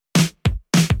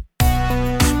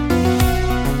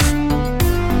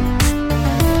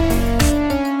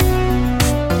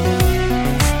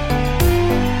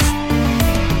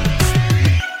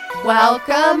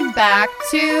Welcome back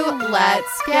to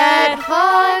Let's Get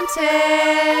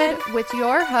Haunted with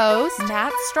your host,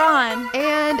 Nat Strawn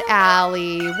and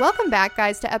Allie. Welcome back,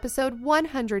 guys, to episode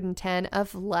 110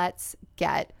 of Let's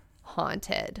Get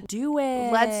Haunted. Do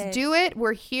it. Let's do it.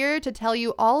 We're here to tell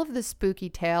you all of the spooky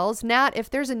tales. Nat, if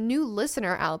there's a new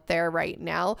listener out there right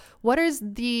now, what is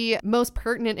the most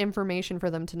pertinent information for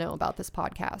them to know about this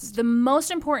podcast? The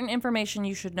most important information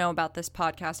you should know about this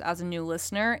podcast as a new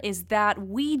listener is that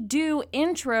we do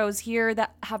intros here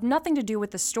that have nothing to do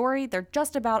with the story. They're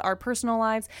just about our personal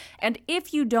lives. And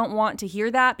if you don't want to hear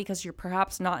that because you're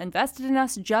perhaps not invested in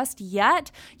us just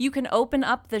yet, you can open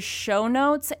up the show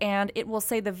notes and it will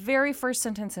say the very first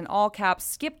sentence in all caps,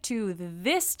 skip to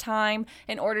this time,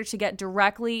 in order to get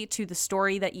directly to the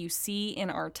story that you see in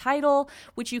our title,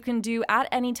 which you can do at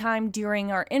any time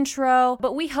during our intro.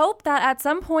 But we hope that at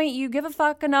some point you give a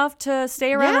fuck enough to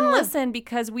stay around and listen,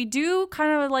 because we do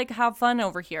kind of like have fun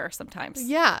over here sometimes.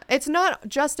 Yeah, it's not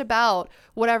just about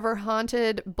whatever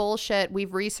haunted bullshit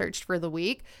we've researched for the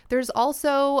week. There's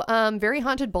also very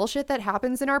haunted bullshit that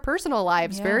happens in our personal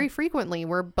lives very frequently.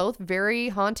 We're both very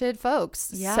haunted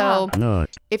folks. Yeah. So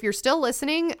if you're still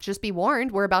listening, just be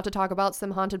warned, we're about to talk about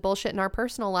some haunted bullshit in our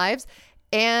personal lives.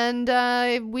 And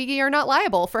we are not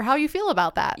liable for how you feel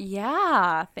about that.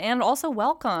 Yeah. And also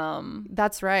welcome.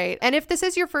 That's right. And if this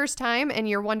is your first time and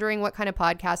you're wondering what kind of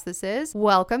podcast this is,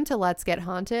 welcome to Let's Get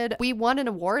Haunted. We won an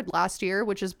award last year,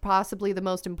 which is possibly the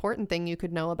most important thing you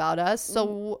could know about us.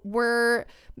 So we're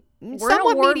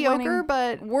somewhat mediocre,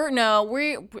 but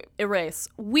we erase.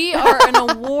 We are an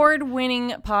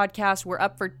award-winning podcast. We're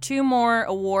up for 2 more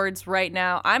awards right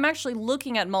now. I'm actually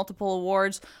looking at multiple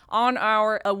awards on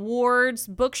our awards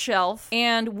bookshelf,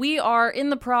 and we are in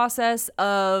the process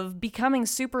of becoming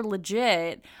super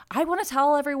legit. I want to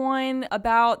tell everyone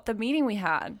about the meeting we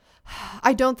had.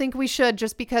 I don't think we should,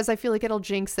 just because I feel like it'll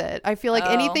jinx it. I feel like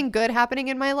anything good happening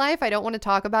in my life, I don't want to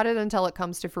talk about it until it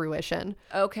comes to fruition.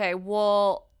 Okay,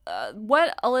 well,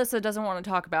 what Alyssa doesn't want to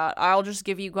talk about, I'll just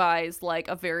give you guys like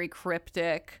a very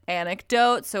cryptic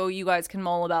anecdote so you guys can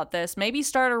mull about this. Maybe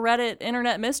start a Reddit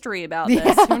internet mystery about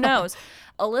this. Who knows?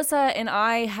 Alyssa and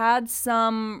I had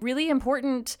some really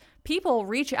important people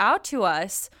reach out to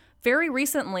us very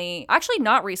recently. Actually,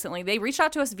 not recently. They reached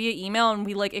out to us via email and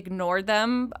we like ignored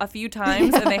them a few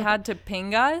times and they had to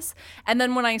ping us. And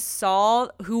then when I saw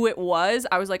who it was,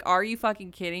 I was like, are you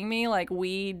fucking kidding me? Like,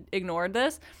 we ignored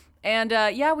this. And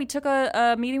we took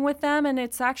a meeting with them, and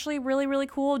it's actually really, really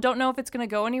cool. Don't know if it's going to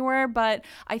go anywhere, but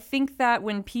I think that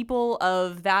when people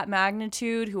of that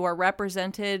magnitude who are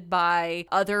represented by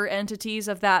other entities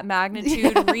of that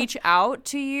magnitude reach out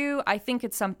to you, I think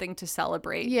it's something to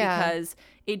celebrate. Because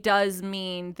it does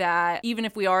mean that even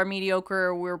if we are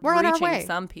mediocre, we're reaching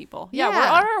some people. Yeah,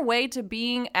 we're on our way to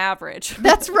being average.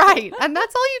 That's right. And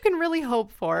that's all you can really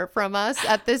hope for from us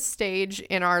at this stage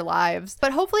in our lives.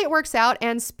 But hopefully it works out.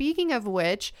 And speaking of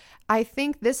which, I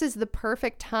think this is the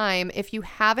perfect time, if you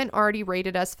haven't already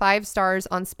rated us 5 stars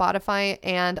on Spotify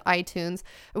and iTunes.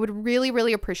 I would really,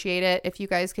 really appreciate it if you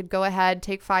guys could go ahead,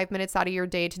 take 5 minutes out of your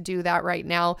day to do that right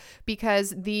now,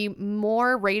 because the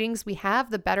more ratings we have,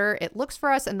 the better it looks for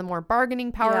us and the more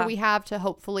bargaining power we have to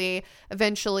hopefully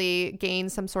eventually gain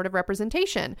some sort of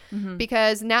representation.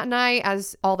 Because Nat and I,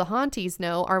 as all the haunties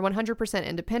know, are 100%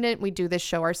 independent. We do this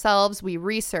show ourselves. We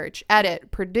research,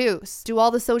 edit, produce, do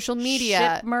all the social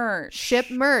media. Ship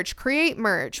merch, create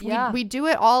merch. We do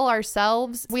it all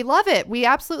ourselves. We love it. We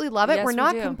absolutely love it. Yes, We're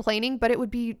not complaining, but it would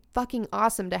be fucking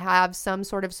awesome to have some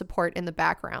sort of support in the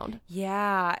background.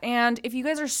 Yeah. And if you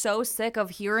guys are so sick of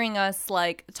hearing us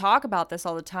like talk about this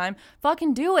all the time,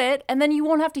 fucking do it. And then you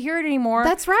won't have to hear it anymore.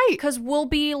 That's right. Because we'll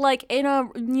be like in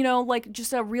a, like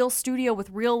just a real studio with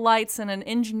real lights and an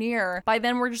engineer. By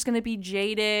then we're just going to be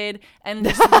jaded and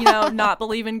just, not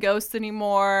believe in ghosts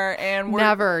anymore. And we're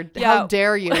never. How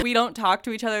dare you? We don't talk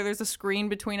to each other. There's a screen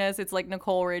between us. It's like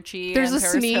Nicole Richie. There's and a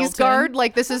Paris sneeze Hilton. guard.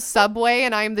 Like, this is Subway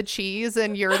and I'm the cheese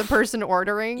and you're the person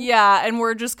ordering. Yeah, and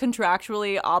we're just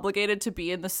contractually obligated to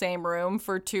be in the same room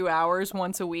for 2 hours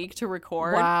once a week to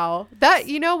record. Wow. That,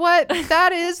 you know what?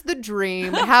 That is the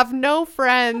dream. Have no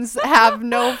friends, have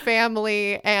no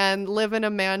family, and live in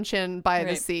a mansion by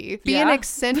the sea. Be an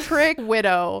eccentric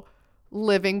widow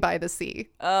living by the sea.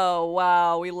 Oh,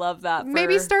 wow. We love that.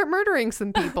 Maybe start murdering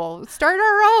some people. Start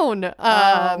our own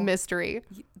mystery.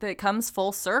 That comes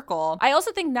full circle. I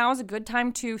also think now is a good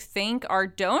time to thank our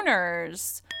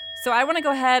donors. So I want to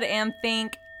go ahead and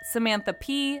thank Samantha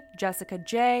P, Jessica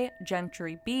J,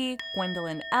 Gentry B,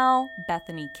 Gwendolyn L,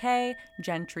 Bethany K,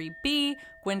 Gentry B,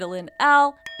 Gwendolyn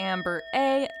L, Amber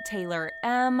A, Taylor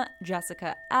M,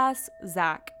 Jessica S,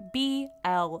 Zach B,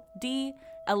 L D,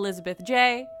 Elizabeth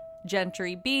J,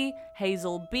 Gentry B,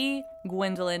 Hazel B,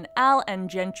 Gwendolyn L, and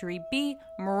Gentry B,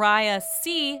 Mariah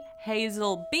C,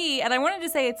 Hazel B. And I wanted to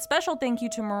say a special thank you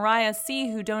to Mariah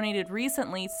C, who donated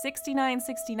recently,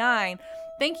 $69.69.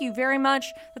 Thank you very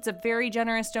much. That's a very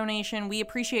generous donation. We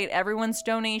appreciate everyone's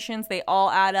donations. They all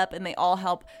add up and they all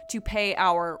help to pay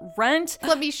our rent.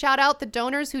 Let me shout out the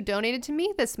donors who donated to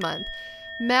me this month.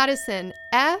 Madison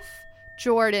F,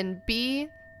 Jordan B,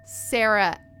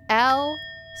 Sarah L,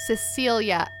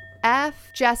 Cecilia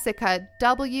F, Jessica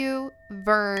W,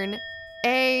 Vern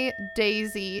A,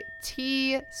 Daisy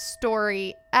T,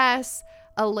 Story S,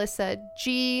 Alyssa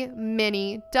G,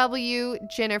 Minnie W,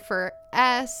 Jennifer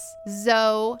S,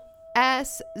 Zoe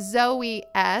S, Zoe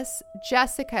S,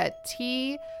 Jessica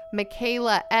T,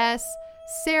 Michaela S,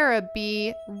 Sarah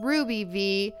B, Ruby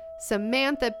V,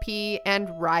 Samantha P,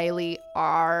 and Riley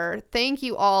R. Thank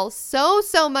you all so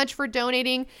much for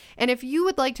donating. And if you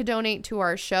would like to donate to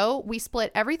our show, we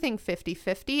split everything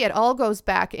 50-50. It all goes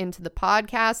back into the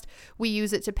podcast. We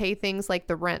use it to pay things like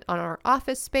the rent on our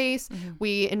office space. Mm-hmm.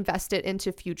 We invest it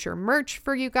into future merch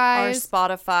for you guys. Our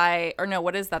Spotify, or no,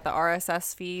 what is that? The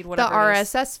RSS feed? The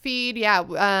RSS feed, yeah.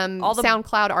 All the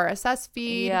SoundCloud RSS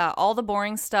feed. Yeah, all the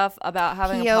boring stuff about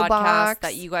having P.O. a podcast box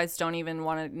that you guys don't even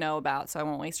want to know about, so I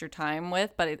won't waste your time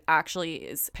with, but it actually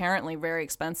is apparently very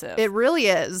expensive. It really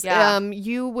is. Yeah.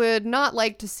 You would not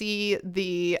like to see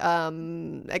the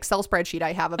Excel spreadsheet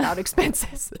I have about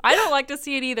expenses. I don't like to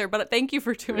see it either, but thank you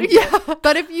for tuning in. Yeah.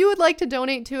 But if you would like to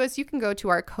donate to us, you can go to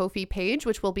our Ko-fi page,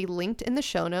 which will be linked in the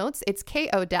show notes. It's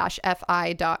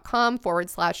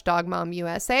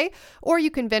ko-fi.com/DogMomUSA, or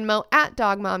you can Venmo at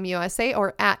DogMomUSA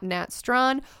or at Nat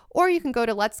Strawn, or you can go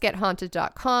to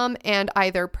letsgethaunted.com and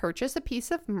either purchase a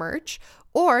piece of merch,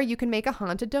 or you can make a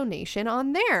haunted donation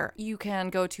on there. You can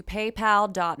go to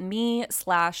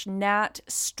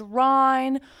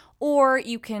paypal.me/NatStrawn, or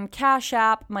you can Cash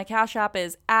App. My Cash App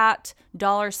is at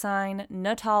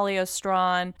 $Natalia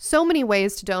Strawn. So many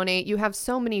ways to donate. You have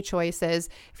so many choices.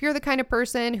 If you're the kind of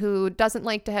person who doesn't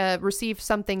like to receive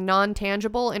something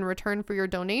non-tangible in return for your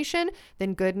donation,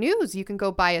 then good news. You can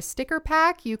go buy a sticker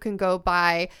pack. You can go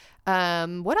buy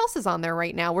what else is on there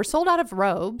right now? We're sold out of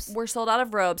robes.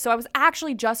 So I was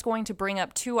actually just going to bring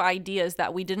up two ideas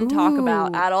that we didn't talk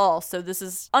about at all. So this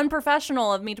is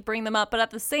unprofessional of me to bring them up, but at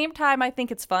the same time, I think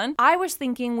it's fun. I was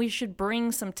thinking we should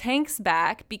bring some tanks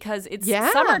back because it's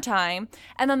summertime.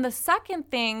 And then the second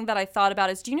thing that I thought about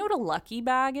is, do you know what a lucky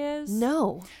bag is?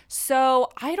 No.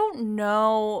 So I don't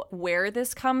know where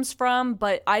this comes from,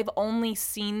 but I've only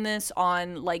seen this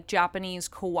on like Japanese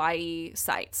kawaii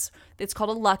sites. It's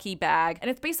called a lucky bag, and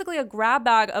it's basically a grab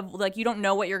bag of like, you don't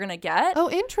know what you're gonna get.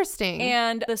 Oh, interesting.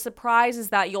 And the surprise is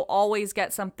that you'll always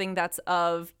get something that's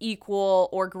of equal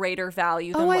or greater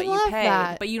value than what you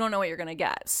paid, but you don't know what you're gonna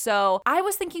get. So I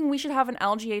was thinking we should have an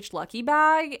LGH lucky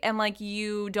bag, and like,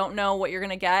 you don't know what you're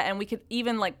gonna get, and we could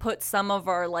even like put some of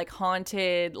our like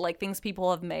haunted like things people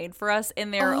have made for us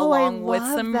in there along with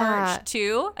some merch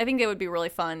too. I think it would be really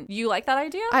fun. You like that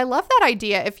idea? I love that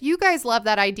idea. If you guys love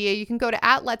that idea, you can go to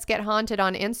 @Let'sGetHaunted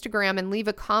on Instagram and leave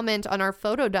a comment on our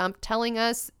photo dump telling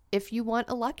us if you want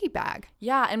a lucky bag.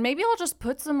 Yeah, and maybe I'll just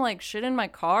put some like shit in my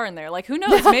car in there. Like, who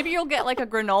knows? Maybe you'll get like a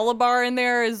granola bar in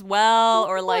there as well,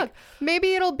 or like, look,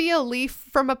 maybe it'll be a leaf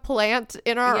from a plant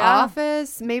in our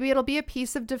office. Maybe it'll be a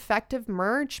piece of defective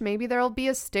merch. Maybe there'll be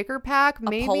a sticker pack.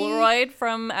 Maybe a Polaroid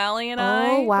from Allie and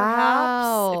I. Oh,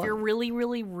 wow. Perhaps, if you're really,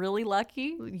 really, really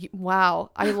lucky.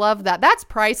 Wow. I love that. That's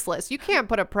priceless. You can't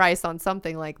put a price on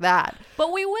something like that.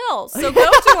 But we will. So go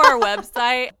to our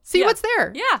website. See what's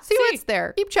there. Yeah. See what's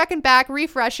there. Keep checking back,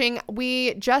 refreshing.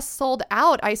 We just sold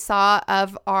out, I saw,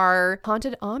 of our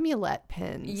haunted amulet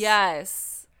pins.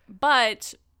 Yes.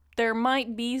 But there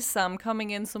might be some coming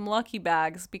in some lucky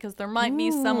bags, because there might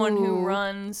be someone who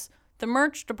runs the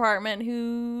merch department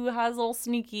who has little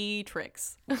sneaky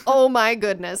tricks. Oh my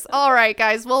goodness. All right,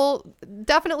 guys. We'll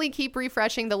definitely keep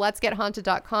refreshing the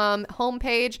letsgethaunted.com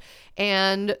homepage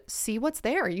and see what's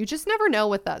there. You just never know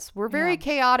with us. We're very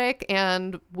chaotic,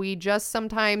 and we just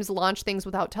sometimes launch things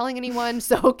without telling anyone.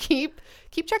 So keep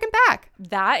checking back.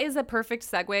 That is a perfect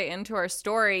segue into our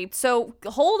story. So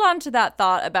hold on to that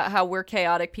thought about how we're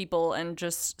chaotic people and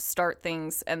just start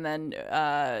things, and then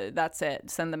that's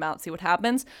it. Send them out, see what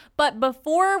happens. But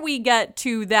before we get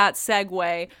to that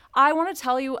segue, I want to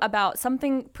tell you about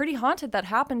something pretty haunted that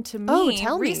happened to me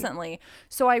recently.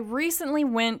 So I recently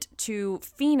went to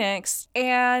Phoenix,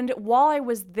 and while I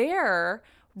was there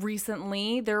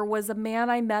recently, there was a man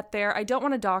I met there. I don't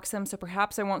want to dox him, so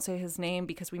perhaps I won't say his name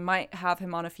because we might have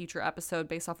him on a future episode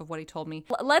based off of what he told me.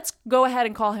 Let's go ahead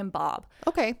and call him Bob.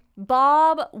 Okay.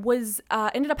 Bob was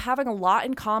ended up having a lot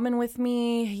in common with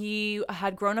me. He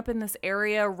had grown up in this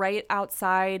area right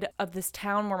outside of this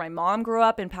town where my mom grew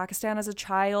up in Pakistan as a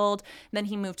child. Then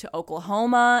he moved to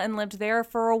Oklahoma and lived there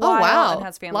for a while. Oh, wow. And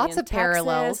has family Lots in of Texas.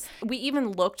 parallels. We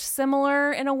even looked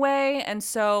similar in a way. And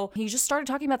so he just started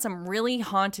talking about some really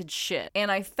haunted shit.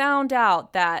 And I found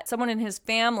out that someone in his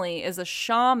family is a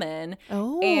shaman.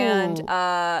 Oh. And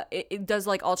it does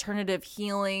like alternative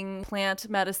healing, plant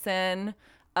medicine,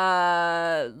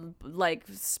 like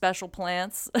special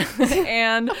plants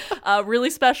and really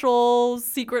special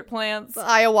secret plants.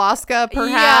 Ayahuasca,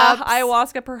 perhaps. Yeah,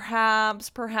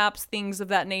 ayahuasca, perhaps things of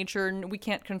that nature. We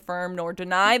can't confirm nor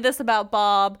deny this about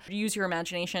Bob. Use your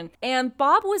imagination. And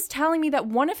Bob was telling me that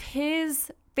one of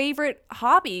his favorite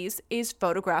hobbies is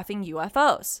photographing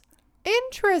UFOs.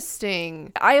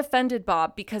 Interesting. I offended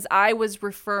Bob because I was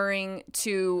referring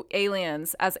to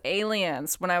aliens as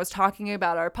aliens when I was talking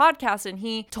about our podcast, and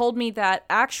he told me that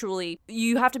actually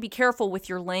you have to be careful with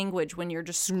your language when you're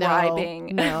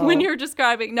describing. No. When you're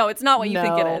describing. No, it's not what you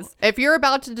think it is. If you're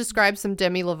about to describe some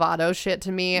Demi Lovato shit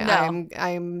to me, No.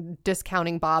 I'm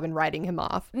discounting Bob and writing him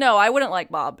off. No, I wouldn't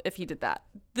like Bob if he did that.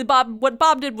 What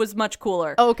Bob did was much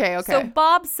cooler. Okay. So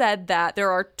Bob said that there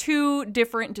are two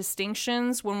different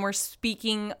distinctions when we're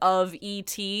speaking of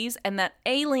ETs, and that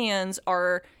aliens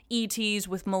are ETs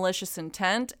with malicious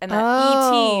intent, and that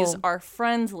ETs are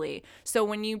friendly. So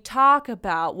when you talk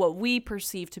about what we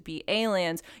perceive to be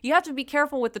aliens, you have to be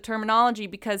careful with the terminology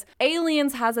because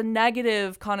aliens has a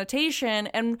negative connotation,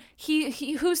 and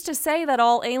he who's to say that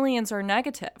all aliens are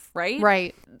negative, right?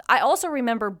 Right. I also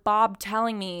remember Bob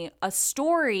telling me a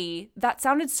story that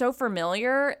sounded so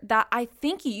familiar that I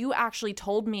think you actually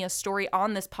told me a story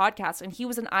on this podcast, and he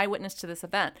was an eyewitness to this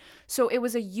event. So it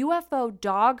was a UFO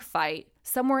dogfight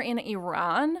somewhere in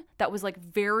Iran that was like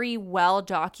very well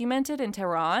documented in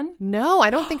Tehran. No,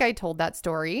 I don't think I told that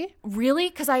story. Really?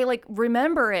 Because I like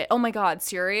remember it. Oh my God,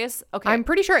 serious? Okay. I'm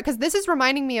pretty sure, because this is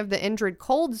reminding me of the Indrid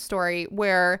Cold story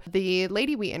where the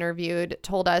lady we interviewed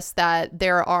told us that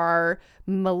there are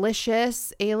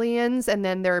malicious aliens, and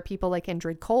then there are people like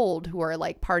Indrid Cold who are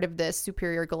like part of this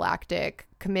superior galactic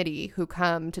committee who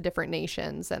come to different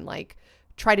nations and like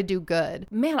try to do good.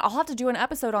 Man, I'll have to do an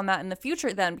episode on that in the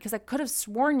future then, because I could have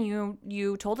sworn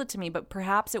you told it to me, but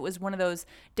perhaps it was one of those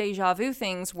deja vu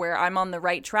things where I'm on the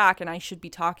right track and I should be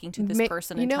talking to this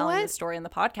person and telling this story in the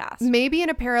podcast. Maybe in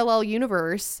a parallel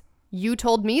universe, you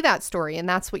told me that story and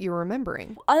that's what you're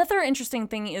remembering. Another interesting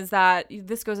thing is that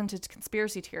this goes into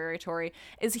conspiracy territory,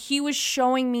 is he was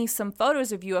showing me some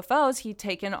photos of UFOs he'd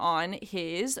taken on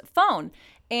his phone.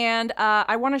 And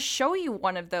I want to show you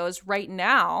one of those right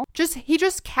now. He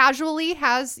just casually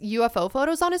has UFO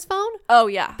photos on his phone? Oh,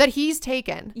 yeah. That he's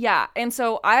taken. Yeah. And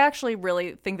so I actually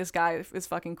really think this guy is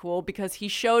fucking cool because he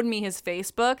showed me his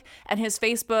Facebook, and his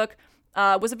Facebook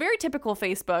was a very typical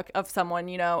Facebook of someone,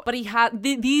 you know, but he had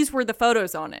these were the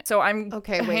photos on it. So I'm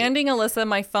handing Alyssa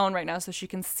my phone right now so she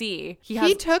can see.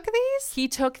 He took these? He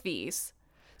took these.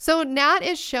 So Nat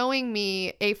is showing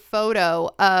me a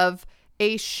photo of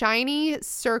a shiny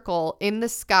circle in the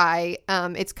sky.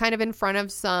 It's kind of in front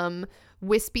of some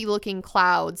wispy looking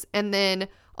clouds. And then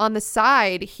on the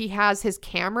side, he has his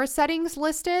camera settings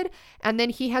listed. And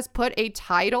then he has put a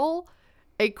title,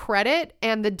 a credit,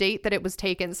 and the date that it was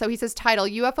taken. So he says title,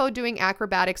 UFO doing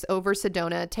acrobatics over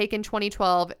Sedona, taken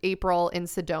 2012, April in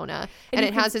Sedona. And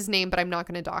it has his name, but I'm not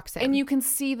going to dox him. And you can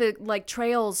see the like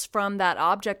trails from that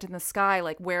object in the sky,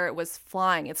 like where it was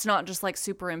flying. It's not just like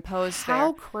superimposed there.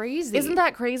 How crazy. Isn't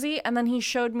that crazy? And then he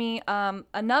showed me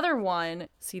another one.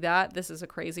 See that? This is a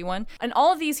crazy one. And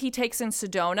all of these he takes in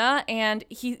Sedona, and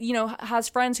he, you know, has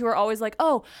friends who are always like,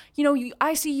 oh, you know,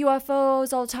 I see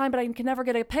UFOs all the time, but I can never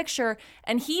get a picture.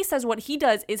 And he says what he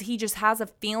does is he just has a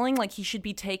feeling like he should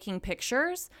be taking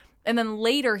pictures. And then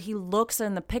later he looks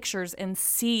in the pictures and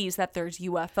sees that there's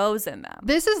UFOs in them.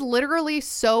 This is literally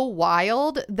so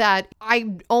wild that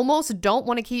I almost don't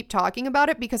want to keep talking about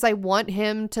it because I want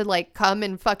him to like come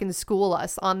and fucking school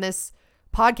us on this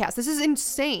podcast. This is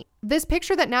insane. This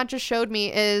picture that Nat just showed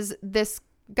me is this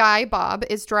guy, Bob,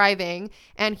 is driving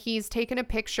and he's taken a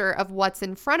picture of what's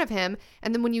in front of him.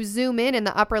 And then when you zoom in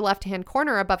the upper left-hand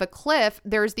corner above a cliff,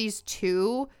 there's these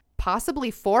two, possibly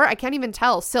four, I can't even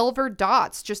tell, silver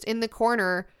dots just in the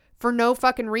corner for no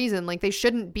fucking reason. Like they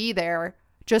shouldn't be there,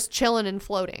 just chilling and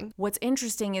floating. What's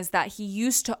interesting is that he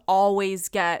used to always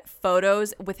get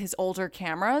photos with his older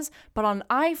cameras, but on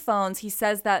iPhones, he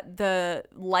says that the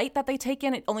light that they take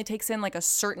in, it only takes in like a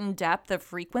certain depth of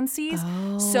frequencies.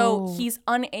 Oh. So he's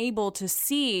unable to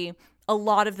see a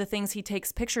lot of the things he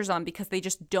takes pictures on because they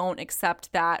just don't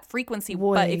accept that frequency.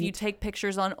 But if you take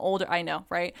pictures on older, I know,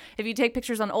 right? If you take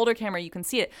pictures on older camera, you can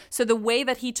see it. So the way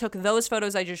that he took those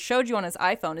photos I just showed you on his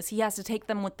iPhone is he has to take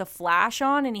them with the flash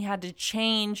on, and he had to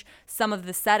change some of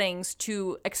the settings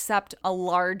to accept a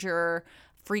larger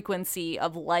frequency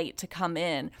of light to come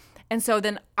in. And so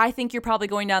then I think you're probably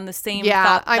going down the same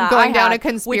thought I'm that going I down had, a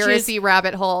conspiracy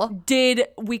rabbit hole. Did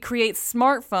we create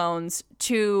smartphones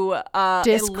to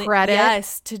discredit?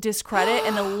 Yes, to discredit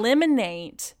and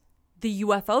eliminate the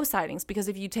UFO sightings? Because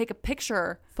if you take a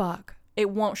picture, it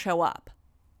won't show up.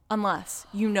 Unless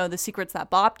you know the secrets that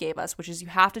Bob gave us, which is you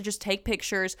have to just take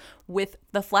pictures with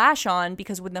the flash on,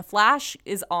 because when the flash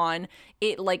is on,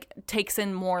 it like takes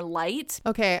in more light.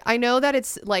 Okay, I know that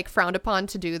it's like frowned upon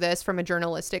to do this from a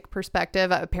journalistic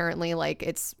perspective. Apparently, like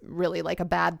it's really like a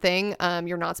bad thing.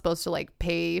 You're not supposed to like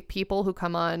pay people who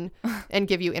come on and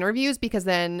give you interviews, because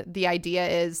then the idea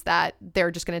is that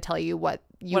they're just going to tell you what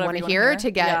you want to hear to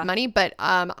get money. But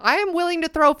I am willing to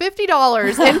throw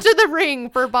 $50 into the ring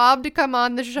for Bob to come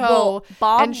on the show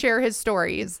and share his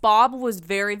stories. Bob was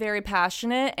very, very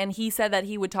passionate, and he said that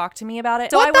he would talk to me about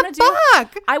it. So I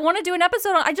want to do an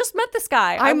episode on. I just met this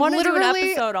guy. I want to do an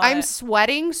episode on I'm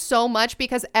sweating so much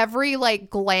because every like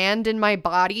gland in my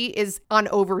body is on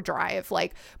overdrive.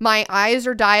 Like my eyes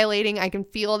are dilating. I can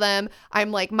feel them.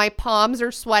 I'm like, my palms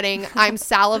are sweating. I'm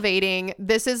salivating.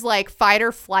 This is like fight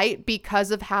or flight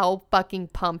because of how fucking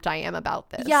pumped I am about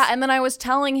this. Yeah, and then I was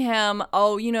telling him,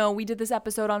 oh, you know, we did this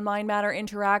episode on mind matter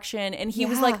interaction, and he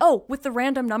was like, oh, with the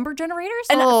random number generators?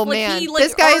 And man,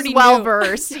 this guy's well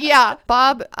versed. Yeah.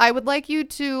 Bob, I would like you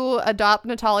to adopt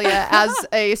Natalia as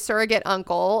a surrogate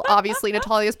uncle. Obviously,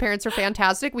 Natalia's parents are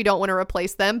fantastic. We don't want to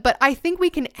replace them, but I think we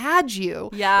can add you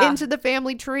into the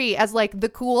family tree as like the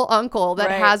cool uncle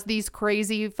that has these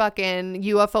crazy fucking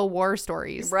UFO war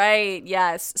stories. Right.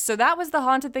 Yes. So that was the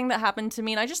haunted thing that happened to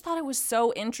me. And I just thought it was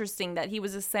so interesting that he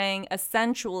was saying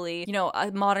essentially, you know,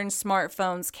 modern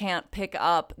smartphones can't pick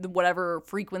up whatever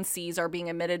frequencies are being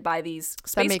emitted by these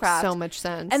spacecraft. That makes so much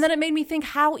sense. And then it made me think,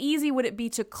 how easy would it be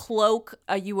to cloak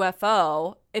a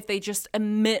UFO if they just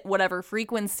emit whatever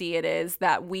frequency it is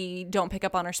that we don't pick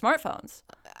up on our smartphones?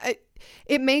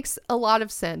 It makes a lot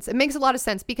of sense. It makes a lot of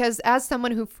sense because as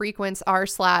someone who frequents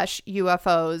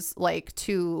r/UFOs like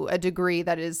to a degree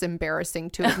that is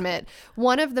embarrassing to admit,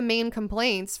 one of the main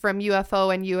complaints from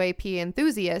UFO and UAP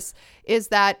enthusiasts is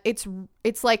that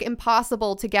it's like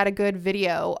impossible to get a good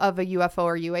video of a UFO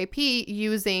or UAP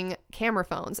using camera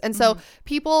phones. And so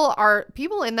people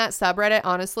in that subreddit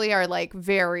honestly are like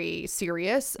very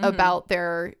serious about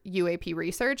their UAP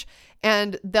research.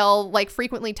 And they'll like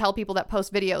frequently tell people that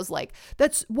post videos like,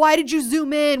 that's why did you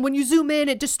zoom in? When you zoom in,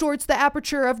 it distorts the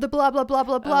aperture of the blah, blah, blah,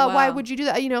 blah, blah. Oh, wow. Why would you do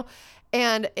that? You know,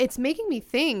 and it's making me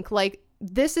think like,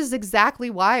 this is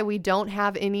exactly why we don't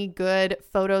have any good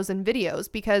photos and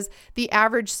videos, because the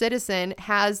average citizen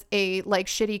has a like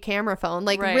shitty camera phone.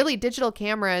 Like really digital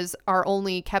cameras are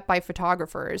only kept by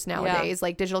photographers nowadays.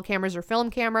 Like digital cameras are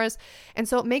film cameras. And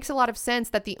so it makes a lot of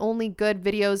sense that the only good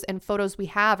videos and photos we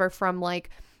have are from like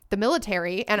the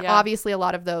military, and obviously a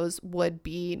lot of those would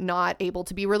be not able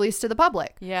to be released to the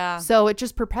public. Yeah. So it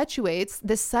just perpetuates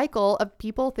this cycle of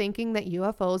people thinking that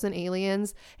UFOs and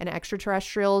aliens and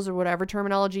extraterrestrials, or whatever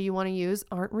terminology you want to use,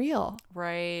 aren't real.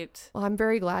 Right. Well, I'm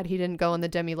very glad he didn't go in the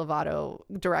Demi Lovato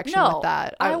direction with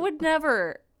that. I would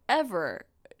never, ever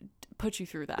put you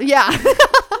through that. Yeah.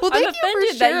 Well, I'm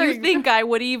offended that you think I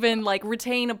would even like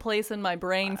retain a place in my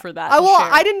brain for that.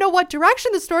 I didn't know what direction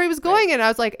the story was going in. I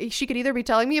was like, she could either be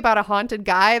telling me about a haunted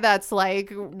guy that's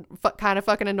like kind of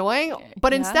fucking annoying,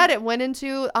 but instead it went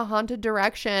into a haunted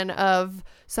direction of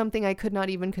something I could not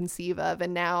even conceive of.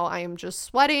 And now I am just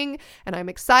sweating and I'm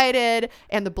excited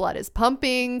and the blood is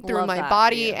pumping through my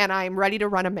body and I'm ready to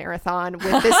run a marathon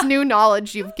with this new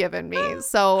knowledge you've given me.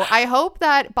 So I hope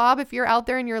that, Bob, if you're out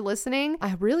there and you're listening,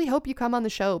 I really hope you come on the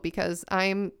show, because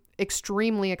I'm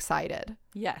extremely excited.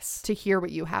 Yes. To hear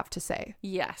what you have to say.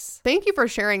 Yes. Thank you for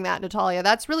sharing that, Natalia.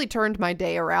 That's really turned my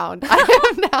day around.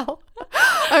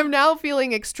 I'm now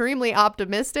feeling extremely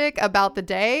optimistic about the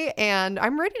day, and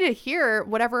I'm ready to hear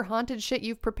whatever haunted shit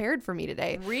you've prepared for me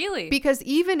today. Really? Because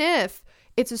even if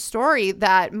it's a story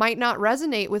that might not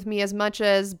resonate with me as much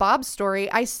as Bob's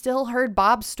story, I still heard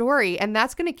Bob's story, and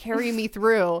that's going to carry me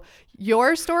through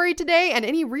your story today and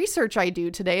any research I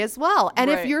do today as well. And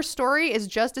if your story is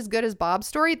just as good as Bob's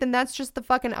story, then that's just the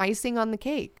fucking icing on the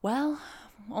cake. Well,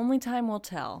 only time will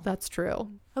tell. That's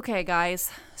true. Okay,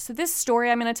 guys. So this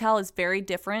story I'm going to tell is very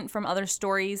different from other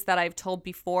stories that I've told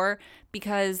before,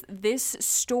 because this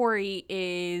story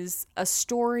is a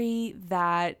story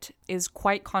that is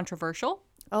quite controversial.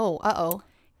 Oh, uh-oh.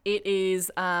 It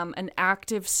is an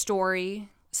active story.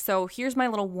 So here's my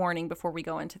little warning before we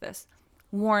go into this.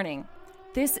 Warning.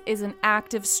 This is an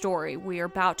active story we are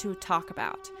about to talk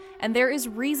about. And there is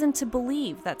reason to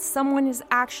believe that someone is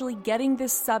actually getting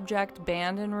this subject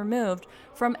banned and removed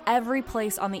from every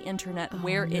place on the internet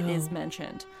where it is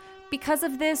mentioned. Because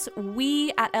of this,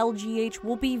 we at LGH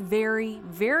will be very,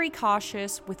 very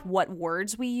cautious with what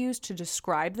words we use to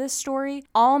describe this story.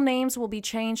 All names will be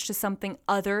changed to something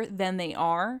other than they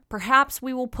are. Perhaps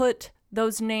we will put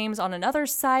those names on another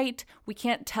site. We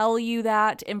can't tell you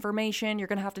that information. You're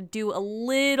going to have to do a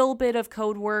little bit of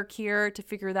code work here to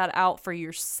figure that out for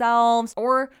yourselves.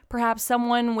 Or perhaps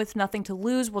someone with nothing to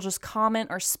lose will just comment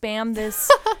or spam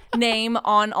this name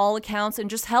on all accounts and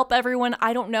just help everyone.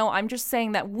 I don't know. I'm just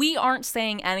saying that we aren't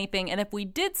saying anything. And if we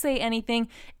did say anything,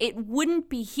 it wouldn't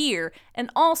be here. And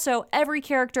also, every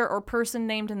character or person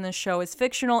named in this show is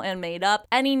fictional and made up.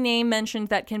 Any name mentioned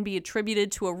that can be attributed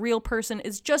to a real person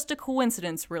is just a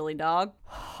coincidence, really, dog.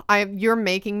 You're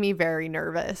making me very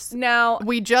nervous. Now,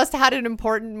 we just had an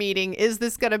important meeting. Is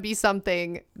this going to be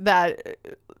something that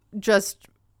just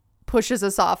pushes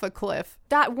us off a cliff?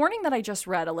 That warning that I just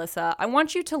read, Alyssa, I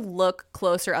want you to look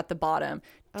closer at the bottom.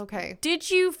 Okay.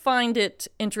 Did you find it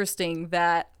interesting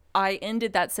that I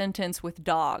ended that sentence with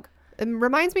dog? It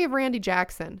reminds me of Randy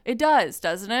Jackson. It does,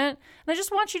 doesn't it? And I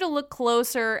just want you to look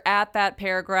closer at that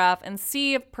paragraph and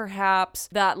see if perhaps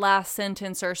that last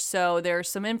sentence or so, there's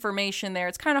some information there.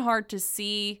 It's kind of hard to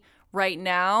see right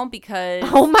now because...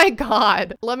 Oh my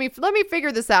God. Let me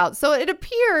figure this out. So it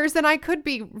appears, and I could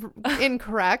be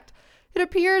incorrect, it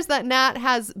appears that Nat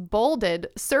has bolded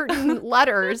certain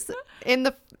letters in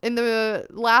the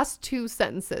last two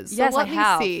sentences. So yes, let I me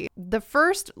have. see. The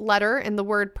first letter in the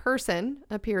word person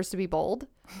appears to be bold.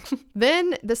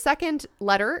 Then the second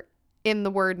letter in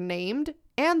the word named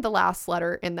and the last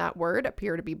letter in that word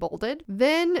appear to be bolded.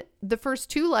 Then the first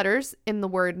two letters in the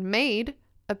word made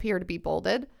appear to be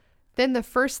bolded. Then the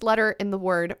first letter in the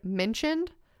word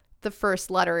mentioned, the first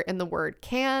letter in the word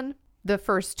can, the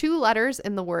first two letters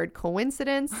in the word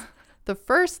coincidence, the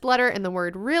first letter in the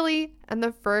word really, and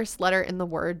the first letter in the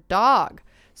word dog.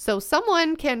 So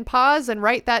someone can pause and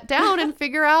write that down and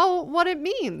figure out what it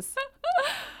means.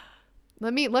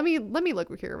 Let me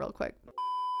look here real quick.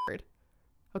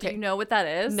 Okay. Do you know what that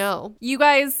is? No. You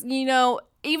guys,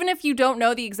 even if you don't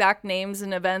know the exact names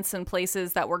and events and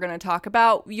places that we're going to talk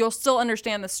about, you'll still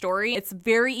understand the story. It's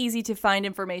very easy to find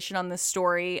information on this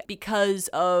story because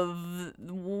of,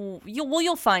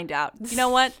 you'll find out. You know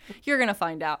what? You're going to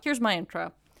find out. Here's my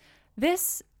intro.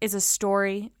 This is a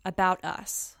story about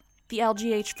us, the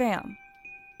LGH fam.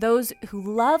 Those who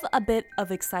love a bit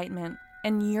of excitement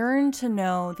and yearn to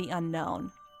know the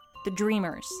unknown. The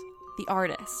dreamers, the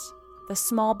artists, the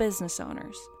small business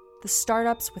owners, the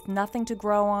startups with nothing to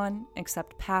grow on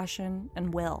except passion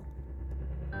and will.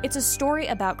 It's a story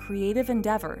about creative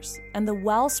endeavors and the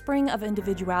wellspring of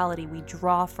individuality we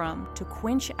draw from to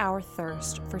quench our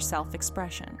thirst for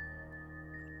self-expression.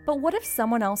 But what if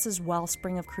someone else's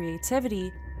wellspring of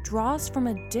creativity draws from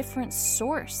a different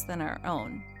source than our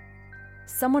own?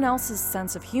 Someone else's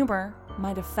sense of humor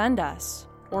might offend us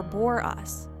or bore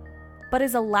us. But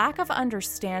is a lack of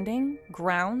understanding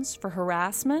grounds for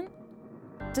harassment?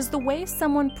 Does the way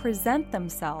someone present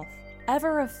themselves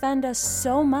ever offend us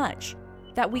so much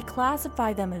that we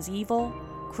classify them as evil,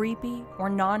 creepy, or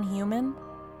non-human?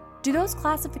 Do those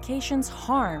classifications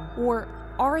harm, or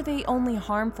are they only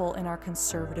harmful in our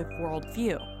conservative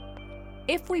worldview?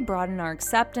 If we broaden our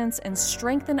acceptance and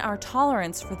strengthen our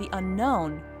tolerance for the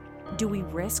unknown, do we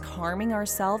risk harming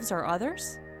ourselves or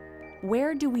others?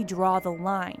 Where do we draw the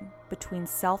line between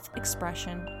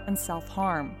self-expression and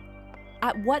self-harm?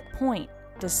 At what point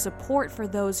does support for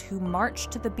those who march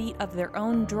to the beat of their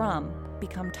own drum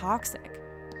become toxic?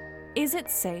 Is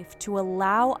it safe to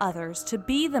allow others to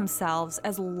be themselves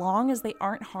as long as they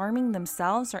aren't harming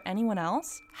themselves or anyone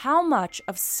else? How much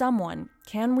of someone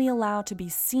can we allow to be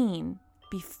seen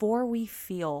before we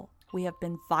feel we have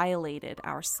been violated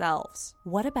ourselves?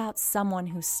 What about someone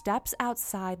who steps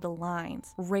outside the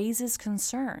lines, raises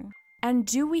concern? And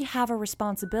do we have a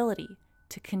responsibility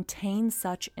to contain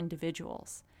such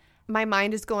individuals? My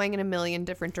mind is going in a million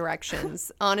different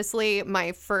directions. Honestly,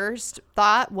 my first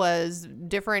thought was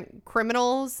different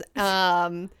criminals.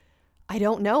 I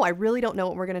don't know. I really don't know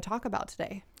what we're going to talk about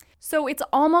today. So it's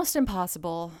almost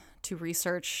impossible to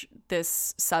research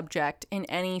this subject in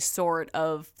any sort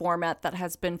of format that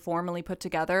has been formally put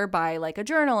together by like a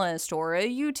journalist or a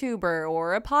YouTuber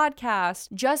or a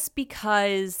podcast, just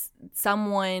because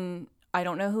someone, I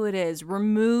don't know who it is,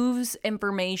 removes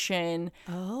information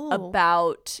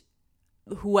about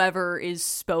whoever is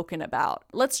spoken about.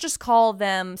 Let's just call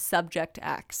them Subject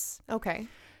X. Okay.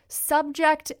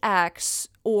 Subject X,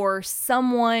 or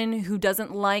someone who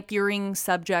doesn't like hearing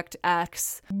Subject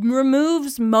X,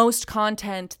 removes most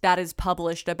content that is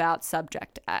published about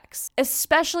Subject X,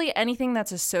 especially anything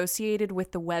that's associated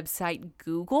with the website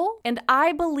Google. And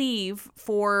I believe,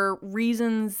 for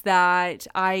reasons that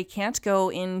I can't go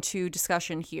into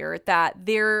discussion here, that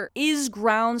there is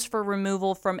grounds for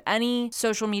removal from any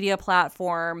social media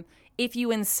platform if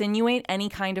you insinuate any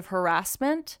kind of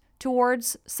harassment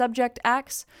towards Subject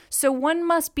X. So one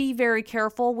must be very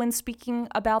careful when speaking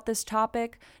about this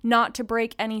topic, not to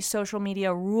break any social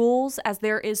media rules, as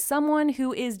there is someone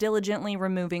who is diligently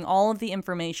removing all of the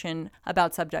information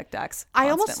about Subject X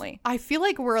constantly. I feel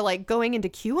like we're like going into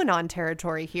QAnon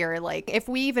territory here. Like if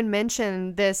we even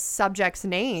mention this subject's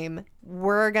name,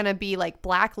 we're going to be like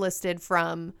blacklisted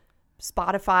from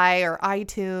Spotify or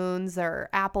iTunes or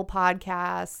Apple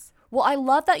Podcasts. Well, I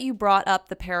love that you brought up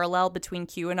the parallel between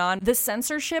QAnon. The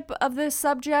censorship of this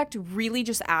subject really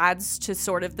just adds to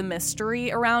sort of the mystery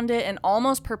around it and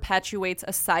almost perpetuates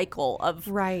a cycle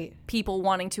of people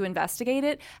wanting to investigate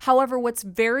it. However, what's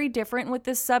very different with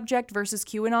this subject versus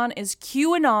QAnon is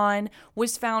QAnon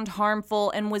was found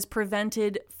harmful and was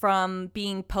prevented from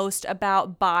being posted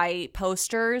about by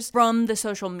posters from the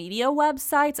social media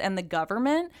websites and the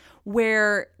government,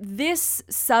 where this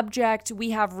subject, we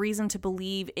have reason to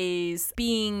believe, is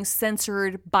being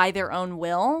censored by their own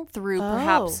will through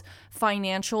perhaps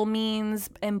financial means,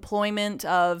 employment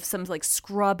of some like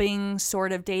scrubbing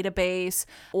sort of database,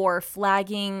 or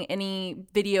flagging any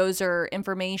videos or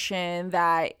information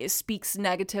that speaks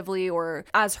negatively or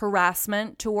as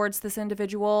harassment towards this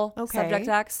individual, Subject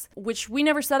X, which we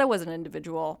never said it was an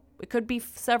individual. It could be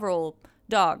several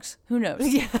dogs. Who knows?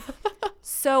 Yeah.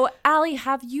 So, Allie,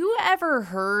 have you ever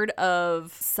heard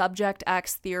of Subject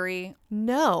X theory?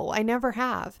 No, I never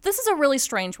have. This is a really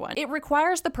strange one. It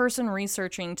requires the person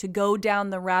researching to go down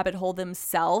the rabbit hole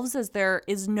themselves, as there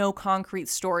is no concrete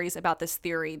stories about this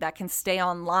theory that can stay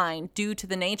online due to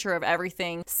the nature of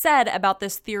everything said about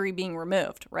this theory being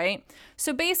removed, right?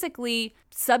 So basically,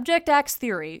 Subject X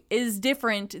theory is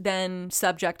different than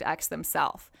Subject X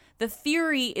themselves. The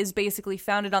theory is basically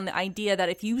founded on the idea that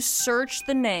if you search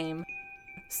the name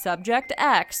Subject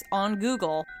X on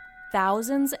Google,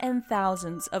 thousands and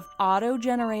thousands of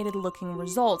auto-generated looking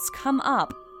results come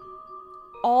up,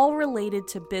 all related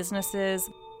to businesses,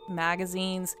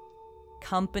 magazines,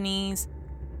 companies,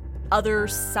 other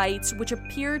sites which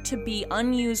appear to be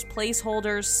unused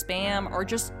placeholders, spam, or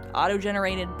just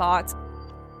auto-generated bots.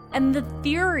 And the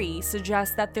theory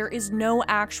suggests that there is no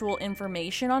actual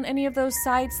information on any of those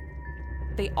sites.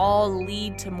 They all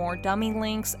lead to more dummy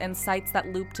links and sites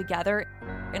that loop together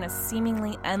in a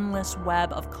seemingly endless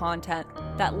web of content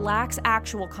that lacks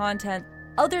actual content.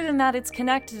 Other than that, it's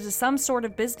connected to some sort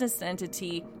of business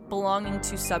entity belonging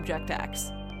to Subject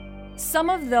X. Some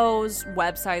of those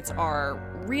websites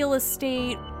are real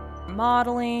estate,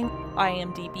 modeling,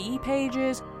 IMDb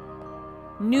pages,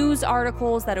 news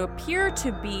articles that appear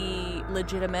to be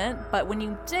legitimate, but when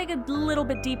you dig a little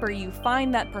bit deeper, you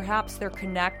find that perhaps they're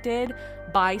connected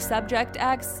by Subject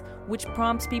X, which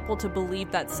prompts people to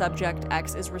believe that Subject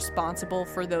X is responsible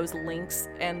for those links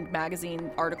and magazine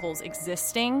articles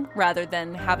existing rather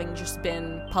than having just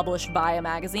been published by a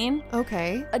magazine.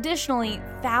 Okay. Additionally,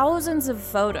 thousands of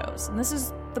photos, and this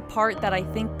is the part that I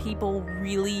think people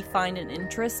really find an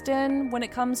interest in when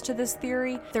it comes to this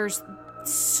theory. There's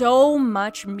so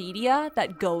much media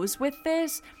that goes with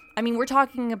this. I mean, we're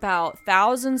talking about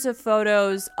thousands of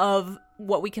photos of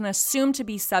what we can assume to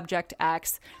be Subject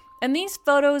X. And these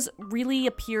photos really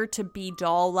appear to be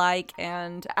doll-like,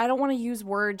 and I don't want to use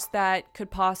words that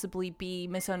could possibly be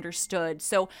misunderstood.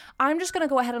 So I'm just going to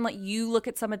go ahead and let you look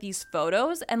at some of these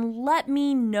photos and let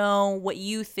me know what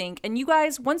you think. And you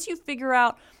guys, once you figure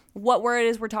out what word it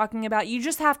is we're talking about, you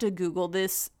just have to Google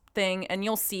this thing and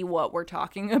you'll see what we're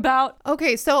talking about.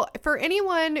 Okay, so for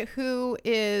anyone who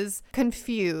is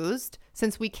confused,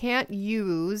 since we can't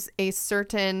use a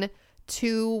certain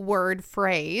 2-word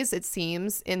phrase, it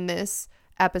seems, in this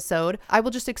episode, I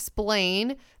will just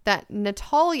explain that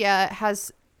Natalia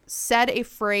has said a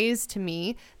phrase to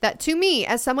me that, to me,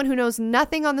 as someone who knows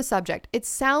nothing on the subject, it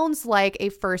sounds like a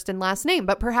first and last name,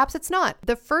 but perhaps it's not.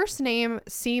 The first name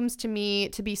seems to me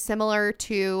to be similar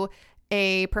to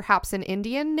perhaps an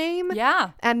Indian name.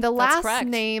 Yeah. And the last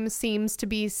name seems to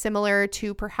be similar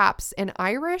to perhaps an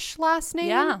Irish last name.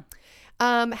 Yeah.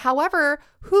 However,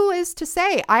 who is to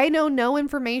say? I know no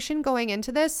information going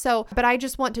into this, but I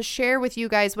just want to share with you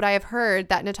guys what I have heard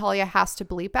that Natalia has to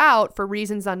bleep out for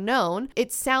reasons unknown.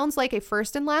 It sounds like a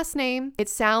first and last name. It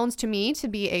sounds to me to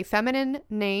be a feminine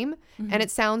name, and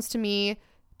it sounds to me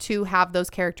to have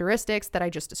those characteristics that I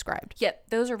just described.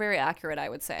 Yep, those are very accurate, I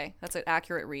would say. That's an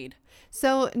accurate read.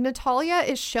 So Natalia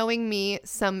is showing me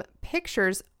some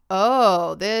pictures.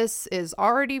 Oh, this is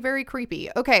already very creepy.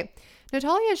 Okay.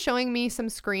 Natalia is showing me some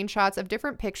screenshots of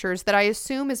different pictures that I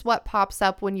assume is what pops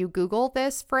up when you Google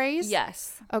this phrase.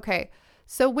 Yes. Okay.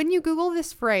 So when you Google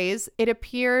this phrase, it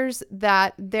appears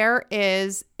that there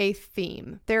is a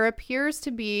theme. There appears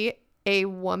to be a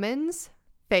woman's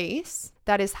face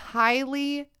that is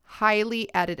highly,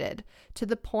 highly edited to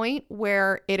the point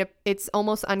where it's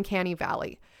almost uncanny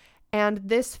valley. And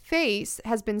this face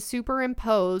has been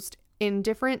superimposed in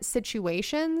different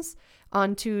situations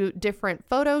onto different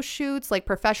photo shoots, like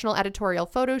professional editorial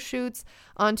photo shoots,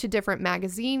 onto different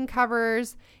magazine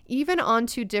covers, even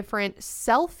onto different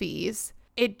selfies.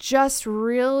 It just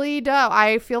really does.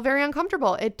 I feel very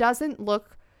uncomfortable. It doesn't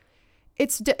look...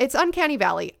 It's uncanny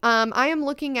valley. I am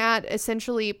looking at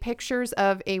essentially pictures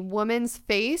of a woman's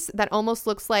face that almost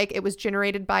looks like it was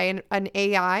generated by an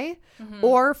AI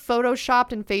or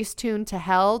photoshopped and face-tuned to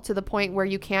hell to the point where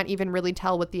you can't even really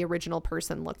tell what the original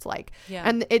person looked like. Yeah.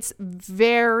 And it's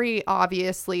very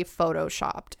obviously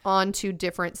photoshopped onto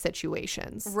different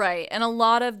situations. Right. And a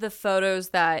lot of the photos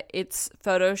that it's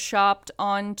photoshopped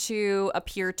onto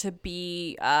appear to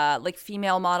be like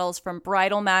female models from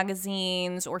bridal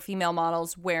magazines or female models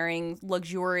wearing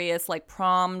luxurious like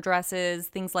prom dresses,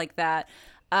 things like that.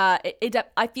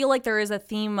 I feel like there is a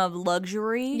theme of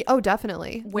luxury. Oh,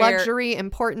 definitely. Luxury,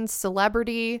 importance,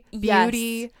 celebrity,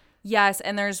 beauty. Yes,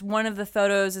 and there's one of the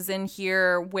photos is in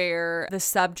here where the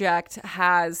subject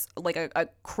has like a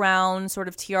crown sort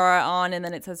of tiara on, and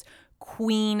then it says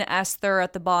Queen Esther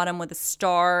at the bottom with a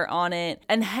star on it,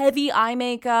 and heavy eye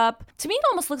makeup. To me, it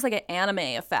almost looks like an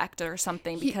anime effect or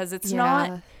something because it's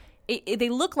not... They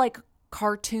look like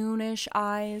cartoonish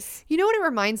eyes. You know what it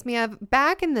reminds me of?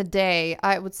 Back in the day,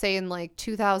 I would say in like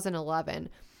 2011,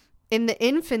 in the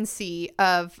infancy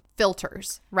of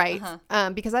filters, right?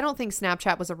 Because I don't think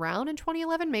Snapchat was around in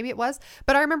 2011. Maybe it was.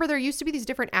 But I remember there used to be these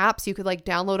different apps you could like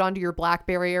download onto your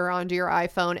BlackBerry or onto your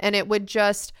iPhone, and it would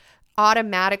just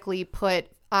automatically put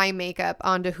eye makeup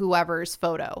onto whoever's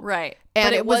photo. Right. And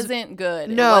but it wasn't good.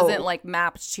 No. It wasn't like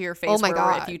mapped to your face. Oh my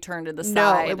God. If you turned to the side.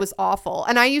 No, it was awful.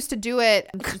 And I used to do it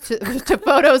to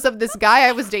photos of this guy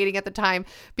I was dating at the time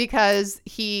because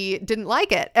he didn't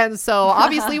like it. And so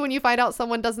obviously when you find out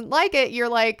someone doesn't like it, you're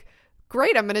like,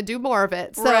 great, I'm going to do more of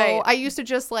it. So right. I used to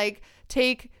just like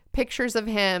take pictures of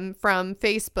him from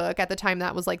Facebook at the time.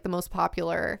 That was like the most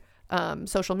popular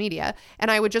social media, and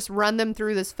I would just run them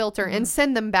through this filter and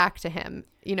send them back to him.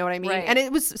 You know what I mean? Right. And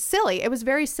it was silly. It was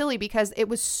very silly because it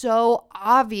was so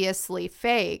obviously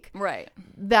fake. Right.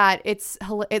 That it's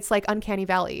like uncanny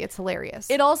valley. It's hilarious.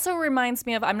 It also reminds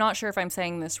me of, I'm not sure if I'm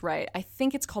saying this right. I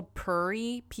think it's called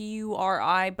Puri,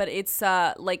 P-U-R-I, but it's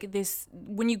like this,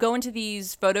 when you go into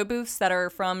these photo booths that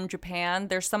are from Japan,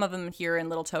 there's some of them here in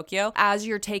Little Tokyo. As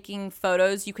you're taking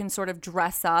photos, you can sort of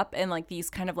dress up in like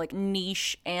these kind of like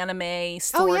niche anime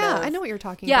sort of. Oh yeah, I know what you're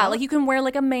talking about. Yeah, like you can wear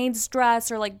like a maid's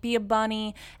dress or like be a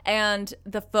bunny, and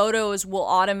the photos will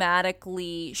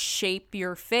automatically shape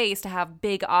your face to have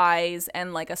big eyes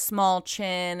and like a small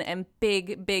chin and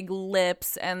big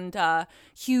lips and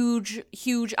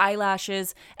huge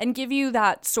eyelashes, and give you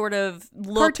that sort of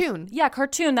look. Cartoon. Yeah,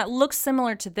 cartoon that looks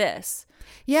similar to this.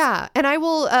 Yeah, and I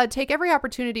will take every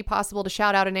opportunity possible to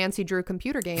shout out a Nancy Drew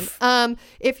computer game.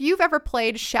 If you've ever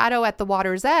played Shadow at the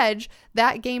Water's Edge,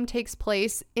 that game takes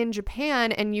place in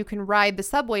Japan, and you can ride the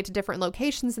subway to different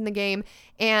locations in the game,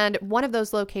 and one of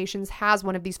those locations has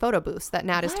one of these photo booths that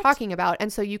Nat is talking about,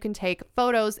 and so you can take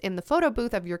photos in the photo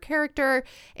booth of your character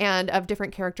and of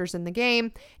different characters in the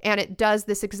game, and it does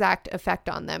this exact effect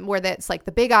on them, where that's like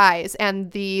the big eyes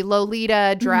and the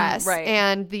Lolita dress right.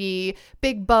 and the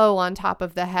big bow on top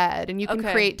of the head, and you can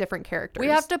create different characters. We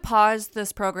have to pause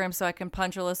this program so I can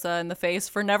punch Alyssa in the face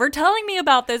for never telling me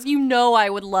about this. You know I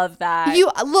would love that. You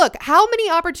look, how many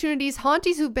opportunities,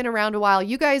 Haunties who've been around a while,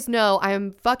 you guys know I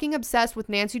am fucking obsessed with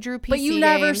Nancy Drew PC But you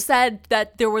never games. said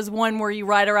that there was one where you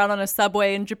ride around on a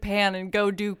subway in Japan and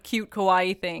go do cute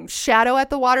kawaii things. Shadow at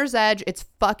the Water's Edge, it's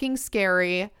fucking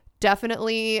scary.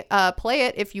 definitely play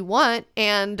it if you want.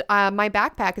 And my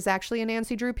backpack is actually a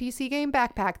Nancy Drew PC game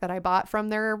backpack that I bought from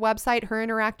their website,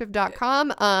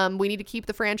 herinteractive.com. We need to keep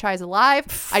the franchise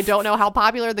alive. I don't know how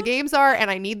popular the games are,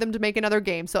 and I need them to make another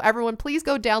game. So everyone, please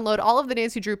go download all of the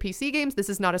Nancy Drew PC games. This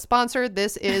is not a sponsor.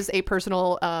 This is a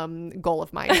personal goal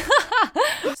of mine.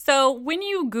 So when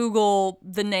you Google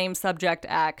the name Subject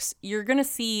X, you're going to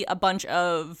see a bunch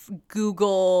of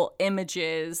Google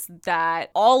images that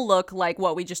all look like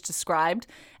what we just described.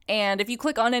 And if you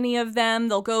click on any of them,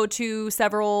 they'll go to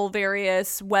several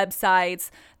various websites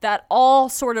that all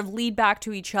sort of lead back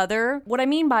to each other. What I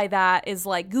mean by that is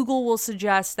like Google will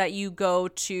suggest that you go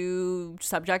to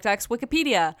Subject X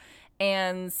Wikipedia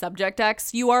and Subject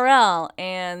X URL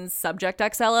and Subject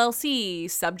X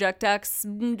LLC, Subject X,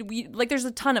 like there's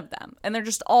a ton of them. And they're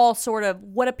just all sort of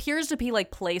what appears to be like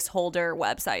placeholder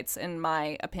websites, in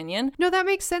my opinion. No, that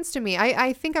makes sense to me.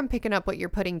 I think I'm picking up what you're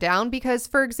putting down because,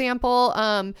 for example,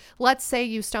 let's say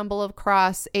you stumble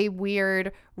across a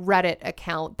weird Reddit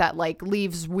account that like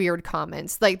leaves weird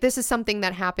comments. Like this is something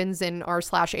that happens in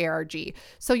r/ARG.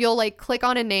 So you'll like click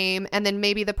on a name and then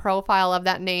maybe the profile of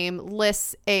that name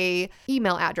lists a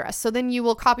email address. So then you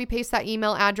will copy paste that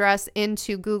email address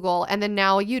into Google and then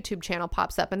now a YouTube channel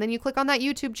pops up and then you click on that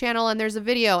YouTube channel and there's a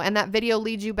video and that video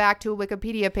leads you back to a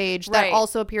Wikipedia page that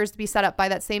also appears to be set up by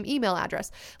that same email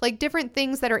address. Like different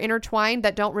things that are intertwined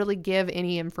that don't really give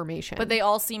any information. But they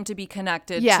all seem to be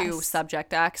connected to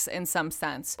Subject X in some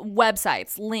sense.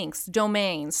 Websites, links,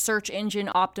 domains, search engine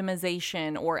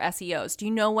optimization, or SEOs. Do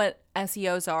you know what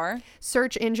SEOs are?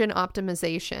 Search engine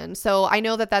optimization. So I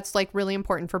know that that's like really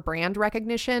important for brand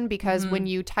recognition because when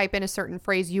you type in a certain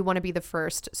phrase, you want to be the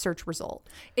first search result.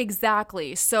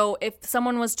 Exactly. So if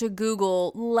someone was to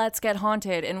Google, let's get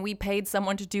haunted, and we paid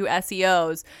someone to do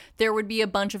SEOs, there would be a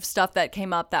bunch of stuff that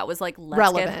came up that was like,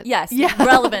 relevant.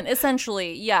 Relevant,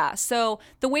 essentially. Yeah. So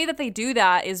the way that they do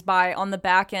that is by on the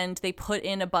back end, they put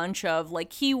in a bunch of like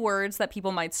keywords that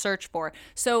people might search for.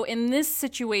 So in this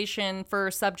situation for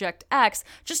Subject X,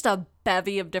 just a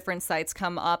bevy of different sites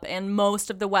come up, and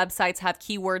most of the websites have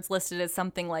keywords listed as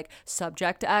something like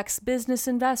Subject X business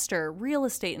investor, real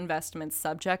estate investments,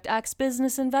 Subject X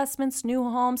business investments, new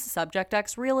homes, Subject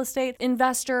X real estate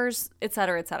investors,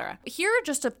 etc., etc. Here are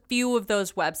just a few of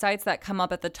those websites that come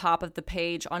up at the top of the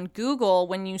page on Google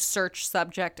when you search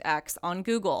Subject X on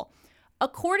Google.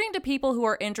 According to people who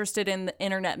are interested in the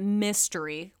internet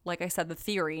mystery, like I said, the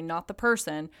theory, not the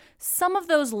person, some of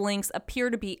those links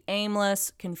appear to be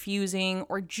aimless, confusing,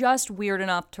 or just weird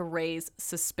enough to raise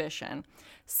suspicion.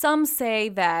 Some say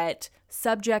that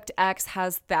Subject X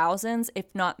has thousands, if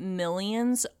not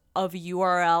millions, of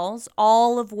URLs,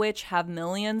 all of which have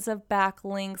millions of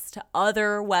backlinks to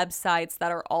other websites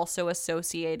that are also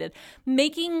associated,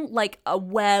 making like a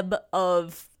web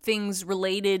of things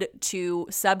related to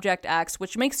Subject X,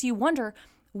 which makes you wonder,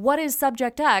 what is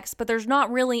Subject X? But there's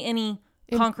not really any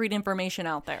concrete information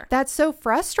out there. That's so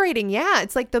frustrating. Yeah.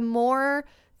 It's like the more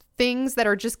things that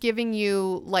are just giving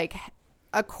you like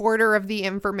a quarter of the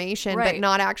information, but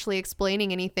not actually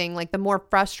explaining anything, like the more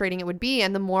frustrating it would be.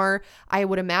 And the more I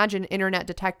would imagine internet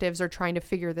detectives are trying to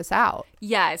figure this out.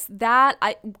 Yes, that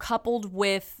coupled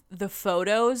with the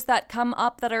photos that come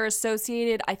up that are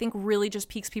associated, I think really just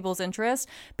piques people's interest.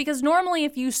 Because normally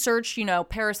if you search,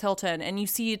 Paris Hilton and you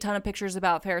see a ton of pictures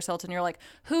about Paris Hilton, you're like,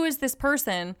 who is this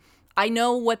person? I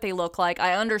know what they look like.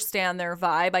 I understand their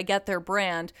vibe. I get their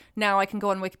brand. Now I can go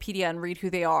on Wikipedia and read who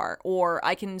they are, or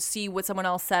I can see what someone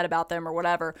else said about them or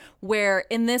whatever. Where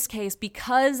in this case,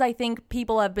 because I think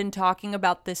people have been talking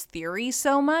about this theory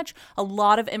so much, a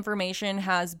lot of information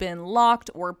has been locked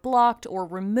or blocked or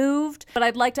removed. But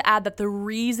I'd like to add that the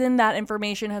reason that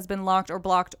information has been locked or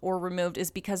blocked or removed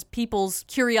is because people's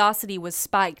curiosity was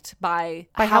spiked by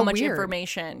how much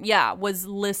information, was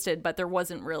listed, but there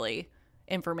wasn't really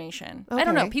information. Okay. I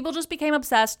don't know. People just became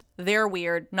obsessed. They're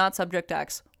weird. Not Subject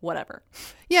X. Whatever.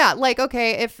 Yeah. Like,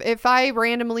 okay, if I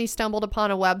randomly stumbled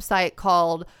upon a website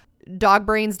called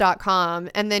dogbrains.com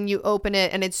and then you open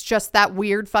it and it's just that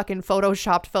weird fucking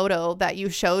photoshopped photo that you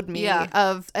showed me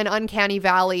of an Uncanny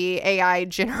Valley AI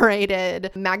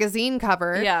generated magazine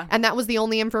cover, and that was the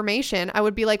only information, I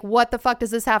would be like, what the fuck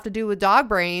does this have to do with dog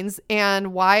brains,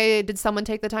 and why did someone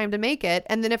take the time to make it?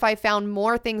 And then if I found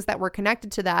more things that were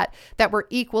connected to that were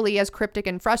equally as cryptic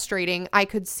and frustrating, I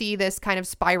could see this kind of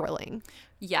spiraling.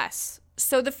 Yes.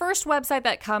 So the first website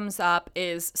that comes up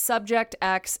is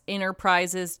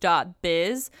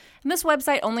subjectenterprises.biz. And this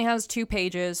website only has 2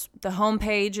 pages. The home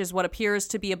page is what appears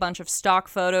to be a bunch of stock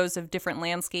photos of different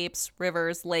landscapes,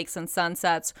 rivers, lakes, and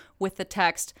sunsets with the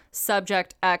text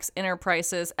Subject X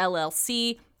Enterprises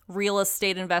LLC, Real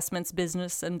Estate Investments,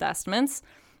 Business Investments.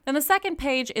 Then the second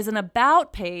page is an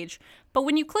about page, but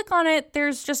when you click on it,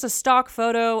 there's just a stock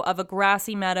photo of a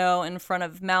grassy meadow in front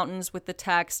of mountains with the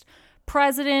text,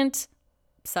 President,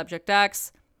 subject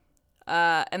X,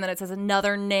 and then it says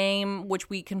another name, which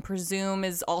we can presume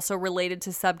is also related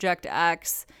to subject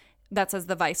X. That says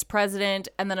the vice president,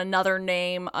 and then another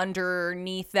name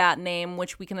underneath that name,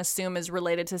 which we can assume is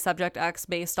related to subject X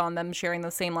based on them sharing the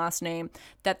same last name,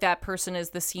 that person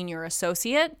is the senior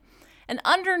associate. And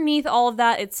underneath all of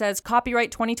that, it says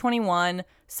copyright 2021,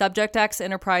 Subject X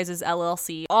Enterprises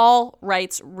LLC, all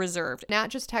rights reserved. Nat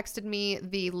just texted me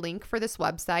the link for this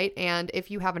website, and if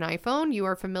you have an iPhone, you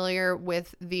are familiar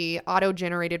with the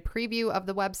auto-generated preview of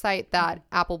the website that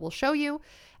Apple will show you.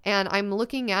 And I'm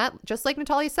looking at, just like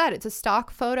Natalia said, it's a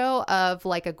stock photo of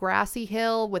like a grassy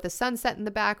hill with a sunset in the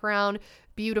background,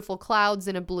 beautiful clouds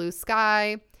in a blue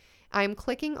sky. I'm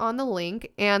clicking on the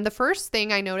link, and the first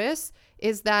thing I notice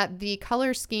is that the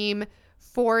color scheme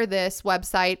for this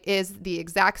website is the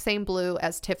exact same blue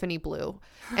as Tiffany blue.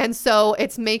 And so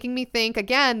it's making me think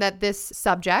again that this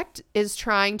subject is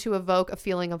trying to evoke a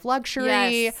feeling of luxury,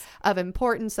 Yes. of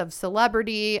importance, of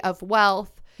celebrity, of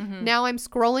wealth. Now I'm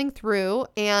scrolling through,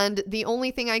 and the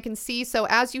only thing I can see, so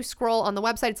as you scroll on the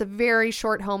website, it's a very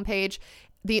short homepage.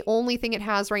 The only thing it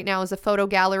has right now is a photo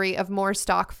gallery of more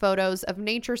stock photos of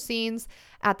nature scenes.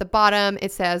 At the bottom,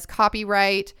 it says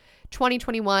copyright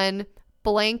 2021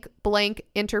 blank blank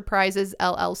Enterprises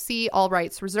LLC, all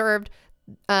rights reserved.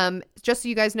 Just so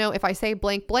you guys know, if I say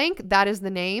blank blank, that is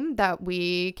the name that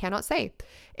we cannot say.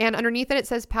 And underneath it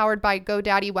says powered by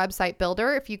GoDaddy Website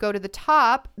Builder. If you go to the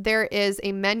top, there is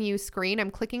a menu screen. I'm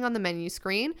clicking on the menu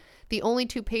screen. The only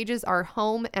two pages are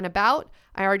home and about.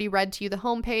 I already read to you the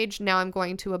home page. Now I'm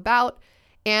going to about.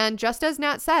 And just as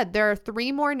Nat said, there are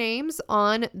 3 more names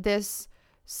on this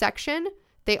section.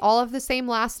 They all have the same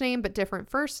last name, but different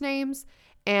first names.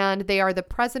 And they are the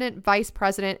president, vice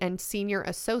president, and senior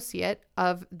associate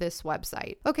of this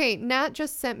website. Okay, Nat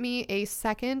just sent me a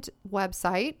second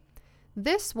website.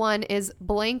 This one is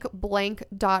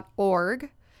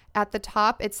blankblank.org. At the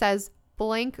top, it says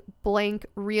blank blank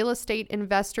real estate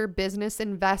investor business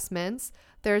investments.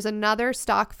 There's another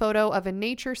stock photo of a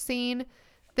nature scene.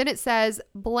 Then it says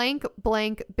blank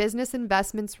blank business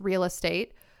investments real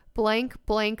estate. Blank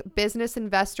blank business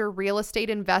investor real estate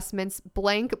investments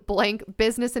blank blank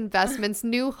business investments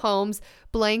new homes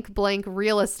blank blank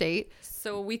real estate.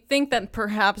 So we think that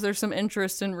perhaps there's some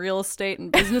interest in real estate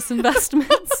and business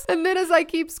investments. And then as I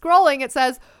keep scrolling, it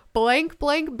says blank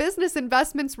blank business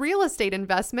investments real estate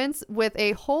investments with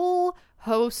a whole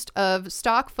host of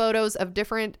stock photos of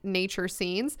different nature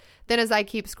scenes. Then as I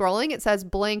keep scrolling, it says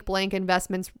blank blank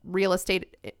investments real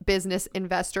estate business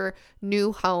investor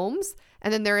new homes.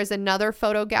 And then there is another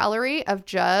photo gallery of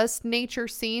just nature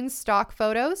scenes, stock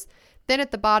photos. Then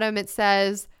at the bottom, it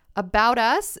says about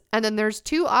us. And then there's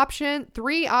 3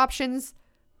 options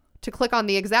to click on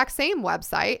the exact same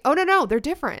website. Oh, no, they're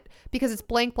different because it's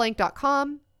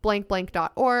blankblank.com,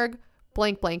 blankblank.org,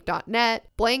 blankblank.net,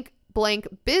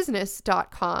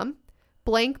 blankblankbusiness.com,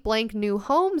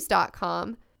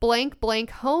 blankblanknewhomes.com,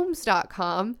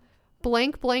 blankblankhomes.com,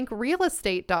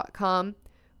 blankblankrealestate.com,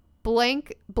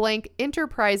 blank blank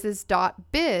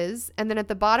enterprises.biz, and then at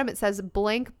the bottom it says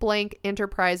blank blank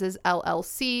enterprises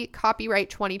LLC,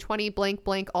 copyright 2020 blank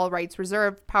blank all rights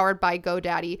reserved, powered by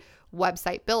GoDaddy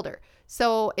Website Builder.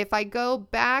 So if I go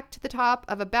back to the top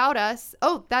of About Us,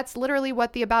 oh, that's literally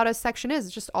what the About Us section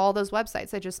is, just all those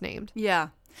websites I just named. Yeah.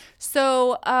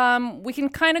 So we can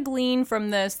kind of glean from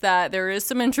this that there is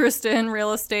some interest in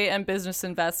real estate and business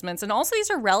investments. And also these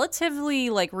are relatively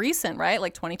like recent, right?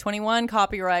 Like 2021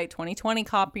 copyright, 2020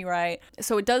 copyright.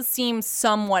 So it does seem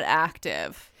somewhat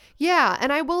active. Yeah,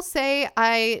 and I will say,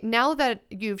 now that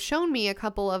you've shown me a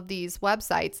couple of these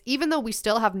websites, even though we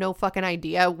still have no fucking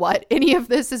idea what any of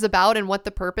this is about and what the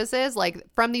purpose is, like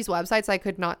from these websites, I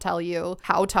could not tell you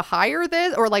how to hire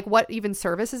this or like what even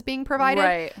service is being provided.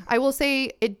 Right. I will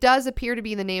say it does appear to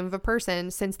be the name of a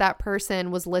person since that person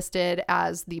was listed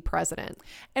as the president.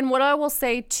 And what I will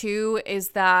say too is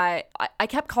that I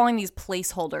kept calling these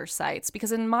placeholder sites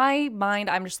because in my mind,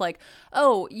 I'm just like,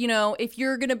 oh, you know, if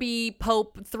you're going to be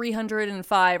Pope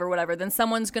 305 or whatever, then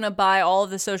someone's going to buy all of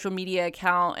the social media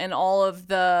account and all of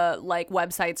the like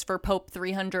websites for Pope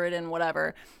 300 and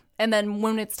whatever. And then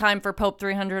when it's time for Pope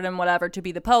 300 and whatever to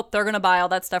be the Pope, they're going to buy all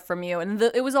that stuff from you. And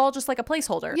it was all just like a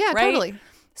placeholder. Yeah, right? totally.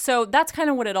 So that's kind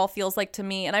of what it all feels like to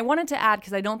me. And I wanted to add,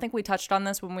 because I don't think we touched on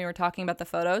this when we were talking about the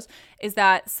photos, is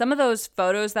that some of those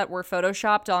photos that were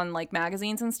photoshopped on like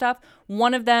magazines and stuff,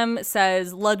 one of them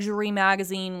says luxury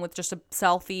magazine with just a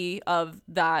selfie of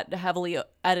that heavily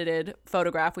edited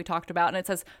photograph we talked about. And it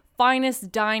says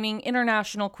finest dining,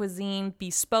 international cuisine,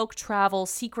 bespoke travel,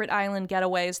 secret island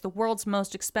getaways, the world's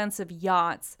most expensive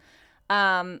yachts.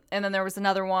 And then there was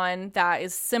another one that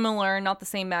is similar, not the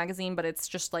same magazine, but it's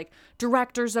just like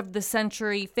directors of the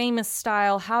century, famous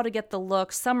style, how to get the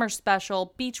look, summer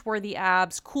special, beach-worthy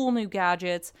abs, cool new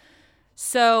gadgets.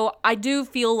 So I do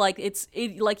feel like it's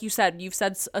like you've said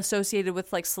associated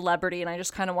with like celebrity, and I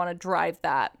just kind of want to drive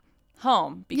that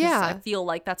home because I feel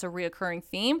like that's a reoccurring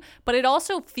theme, but it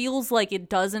also feels like it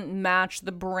doesn't match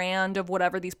the brand of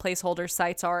whatever these placeholder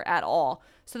sites are at all.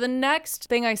 So the next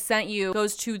thing I sent you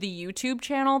goes to the YouTube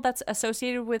channel that's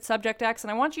associated with Subject X, and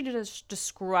I want you to just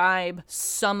describe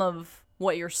some of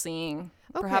what you're seeing.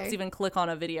 Okay. Perhaps even click on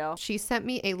a video. She sent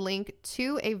me a link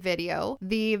to a video.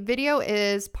 The video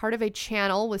is part of a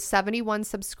channel with 71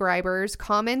 subscribers.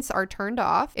 Comments are turned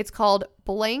off. It's called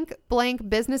blank blank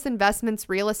business investments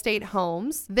real estate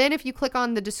homes. Then if you click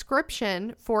on the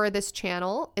description for this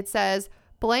channel, it says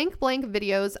blank blank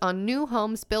videos on new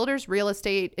homes, builders, real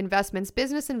estate investments,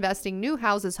 business investing, new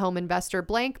houses, home investor,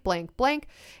 blank blank blank,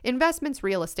 investments,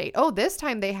 real estate. Oh, this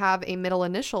time they have a middle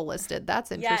initial listed.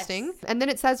 That's interesting. Yes. And then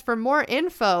it says for more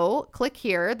info, click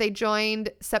here. They joined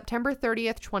September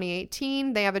 30th,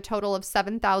 2018. They have a total of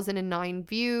 7,009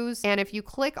 views. And if you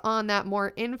click on that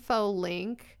more info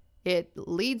link, it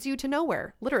leads you to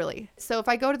nowhere, literally. So if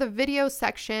I go to the video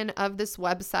section of this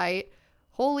website,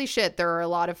 holy shit, there are a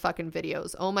lot of fucking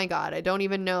videos. Oh my God, I don't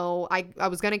even know. I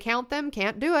was going to count them,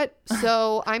 can't do it.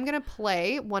 So I'm going to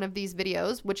play one of these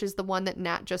videos, which is the one that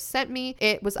Nat just sent me.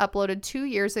 It was uploaded 2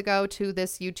 years ago to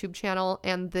this YouTube channel,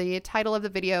 and the title of the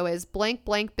video is blank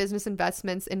blank business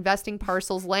investments, investing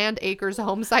parcels, land, acres,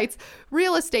 home sites,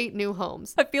 real estate, new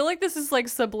homes. I feel like this is like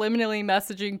subliminally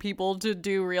messaging people to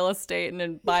do real estate and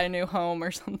then buy a new home or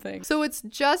something. So it's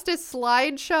just a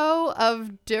slideshow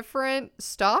of different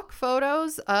stock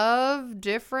photos of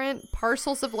different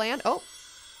parcels of land. Oh,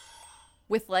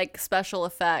 with like special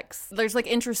effects. There's like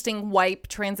interesting wipe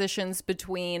transitions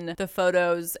between the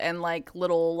photos and like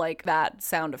little like that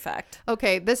sound effect.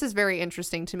 Okay, this is very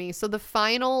interesting to me. So the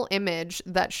final image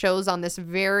that shows on this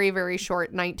very, very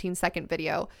short 19-second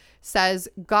video says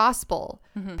gospel,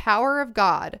 power of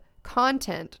God,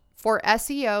 content for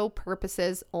SEO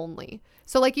purposes only.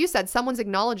 So like you said, someone's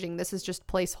acknowledging this is just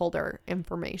placeholder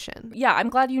information. Yeah, I'm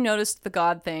glad you noticed the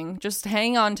God thing. Just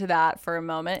hang on to that for a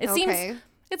moment.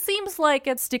 It seems like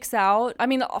it sticks out. I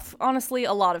mean, honestly,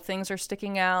 a lot of things are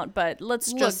sticking out, but Look,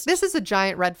 this is a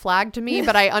giant red flag to me,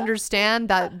 but I understand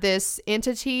that this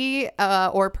entity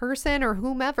or person or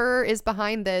whomever is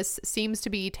behind this seems to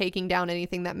be taking down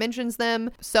anything that mentions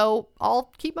them. So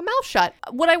I'll keep my mouth shut.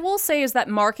 What I will say is that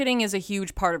marketing is a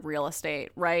huge part of real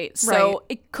estate, right? So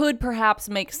it could perhaps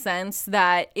make sense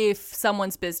that if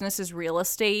someone's business is real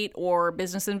estate or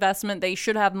business investment, they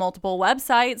should have multiple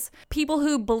websites. People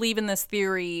who believe in this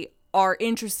theory are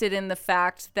interested in the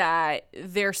fact that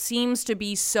there seems to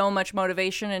be so much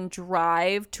motivation and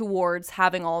drive towards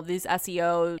having all of these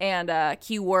SEO and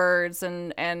keywords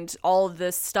and all of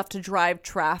this stuff to drive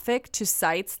traffic to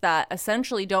sites that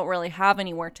essentially don't really have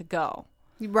anywhere to go.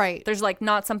 Right. There's like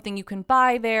not something you can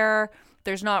buy there.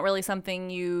 There's not really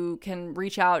something you can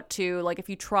reach out to. Like if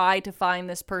you try to find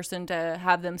this person to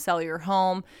have them sell your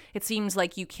home, it seems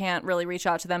like you can't really reach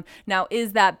out to them. Now,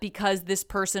 is that because this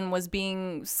person was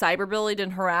being cyberbullied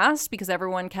and harassed because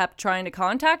everyone kept trying to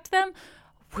contact them?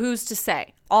 Who's to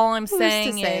say? All I'm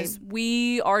saying is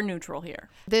we are neutral here.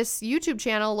 This YouTube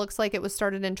channel looks like it was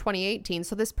started in 2018.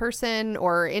 So this person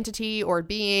or entity or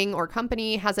being or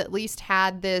company has at least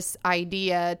had this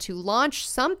idea to launch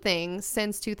something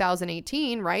since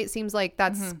 2018, right? Seems like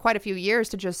that's quite a few years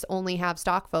to just only have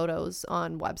stock photos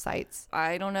on websites.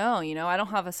 I don't know. I don't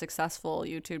have a successful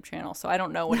YouTube channel, so I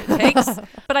don't know what it takes.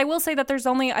 But I will say that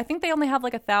I think they only have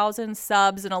like 1,000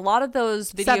 subs, and a lot of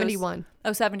those videos... 71.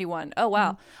 Oh, 71. Oh,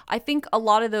 wow. I think a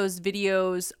lot of those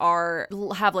videos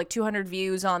have like 200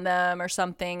 views on them or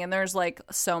something, and there's like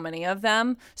so many of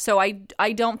them. So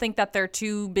I don't think that they're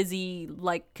too busy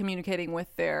like communicating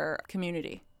with their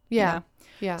community. Yeah.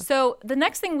 So the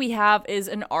next thing we have is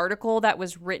an article that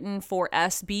was written for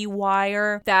SB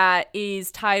Wire that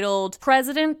is titled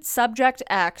President Subject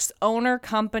X Owner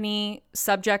Company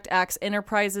Subject X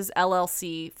Enterprises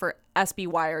LLC for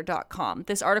sbwire.com.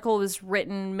 This article was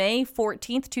written May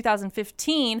 14th,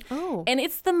 2015. Oh. And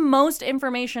it's the most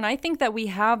information I think that we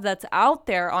have that's out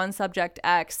there on Subject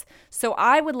X. So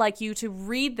I would like you to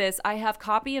read this. I have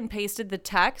copy and pasted the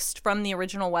text from the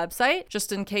original website,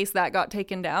 just in case that got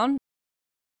taken down.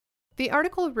 The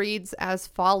article reads as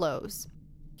follows.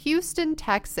 Houston,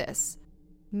 Texas,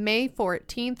 May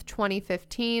 14th,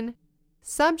 2015.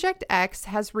 Subject X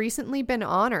has recently been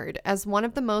honored as one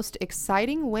of the most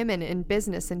exciting women in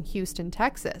business in Houston,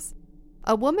 Texas.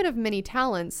 A woman of many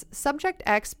talents, Subject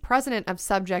X, president of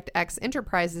Subject X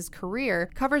Enterprises' career,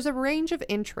 covers a range of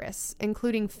interests,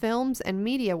 including films and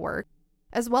media work,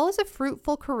 as well as a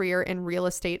fruitful career in real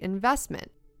estate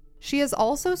investment. She has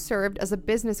also served as a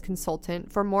business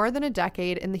consultant for more than a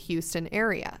decade in the Houston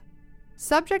area.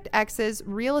 Subject X's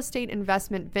real estate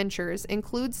investment ventures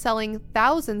include selling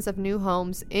thousands of new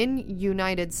homes in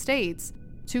United States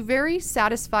to very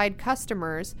satisfied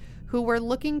customers who were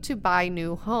looking to buy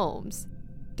new homes.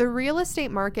 The real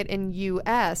estate market in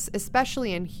U.S.,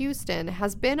 especially in Houston,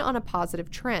 has been on a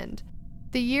positive trend.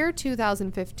 The year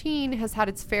 2015 has had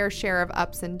its fair share of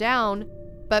ups and downs,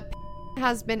 but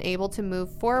has been able to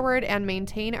move forward and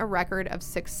maintain a record of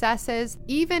successes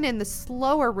even in the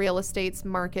slower real estate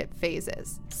market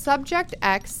phases. Subject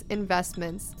X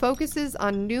Investments focuses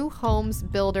on new homes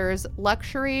builders,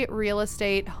 luxury real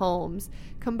estate homes,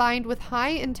 combined with high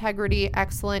integrity,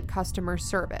 excellent customer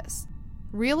service.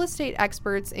 Real estate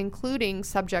experts, including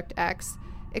Subject X,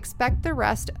 expect the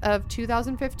rest of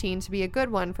 2015 to be a good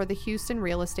one for the Houston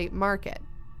real estate market.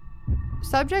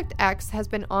 Subject X has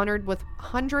been honored with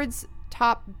hundreds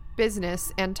top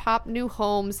business and top new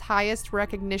homes highest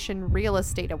recognition real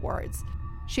estate awards.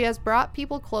 She has brought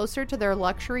people closer to their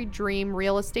luxury dream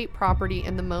real estate property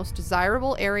in the most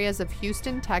desirable areas of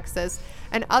Houston, Texas,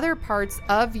 and other parts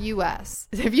of U.S.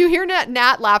 If you hear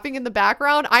Nat laughing in the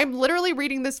background, I'm literally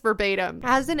reading this verbatim.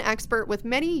 As an expert with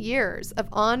many years of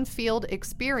on-field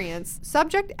experience,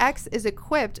 Subject X is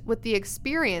equipped with the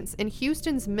experience in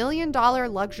Houston's million-dollar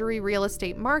luxury real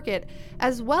estate market,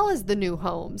 as well as the new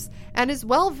homes, and is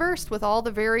well-versed with all the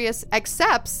various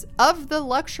accepts of the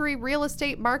luxury real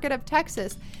estate market of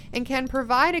Texas, and can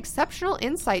provide exceptional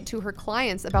insight to her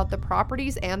clients about the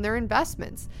properties and their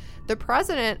investments. The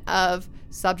president of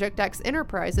Subject X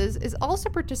Enterprises is also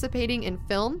participating in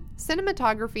film,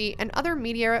 cinematography, and other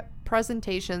media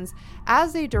presentations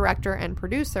as a director and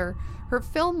producer. Her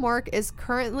film work is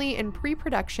currently in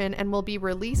pre-production and will be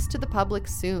released to the public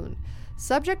soon.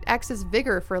 Subject X's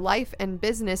vigor for life and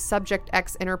business, Subject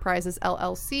X Enterprises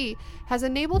LLC, has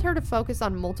enabled her to focus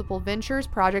on multiple ventures,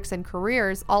 projects, and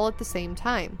careers all at the same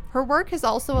time. Her work has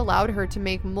also allowed her to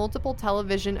make multiple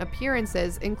television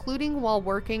appearances, including while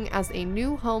working as a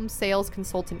new home sales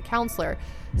consultant counselor.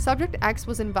 Subject X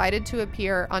was invited to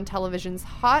appear on television's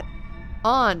Hot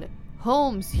on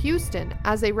Homes Houston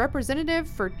as a representative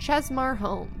for Chesmar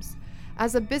Homes.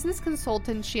 As a business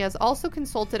consultant, she has also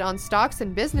consulted on stocks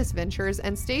and business ventures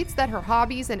and states that her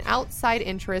hobbies and outside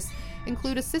interests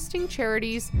include assisting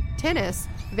charities, tennis,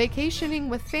 vacationing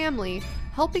with family,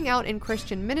 helping out in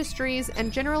Christian ministries,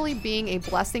 and generally being a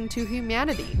blessing to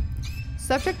humanity.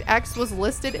 Subject X was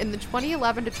listed in the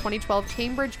 2011 to 2012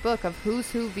 Cambridge Book of Who's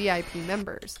Who VIP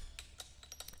members.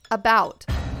 About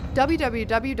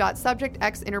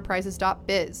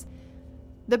www.subjectxenterprises.biz.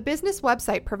 The business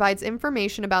website provides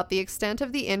information about the extent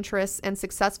of the interests and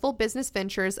successful business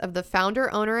ventures of the founder,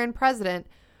 owner, and president,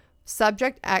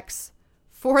 Subject X.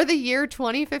 For the year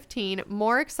 2015,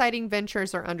 more exciting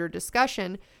ventures are under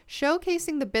discussion,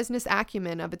 showcasing the business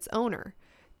acumen of its owner.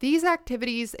 These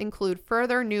activities include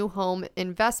further new home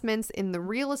investments in the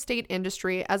real estate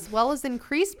industry, as well as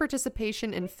increased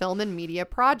participation in film and media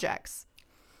projects.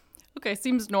 Okay,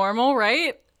 seems normal,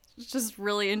 right? Just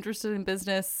really interested in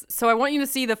business. So I want you to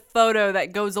see the photo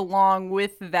that goes along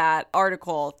with that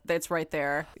article that's right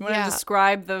there. You want to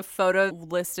describe the photo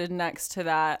listed next to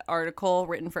that article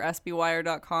written for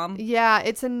sbwire.com? Yeah,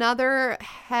 it's another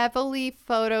heavily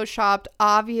photoshopped,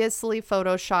 obviously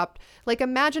photoshopped. Like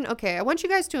imagine, okay, I want you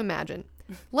guys to imagine.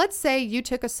 Let's say you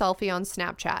took a selfie on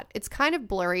Snapchat. It's kind of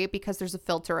blurry because there's a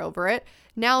filter over it.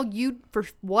 Now you, for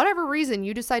whatever reason,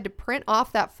 you decide to print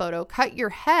off that photo, cut your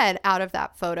head out of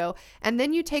that photo, and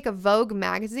then you take a Vogue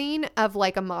magazine of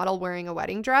like a model wearing a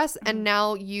wedding dress, and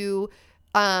now you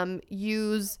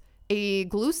use a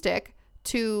glue stick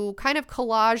to kind of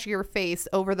collage your face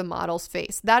over the model's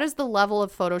face. That is the level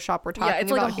of Photoshop we're talking about. Yeah,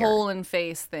 it's like a here. hole in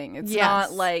face thing. It's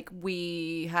not like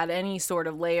we had any sort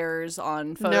of layers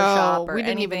on Photoshop or anything. We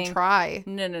didn't even try.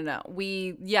 No.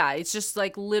 It's just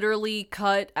like literally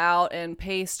cut out and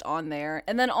paste on there.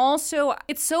 And then also,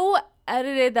 it's so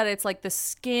edited that it's like the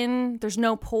skin, there's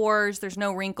no pores, there's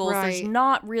no wrinkles, there's Right.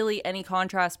 not really any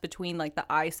contrast between like the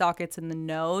eye sockets and the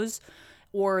nose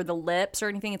or the lips or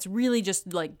anything. It's really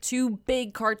just like two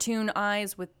big cartoon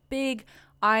eyes with big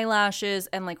eyelashes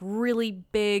and like really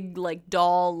big like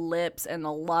doll lips and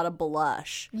a lot of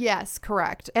blush. Yes,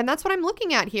 correct. And that's what I'm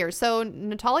looking at here. So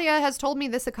Natalia has told me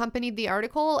this accompanied the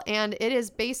article, and it is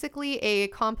basically a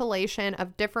compilation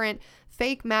of different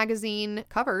fake magazine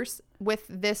covers with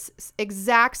this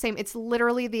exact same, it's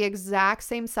literally the exact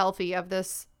same selfie of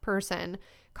this person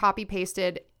copy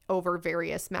pasted over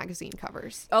various magazine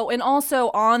covers. Oh, and also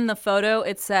on the photo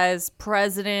it says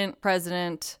president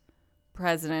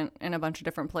in a bunch of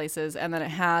different places, and then it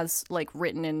has like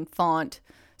written in font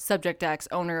Subject X,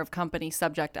 owner of company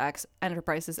Subject X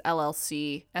Enterprises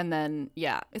LLC, and then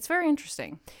it's very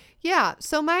interesting. Yeah,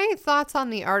 so my thoughts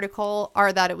on the article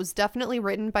are that it was definitely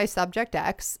written by Subject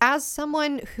X. As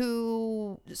someone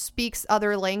who speaks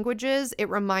other languages, it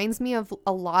reminds me of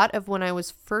a lot of when I was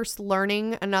first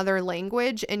learning another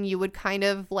language, and you would kind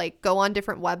of like go on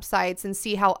different websites and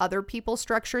see how other people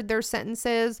structured their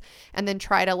sentences, and then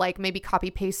try to like maybe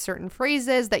copy paste certain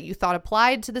phrases that you thought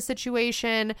applied to the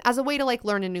situation as a way to like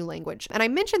learn a new language. And I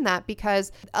mention that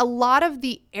because a lot of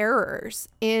the errors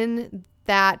in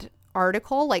that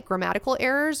article, like grammatical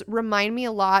errors, remind me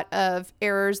a lot of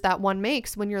errors that one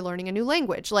makes when you're learning a new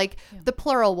language. Like the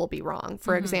plural will be wrong,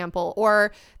 for example,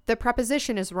 or the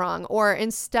preposition is wrong, or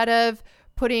instead of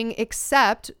putting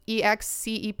except,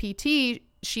 E-X-C-E-P-T,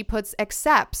 she puts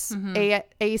accepts,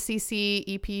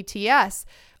 A-C-C-E-P-T-S.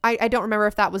 I don't remember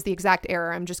if that was the exact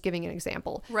error. I'm just giving an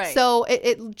example. Right. So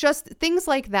it just things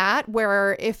like that,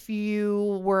 where if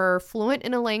you were fluent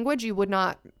in a language, you would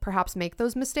not perhaps make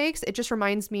those mistakes. It just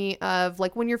reminds me of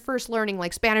like when you're first learning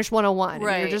like Spanish 101.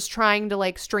 Right. And you're just trying to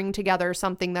like string together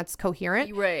something that's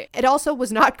coherent. Right. It also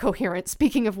was not coherent.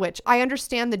 Speaking of which, I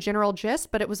understand the general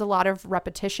gist, but it was a lot of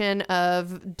repetition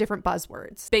of different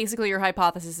buzzwords. Basically, your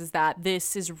hypothesis is that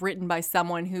this is written by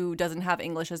someone who doesn't have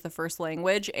English as the first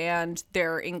language, and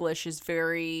their English is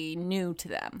very new to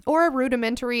them. Or a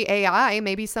rudimentary AI.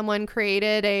 Maybe someone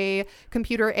created a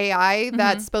computer AI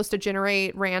that's supposed to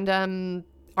generate random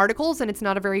articles, and it's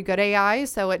not a very good AI,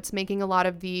 so it's making a lot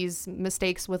of these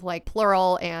mistakes with like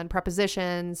plural and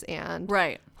prepositions and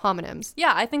homonyms.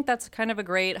 Yeah, I think that's kind of a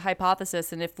great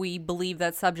hypothesis. And if we believe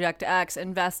that Subject X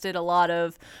invested a lot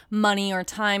of money or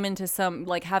time into some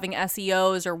like having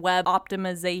SEOs or web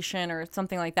optimization or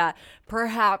something like that,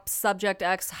 perhaps Subject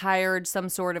X hired some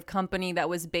sort of company that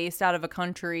was based out of a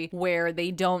country where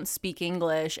they don't speak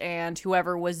English, and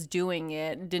whoever was doing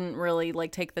it didn't really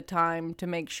like take the time to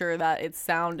make sure that it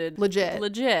sounded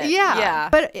legit. Yeah.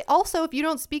 But also, if you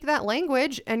don't speak that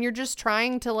language and you're just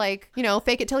trying to like, you know,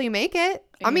 fake it till you make it,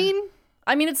 I mean,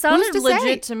 it sounded to legit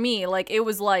say? to me. Like, it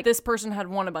was like this person had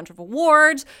won a bunch of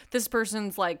awards. This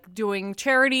person's like doing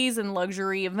charities and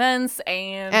luxury events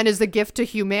and is a gift to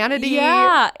humanity.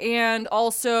 Yeah, and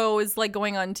also is like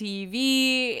going on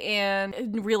TV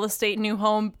and real estate, new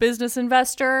home, business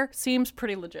investor. Seems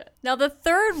pretty legit. Now, the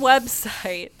third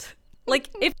website.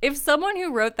 Like, if someone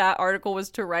who wrote that article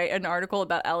was to write an article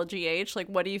about LGH, like,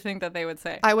 what do you think that they would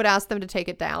say? I would ask them to take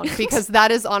it down, because that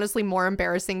is honestly more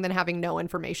embarrassing than having no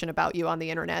information about you on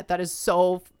the internet. That is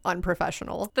so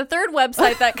unprofessional. The third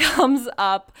website that comes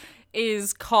up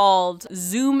is called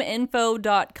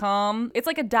zoominfo.com. It's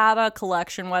like a data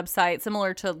collection website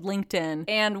similar to LinkedIn.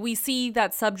 And we see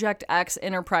that Subject X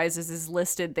Enterprises is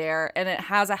listed there, and it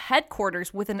has a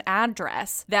headquarters with an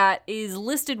address that is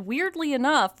listed weirdly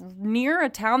enough near a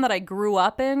town that I grew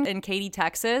up in Katy,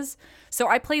 Texas. So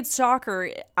I played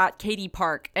soccer at Katy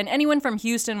Park, and anyone from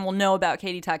Houston will know about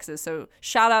Katy, Texas. So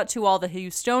shout out to all the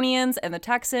Houstonians and the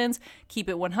Texans. Keep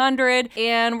it 100.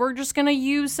 And we're just going to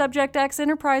use Subject X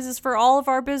Enterprises for all of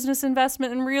our business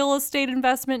investment and real estate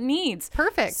investment needs.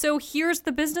 Perfect. So here's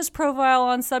the business profile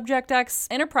on Subject X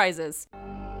Enterprises.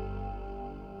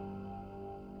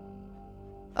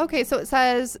 Okay, so it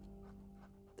says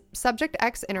Subject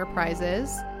X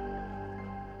Enterprises.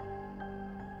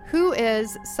 Who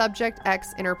is Subject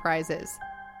X Enterprises?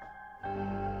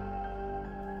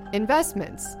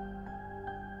 Investments.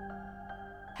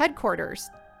 Headquarters.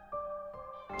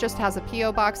 Just has a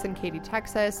P.O. box in Katy,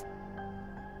 Texas.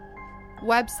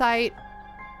 Website,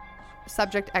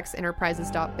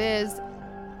 subjectxenterprises.biz.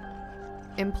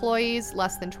 Employees,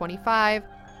 less than 25.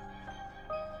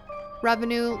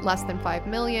 Revenue, less than 5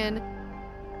 million.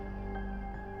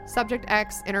 Subject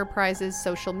X Enterprises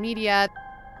social media.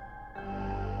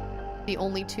 The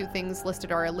only two things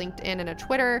listed are a LinkedIn and a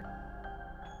Twitter.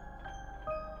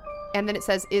 And then it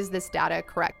says, is this data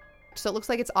correct? So it looks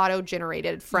like it's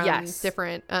auto-generated from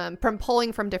different, from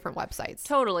pulling from different websites.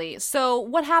 Totally. So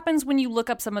what happens when you look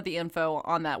up some of the info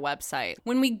on that website?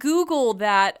 When we Google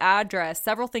that address,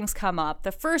 several things come up.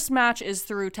 The first match is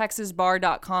through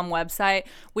texasbar.com website,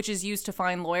 which is used to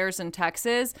find lawyers in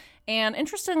Texas. And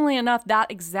interestingly enough,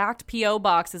 that exact P.O.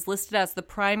 box is listed as the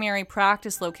primary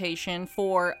practice location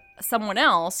for someone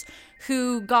else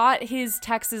who got his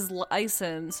Texas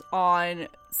license on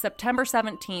September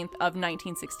 17th of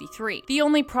 1963. The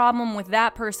only problem with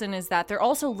that person is that they're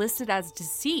also listed as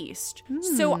deceased.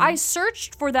 So I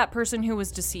searched for that person who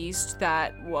was deceased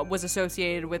that was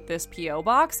associated with this P.O.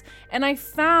 box, and I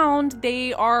found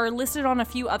they are listed on a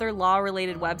few other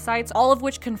law-related websites, all of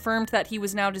which confirmed that he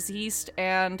was now deceased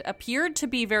and appeared to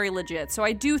be very legit. So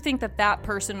I do think that that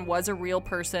person was a real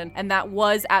person, and that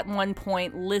was at one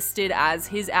point listed as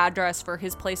his address for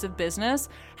his place of business.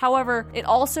 However, it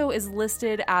also is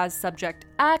listed as Subject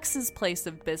X's place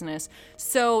of business.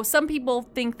 So some people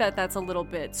think that that's a little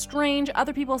bit strange.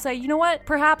 Other people say, you know what?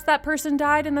 Perhaps that person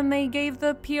died and then they gave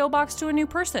the P.O. box to a new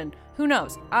person. Who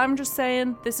knows? I'm just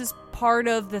saying this is part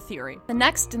of the theory. The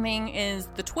next thing is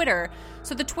the Twitter.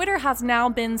 So the Twitter has now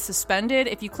been suspended.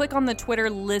 If you click on the Twitter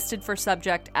listed for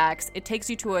Subject X, it takes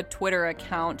you to a Twitter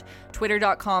account,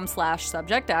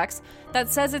 twitter.com/subjectx, that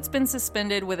says it's been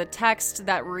suspended with a text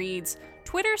that reads,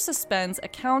 Twitter suspends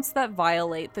accounts that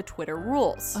violate the Twitter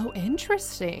rules. Oh,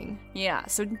 interesting. Yeah,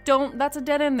 so that's a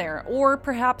dead end there. Or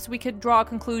perhaps we could draw a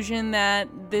conclusion that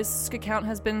this account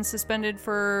has been suspended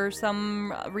for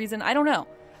some reason. I don't know.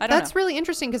 That's really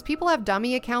interesting because people have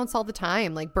dummy accounts all the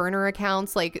time, like burner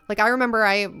accounts. Like I remember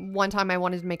one time I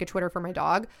wanted to make a Twitter for my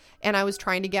dog and I was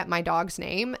trying to get my dog's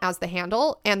name as the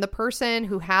handle. And the person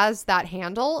who has that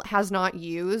handle has not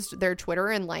used their Twitter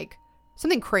in like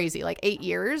something crazy, like 8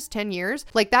 years, 10 years.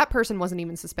 Like that person wasn't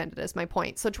even suspended is my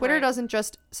point. So Twitter doesn't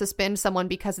just suspend someone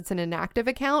because it's an inactive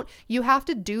account. You have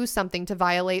to do something to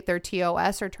violate their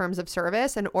TOS or terms of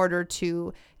service in order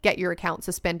to get your account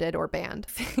suspended or banned.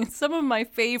 Some of my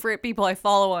favorite people I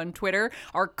follow on Twitter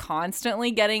are constantly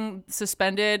getting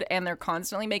suspended and they're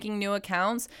constantly making new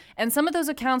accounts. And some of those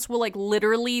accounts will like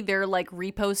literally, they're like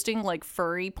reposting like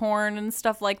furry porn and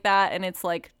stuff like that. And it's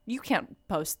like, you can't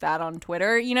post that on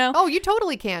Twitter, you know? Oh, you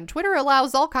totally can. Twitter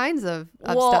allows all kinds of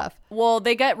stuff. Well,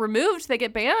 they get removed, they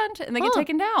get banned, and they get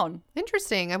taken down.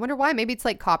 Interesting. I wonder why. Maybe it's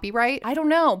like copyright. I don't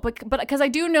know, but because I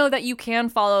do know that you can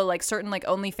follow like certain like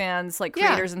OnlyFans like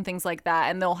creators and things like that,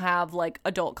 and they'll have like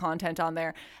adult content on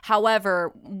there.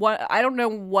 However, I don't know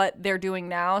what they're doing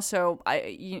now. So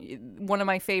one of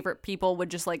my favorite people would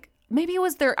just like, maybe it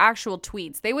was their actual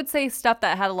tweets. They would say stuff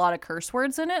that had a lot of curse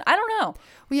words in it. I don't know.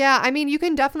 Yeah, I mean, you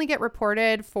can definitely get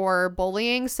reported for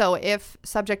bullying. So if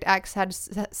Subject X had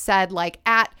said like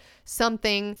at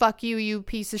something, fuck you, you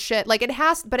piece of shit. Like it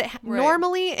has, but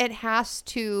normally it has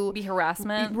to be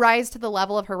harassment, rise to the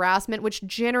level of harassment, which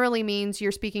generally means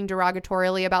you're speaking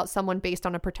derogatorily about someone based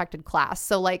on a protected class.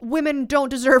 So like women don't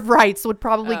deserve rights would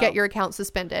probably get your account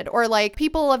suspended, or like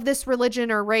people of this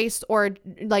religion or race or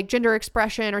like gender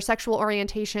expression or sexual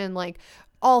orientation, like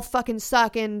all fucking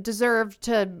suck and deserve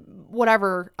to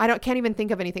whatever. Can't even think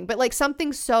of anything, but like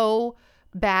something so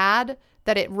bad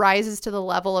that it rises to the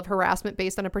level of harassment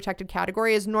based on a protected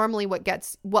category is normally what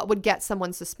would get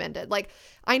someone suspended. Like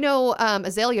I know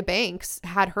Azealia Banks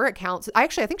had her accounts. I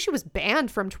think she was banned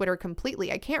from Twitter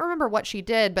completely. I can't remember what she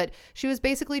did, but she was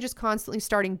basically just constantly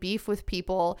starting beef with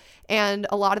people, and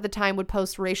a lot of the time would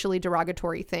post racially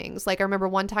derogatory things. Like I remember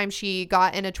one time she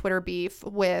got in a Twitter beef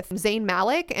with Zayn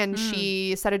Malik, and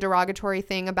she said a derogatory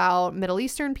thing about Middle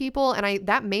Eastern people, and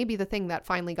that may be the thing that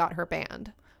finally got her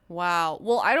banned. Wow.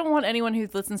 Well, I don't want anyone who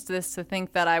listens to this to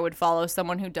think that I would follow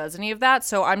someone who does any of that.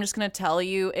 So I'm just going to tell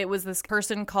you, it was this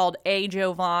person called A.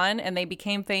 Jovan, and they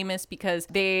became famous because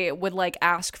they would like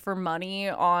ask for money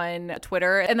on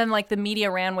Twitter. And then like the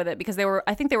media ran with it because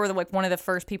I think they were like one of the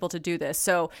first people to do this.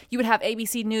 So you would have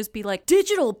ABC News be like,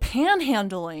 digital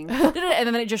panhandling. And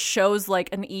then it just shows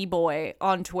like an e-boy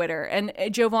on Twitter. And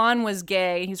Jovan was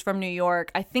gay. He's from New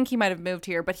York. I think he might have moved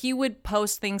here, but he would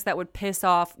post things that would piss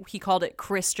off, he called it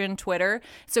Christian Twitter.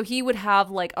 So he would have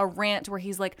like a rant where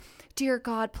he's like, dear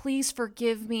God, please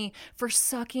forgive me for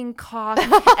sucking cock.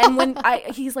 And when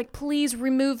he's like, please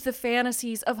remove the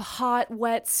fantasies of hot,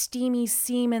 wet, steamy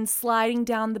semen sliding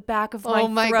down the back of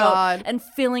my throat God. And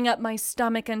filling up my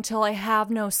stomach until I have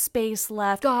no space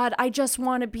left. God, I just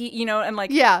want to be, and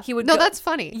like, he would that's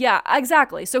funny. Yeah,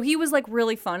 exactly. So he was like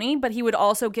really funny, but he would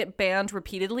also get banned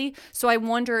repeatedly. So I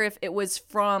wonder if it was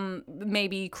from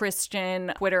maybe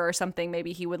Christian Twitter or something.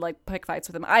 Maybe he would like pick fights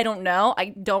with him. I don't know.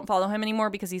 I don't follow him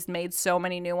anymore because he's made so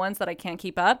many new ones that I can't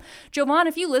keep up. Jovan,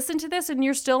 if you listen to this and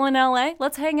you're still in LA,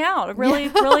 let's hang out. I'm really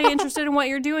interested in what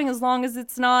you're doing as long as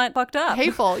it's not fucked up.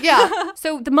 Hateful, yeah.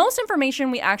 So the most information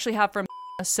we actually have from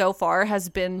so far has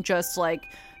been just like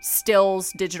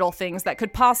stills, digital things that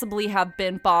could possibly have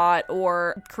been bought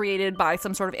or created by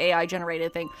some sort of AI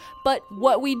generated thing. But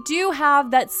what we do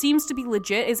have that seems to be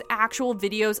legit is actual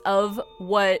videos of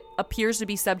what appears to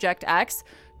be Subject X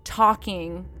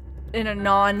talking in a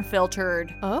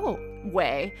non-filtered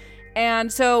way.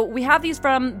 And so we have these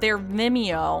from their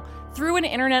Vimeo. Through an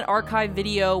Internet Archive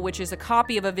video, which is a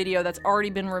copy of a video that's already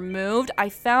been removed, I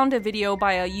found a video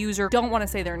by a user, don't want to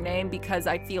say their name because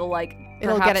I feel like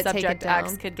it'll perhaps get it Subject taken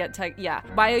X down. could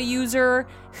get by a user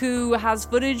who has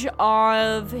footage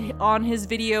on his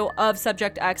video of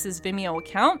Subject X's Vimeo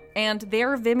account, and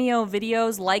their Vimeo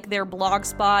videos, like their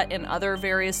Blogspot and other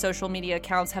various social media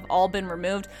accounts, have all been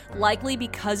removed, likely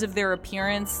because of their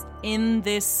appearance in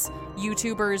this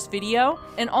YouTuber's video.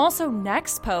 And also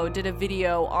Nexpo did a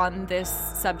video on this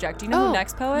subject. Do you know who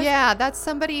Nexpo is? Yeah, that's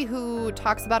somebody who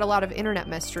talks about a lot of internet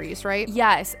mysteries, right?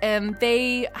 Yes, and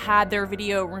they had their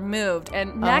video removed.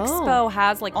 And Nexpo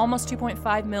has like almost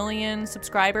 2.5 million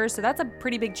subscribers, so that's a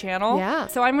pretty big channel. Yeah.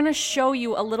 So I'm going to show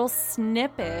you a little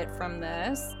snippet from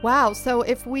this. Wow, so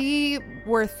if we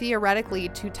were theoretically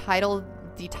to title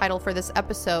the title for this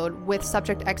episode with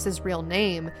Subject X's real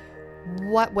name,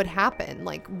 what would happen?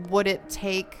 Like, would it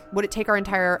take our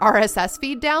entire RSS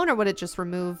feed down, or would it just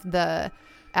remove the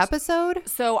episode?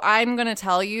 So I'm going to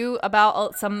tell you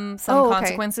about some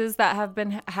consequences that have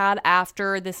been had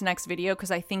after this next video,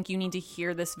 because I think you need to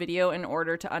hear this video in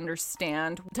order to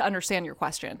understand your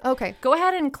question. Okay. Go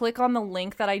ahead and click on the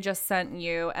link that I just sent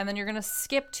you, and then you're going to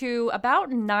skip to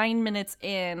about 9 minutes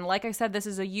in. Like I said, this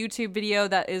is a YouTube video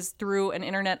that is through an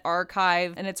Internet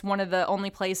Archive, and it's one of the only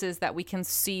places that we can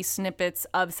see snippets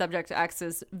of Subject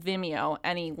X's Vimeo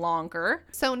any longer.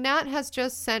 So Nat has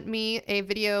just sent me a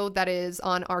video that is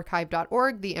on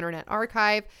archive.org, the Internet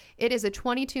Archive. It is a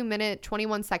 22-minute,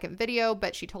 21-second video,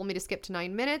 but she told me to skip to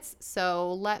 9 minutes,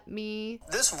 so let me...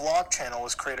 This vlog channel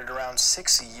was created around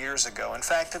 6 years ago. In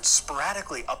fact, it's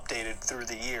sporadically updated through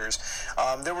the years.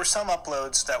 There were some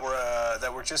uploads that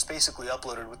were just basically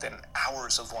uploaded within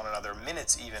hours of one another,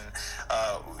 minutes even.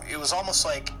 It was almost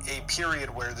like a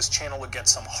period where this channel would get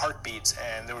some heartbeats,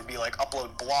 and there would be like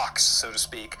upload blocks, so to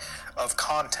speak, of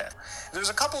content.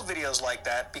 There's a couple of videos like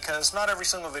that, because not every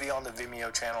single video on the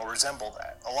Vimeo channel resemble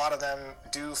that. A lot of them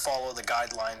do follow the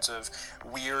guidelines of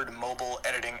weird mobile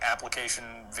editing application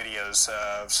videos.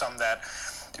 Some that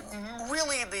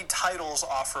really the titles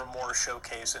offer more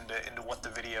showcase into what the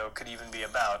video could even be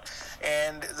about.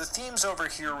 And the themes over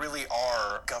here really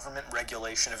are government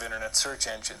regulation of internet search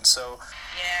engines. So,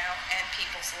 and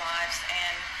people's lives,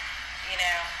 and,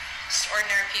 just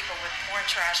ordinary people with porn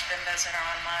trash bimbos that are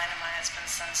on mine and my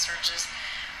husband's son's searches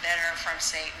that are from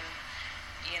Satan.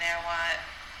 You know what?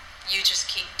 You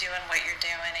just keep doing what you're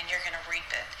doing, and you're going to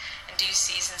reap it. In due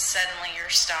season, suddenly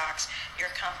your stocks,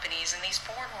 your companies, and these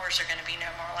porn whores are going to be no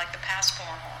more like the past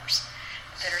porn whores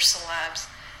that are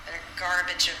celebs, that are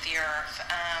garbage of the earth.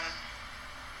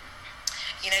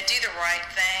 Do the right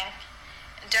thing.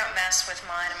 Don't mess with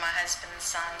mine and my husband's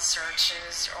son's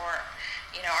searches, or,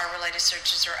 our related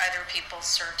searches, or other people's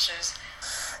searches.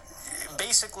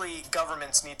 Basically,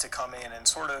 governments need to come in and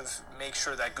sort of make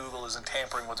sure that Google isn't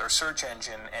tampering with their search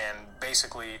engine and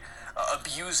basically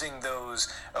abusing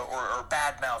those or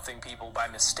bad-mouthing people by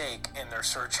mistake in their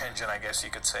search engine, I guess you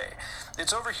could say.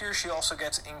 It's over here she also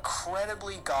gets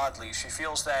incredibly godly. She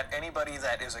feels that anybody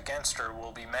that is against her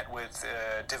will be met with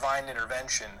divine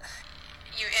intervention.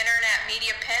 You internet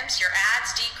media pimps, your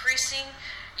ads decreasing,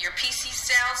 your PC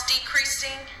sales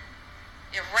decreasing.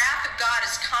 The wrath of God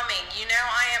is coming.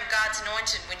 I am God's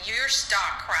anointed. When your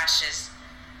stock crashes,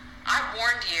 I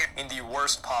warned you. In the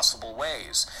worst possible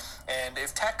ways. And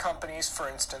if tech companies, for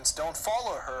instance, don't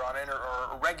follow her on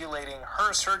or regulating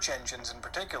her search engines, in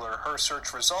particular, her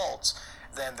search results,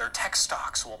 then their tech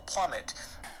stocks will plummet.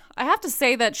 I have to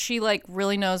say that she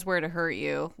really knows where to hurt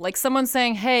you. Like, someone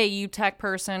saying, hey, you tech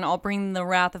person, I'll bring the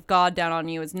wrath of God down on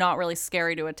you is not really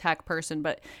scary to a tech person.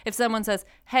 But if someone says,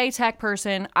 hey, tech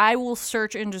person, I will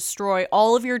search and destroy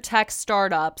all of your tech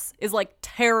startups, is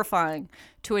terrifying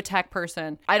to a tech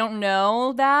person. I don't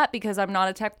know that because I'm not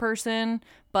a tech person,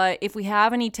 but if we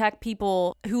have any tech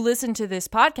people who listen to this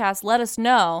podcast, let us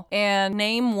know and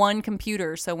name one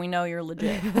computer so we know you're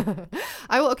legit.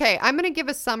 Okay, I'm going to give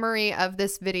a summary of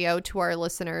this video to our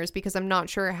listeners because I'm not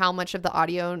sure how much of the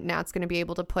audio Nat's going to be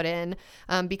able to put in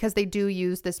because they do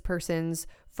use this person's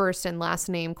first and last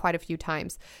name quite a few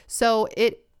times. So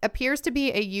it appears to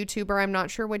be a YouTuber, I'm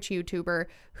not sure which YouTuber,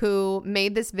 who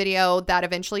made this video that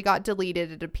eventually got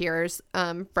deleted, it appears,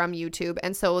 from YouTube.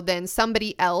 And so then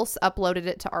somebody else uploaded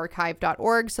it to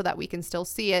archive.org so that we can still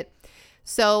see it.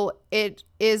 So it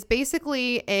is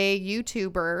basically a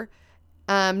YouTuber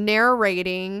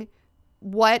narrating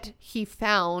what he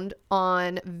found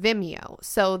on Vimeo.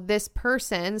 So this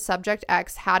person, Subject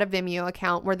X, had a Vimeo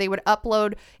account where they would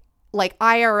upload like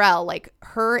IRL, like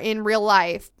her in real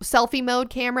life, selfie mode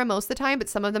camera most of the time, but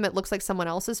some of them it looks like someone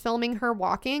else is filming her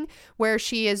walking, where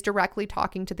she is directly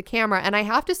talking to the camera. And I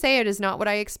have to say, it is not what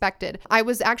I expected. I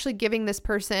was actually giving this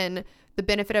person the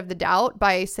benefit of the doubt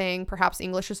by saying perhaps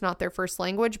English is not their first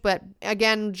language. But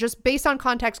again, just based on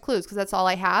context clues, because that's all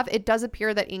I have, it does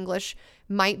appear that English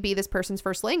might be this person's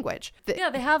first language. Yeah,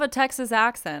 they have a Texas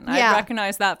accent. Yeah. I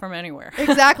recognize that from anywhere.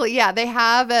 Exactly. Yeah, they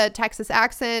have a Texas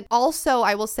accent. Also,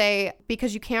 I will say,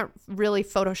 because you can't really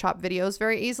Photoshop videos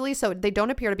very easily, so they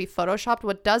don't appear to be Photoshopped.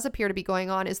 What does appear to be going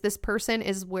on is this person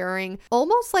is wearing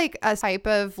almost like a type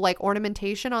of like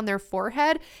ornamentation on their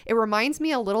forehead. It reminds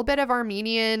me a little bit of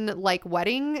Armenian like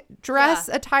wedding dress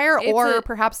attire, or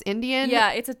perhaps Indian.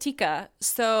 Yeah, it's a tikka.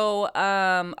 So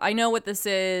I know what this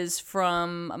is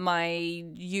from my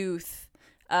youth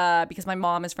because my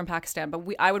mom is from Pakistan, but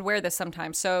I would wear this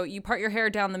sometimes. So you part your hair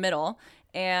down the middle,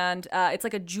 and it's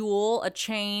like a jewel, a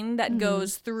chain that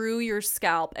goes through your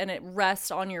scalp, and it rests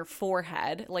on your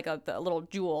forehead like a little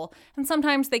jewel. And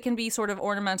sometimes they can be sort of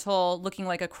ornamental, looking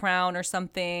like a crown or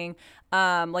something,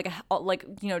 like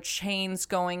chains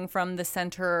going from the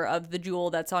center of the jewel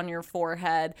that's on your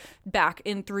forehead back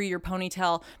in through your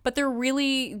ponytail. But they're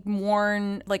really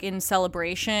worn like in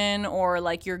celebration, or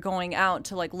like you're going out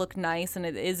to like look nice, and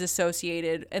it is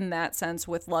associated in that sense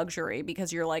with luxury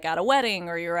because you're like at a wedding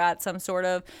or you're at some sort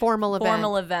of formal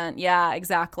event. Yeah,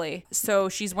 exactly. So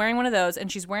she's wearing one of those, and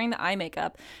she's wearing the eye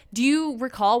makeup. Do you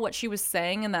recall what she was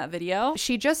saying in that video?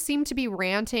 She just seemed to be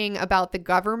ranting about the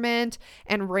government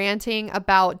and ranting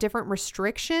about different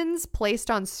restrictions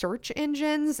placed on search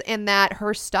engines, and that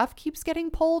her stuff keeps getting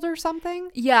pulled or something.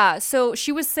 Yeah, so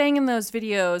she was saying in those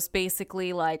videos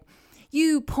basically like,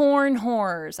 you porn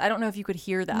whores. I don't know if you could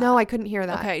hear that. No, I couldn't hear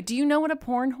that. Okay, do you know what a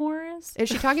porn whore is? Is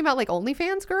she talking about like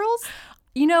OnlyFans girls?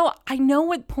 You know, I know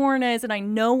what porn is, and I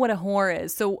know what a whore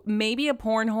is. So maybe a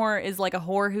porn whore is like a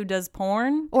whore who does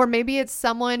porn? Or maybe it's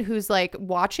someone who's like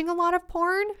watching a lot of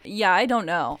porn? Yeah, I don't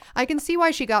know. I can see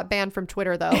why she got banned from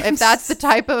Twitter, though, if that's the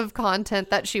type of content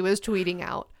that she was tweeting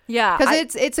out. Yeah.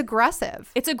 Because it's aggressive.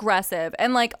 It's aggressive.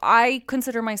 And like, I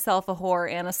consider myself a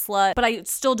whore and a slut, but I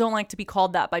still don't like to be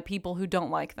called that by people who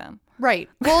don't like them. Right.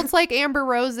 Well, it's like Amber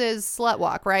Rose's slut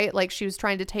walk, right? Like she was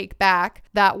trying to take back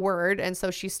that word. And so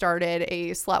she started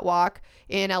a slut walk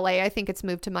in LA. I think it's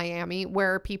moved to Miami,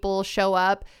 where people show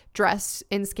up dressed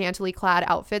in scantily clad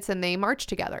outfits and they march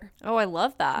together. Oh, I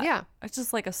love that. Yeah. It's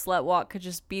just like a slut walk could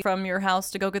just be from your house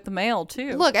to go get the mail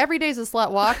too. Look, every day's a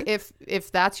slut walk if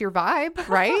that's your vibe,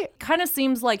 right? Kind of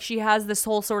seems like she has this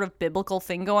whole sort of biblical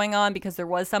thing going on, because there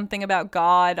was something about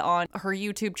God on her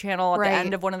YouTube channel at the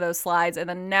end of one of those slides. And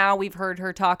then now we've heard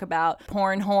her talk about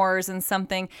porn whores and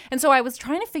something. And so I was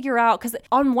trying to figure out, because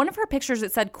on one of her pictures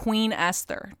it said Queen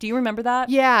Esther. Do you remember that?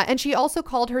 Yeah. And she also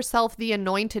called herself the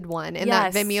Anointed One in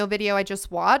that Vimeo video I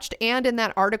just watched. And in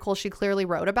that article, she clearly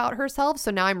wrote about herself. So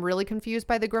now I'm really confused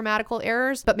by the grammatical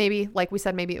errors. But maybe, like we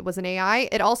said, maybe it was an AI.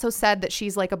 It also said that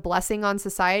she's like a blessing on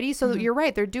society. So you're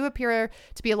right. There do appear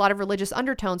to be a lot of religious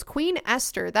undertones. Queen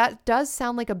Esther, that does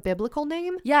sound like a biblical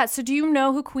name. Yeah. So do you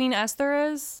know who Queen Esther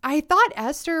is? I thought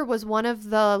Esther was one of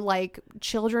the like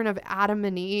children of Adam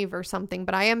and Eve or something,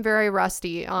 but I am very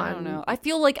rusty on. I don't know. I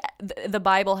feel like the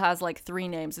Bible has like three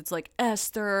names. It's like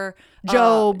Esther,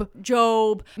 Job,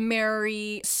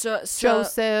 Mary,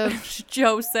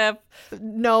 Joseph,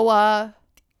 Noah,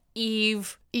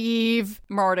 Eve,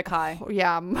 Mordecai. Mordecai.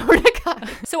 Yeah, Mordecai.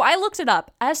 So I looked it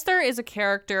up. Esther is a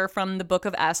character from the book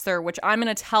of Esther, which I'm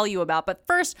going to tell you about. But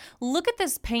first, look at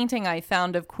this painting I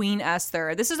found of Queen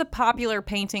Esther. This is a popular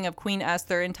painting of Queen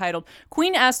Esther entitled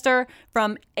Queen Esther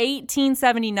from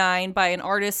 1879 by an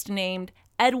artist named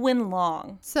Edwin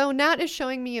Long. So Nat is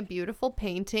showing me a beautiful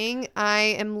painting. I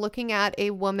am looking at a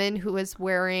woman who is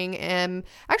wearing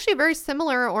actually a very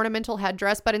similar ornamental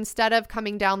headdress, but instead of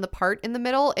coming down the part in the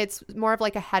middle, it's more of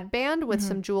like a headband with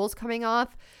some jewels coming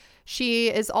off. She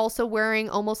is also wearing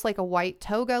almost like a white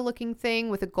toga looking thing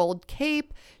with a gold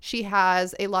cape. She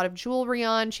has a lot of jewelry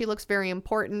on. She looks very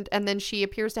important. And then she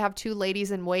appears to have two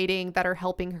ladies in waiting that are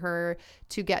helping her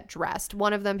to get dressed.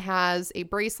 One of them has a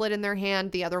bracelet in their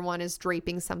hand. The other one is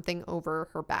draping something over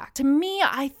her back. To me,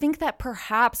 I think that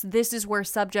perhaps this is where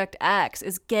Subject X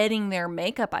is getting their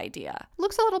makeup idea.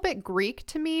 Looks a little bit Greek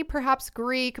to me, perhaps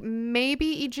Greek,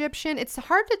 maybe Egyptian. It's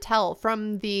hard to tell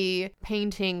from the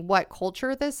painting what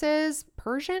culture this is.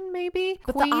 Persian, maybe?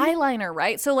 But Queen? the eyeliner,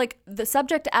 right? So like the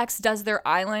Subject X does their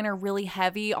eyeliner really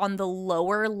heavy on the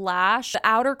lower lash, the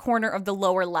outer corner of the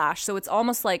lower lash. So it's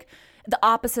almost like the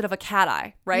opposite of a cat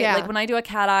eye, right? Yeah. Like when I do a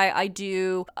cat eye, I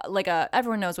do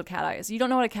everyone knows what cat eye is. You don't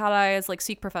know what a cat eye is, like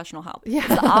seek professional help. Yeah.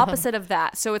 It's the opposite of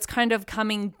that. So it's kind of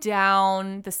coming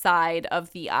down the side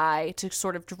of the eye to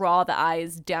sort of draw the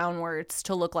eyes downwards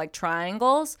to look like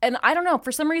triangles. And I don't know,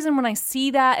 for some reason when I see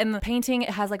that in the painting,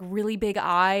 it has like really big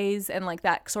eyes and like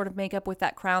that sort of makeup with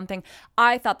that crown thing.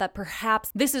 I thought that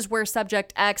perhaps this is where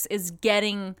Subject X is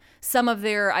getting some of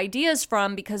their ideas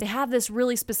from, because they have this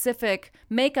really specific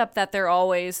makeup that they're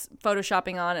always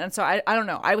photoshopping on. And so I don't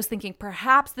know. I was thinking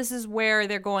perhaps this is where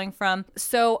they're going from.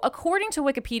 So according to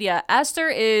Wikipedia, Esther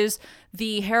is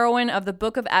the heroine of the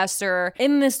Book of Esther.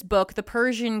 In this book, the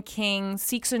Persian king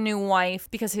seeks a new wife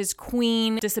because his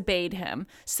queen disobeyed him.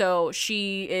 So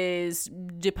she is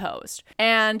deposed.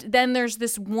 And then there's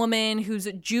this woman who's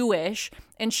Jewish,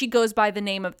 and she goes by the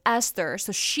name of Esther.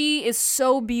 So she is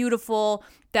so beautiful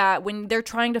that when they're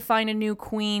trying to find a new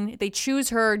queen, they choose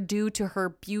her due to her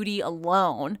beauty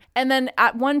alone. And then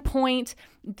at one point,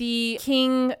 the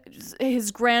king,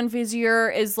 his grand vizier,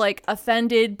 is like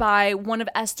offended by one of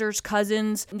Esther's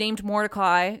cousins named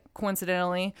Mordecai,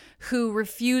 coincidentally, who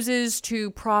refuses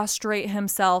to prostrate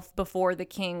himself before the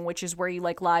king, which is where you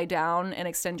like lie down and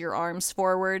extend your arms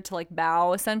forward to like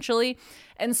bow, essentially.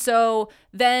 And so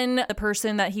then the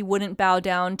person that he wouldn't bow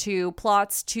down to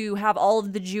plots to have all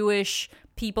of the Jewish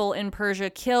people in Persia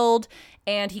killed,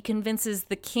 and he convinces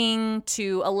the king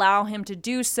to allow him to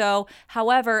do so.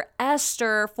 However,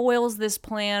 Esther foils this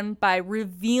plan by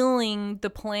revealing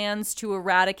the plans to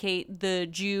eradicate the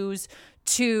Jews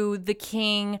to the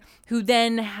king, who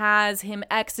then has him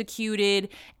executed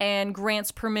and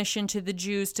grants permission to the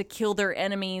Jews to kill their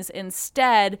enemies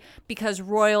instead, because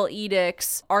royal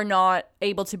edicts are not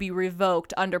able to be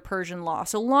revoked under Persian law.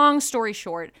 So long story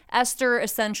short, Esther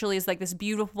essentially is like this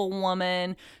beautiful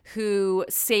woman who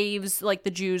saves like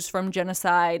the Jews from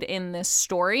genocide in this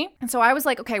story. And so I was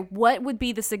like, okay, what would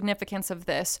be the significance of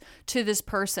this to this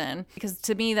person? Because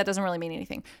to me, that doesn't really mean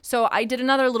anything. So I did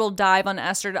another little dive on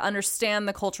Esther to understand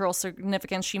the cultural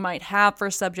significance she might have for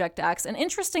Subject X. And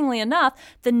interestingly enough,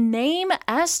 the name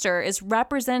Esther is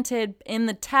represented in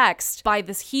the text by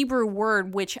this Hebrew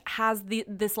word, which has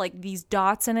these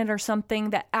dots in it or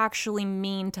something that actually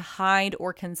mean to hide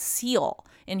or conceal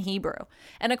in Hebrew.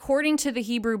 And according to the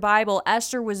Hebrew Bible,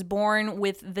 Esther was born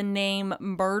with the name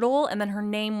Myrtle, and then her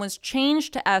name was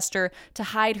changed to Esther to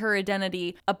hide her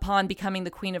identity upon becoming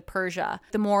the Queen of Persia.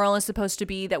 The moral is supposed to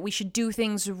be that we should do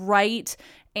things right,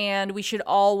 and we should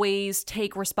always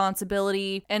take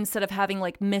responsibility instead of having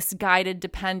like misguided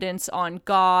dependence on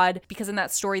God, because in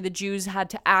that story, the Jews had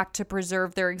to act to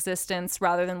preserve their existence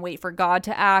rather than wait for God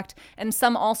to act. And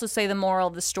some also say the moral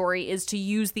of the story is to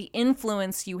use the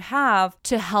influence you have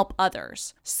to help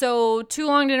others. So too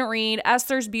long didn't read.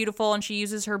 Esther's beautiful, and she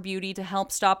uses her beauty to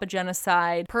help stop a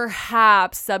genocide.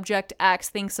 Perhaps Subject X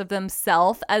thinks of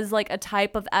themselves as like a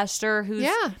type of Esther who's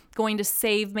going to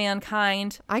save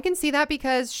mankind. I can see that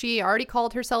because she already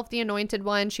called herself the Anointed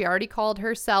One. She already called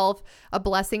herself a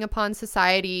blessing upon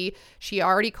society. She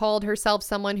already called herself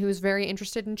someone who's very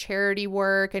interested in charity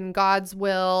work and God's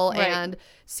will, and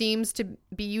seems to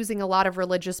be using a lot of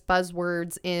religious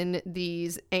buzzwords in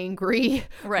these angry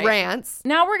rants.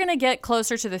 Now we're going to get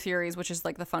closer to the theories, which is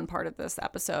like the fun part of this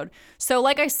episode. So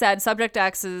like I said, Subject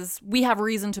X is, we have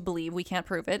reason to believe, we can't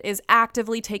prove it, is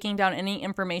actively taking down any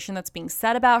information that's being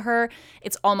said about her.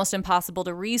 It's almost impossible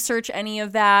to research any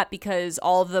of that because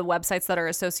all of the websites that are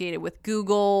associated with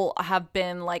Google have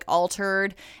been like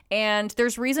altered. And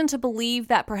there's reason to believe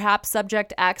that perhaps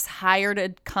Subject X hired a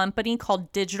company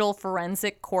called Digital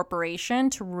Forensic Corporation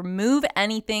to remove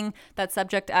anything that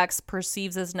Subject X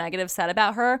perceives as negative said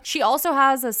about her. She also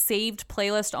has a saved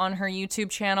playlist on her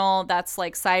YouTube channel that's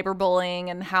like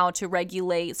cyberbullying and how to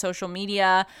regulate social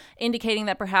media, indicating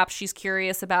that perhaps she's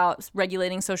curious about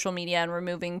regulating social media and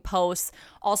removing posts.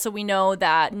 Also, we know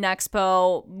that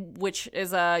Nexpo, which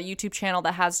is a YouTube channel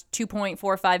that has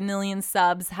 2.45 million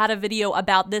subs, had a video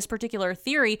about this particular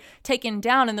theory taken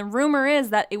down. And the rumor is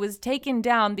that it was taken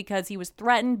down because he was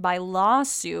threatened by lawsuits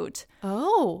lawsuit.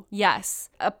 Oh. Yes.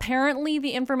 Apparently,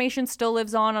 the information still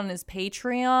lives on his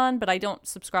Patreon, but I don't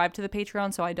subscribe to the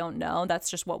Patreon, so I don't know. That's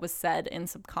just what was said in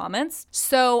some comments.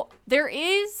 So there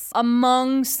is,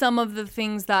 among some of the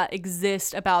things that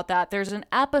exist about that, there's an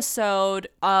episode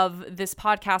of this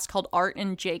podcast called Art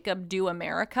and Jacob Do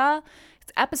America.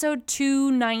 It's episode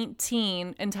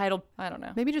 219 entitled, I don't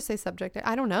know. Maybe just say subject.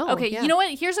 I don't know. Okay, Yeah. you know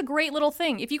what? Here's a great little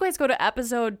thing. If you guys go to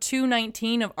episode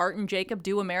 219 of Art and Jacob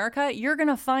Do America, you're going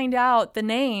to find out the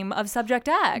name of Subject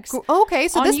X. Okay,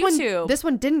 so on this YouTube. this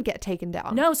one didn't get taken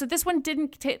down. No, so this one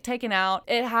didn't taken out.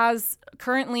 It has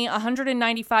currently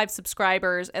 195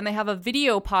 subscribers, and they have a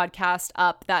video podcast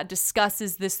up that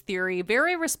discusses this theory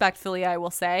very respectfully, I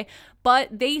will say.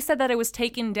 But they said that it was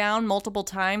taken down multiple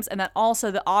times and that also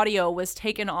the audio was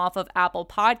taken off of Apple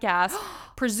Podcasts,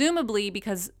 presumably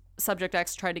because Subject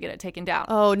X tried to get it taken down.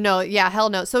 Oh, no. Yeah,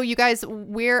 hell no. So you guys,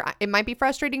 it might be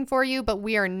frustrating for you, but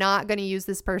we are not going to use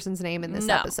this person's name in this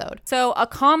episode. So a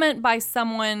comment by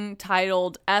someone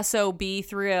titled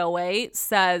SOB308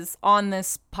 says on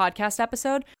this podcast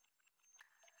episode,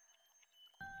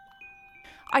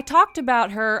 I talked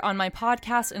about her on my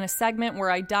podcast in a segment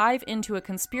where I dive into a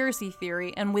conspiracy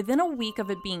theory, and within a week of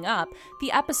it being up,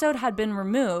 the episode had been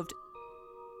removed.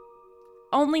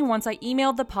 Only once I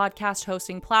emailed the podcast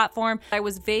hosting platform, I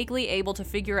was vaguely able to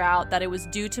figure out that it was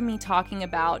due to me talking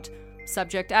about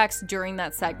Subject X during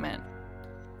that segment.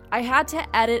 I had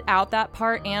to edit out that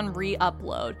part and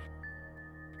re-upload.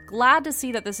 Glad to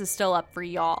see that this is still up for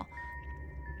y'all.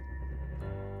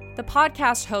 The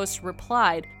podcast host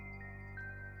replied,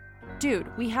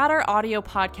 Dude, we had our audio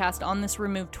podcast on this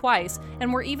removed twice,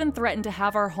 and we're even threatened to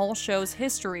have our whole show's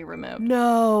history removed.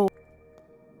 No.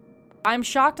 I'm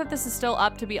shocked that this is still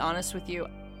up, to be honest with you.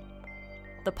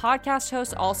 The podcast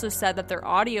host also said that their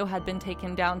audio had been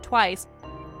taken down twice.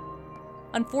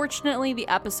 Unfortunately, the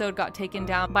episode got taken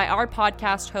down by our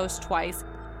podcast host twice,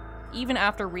 even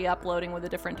after re-uploading with a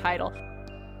different title.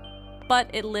 But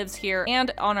it lives here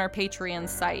and on our Patreon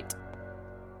site.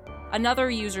 Another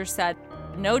user said,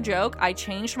 no joke, I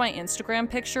changed my Instagram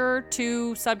picture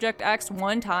to Subject X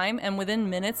one time, and within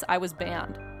minutes, I was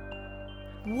banned.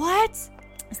 What?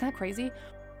 Isn't that crazy?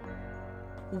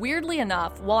 Weirdly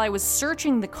enough, while I was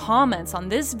searching the comments on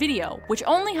this video, which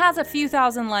only has a few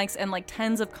thousand likes and like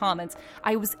tens of comments,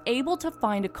 I was able to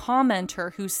find a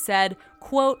commenter who said,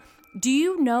 quote, do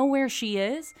you know where she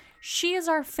is? She is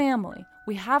our family.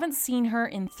 We haven't seen her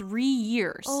in 3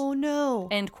 years. Oh, no.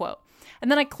 End quote. And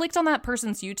then I clicked on that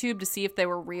person's YouTube to see if they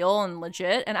were real and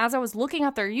legit. And as I was looking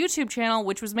at their YouTube channel,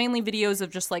 which was mainly videos of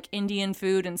just like Indian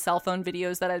food and cell phone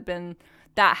videos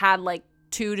that had like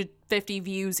 2 to 50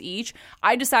 views each,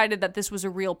 I decided that this was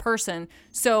a real person.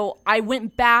 So I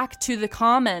went back to the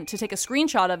comment to take a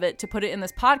screenshot of it to put it in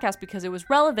this podcast because it was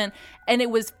relevant, and it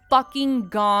was fucking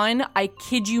gone. I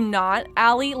kid you not,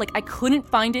 Allie. Like, I couldn't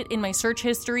find it in my search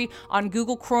history on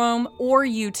Google Chrome or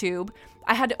YouTube.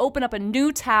 I had to open up a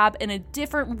new tab in a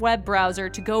different web browser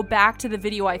to go back to the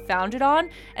video I found it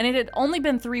on, and it had only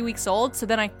been 3 weeks old, so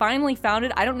then I finally found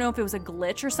it. I don't know if it was a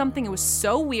glitch or something. It was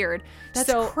so weird. That's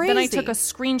so crazy. Then I took a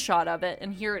screenshot of it,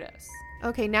 and here it is.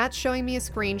 Okay, Nat's showing me a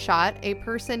screenshot. A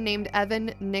person named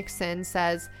Evan Nixon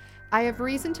says, I have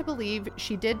reason to believe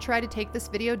she did try to take this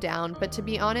video down, but to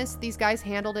be honest, these guys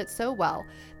handled it so well.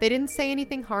 They didn't say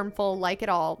anything harmful, like at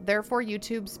all. Therefore,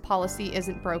 YouTube's policy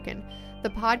isn't broken. The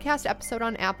podcast episode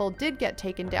on Apple did get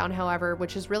taken down, however,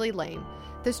 which is really lame.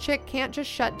 This chick can't just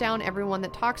shut down everyone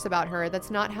that talks about her.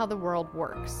 That's not how the world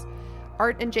works.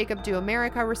 Art and Jacob Do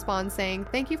America respond saying,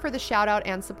 thank you for the shout out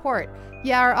and support.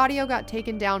 Yeah, our audio got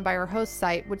taken down by our host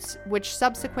site, which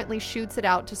subsequently shoots it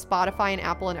out to Spotify and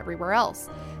Apple and everywhere else.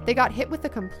 They got hit with a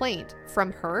complaint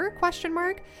from her, ?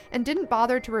 And didn't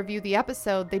bother to review the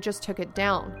episode, they just took it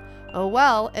down. Oh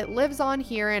well, it lives on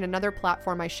here and another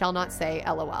platform I shall not say,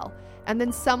 LOL. And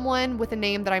then someone with a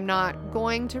name that I'm not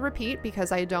going to repeat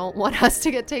because I don't want us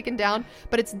to get taken down,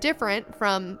 but it's different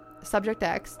from Subject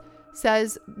X,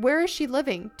 says, where is she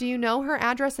living? Do you know her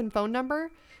address and phone number?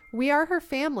 We are her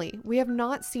family. We have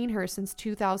not seen her since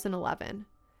 2011.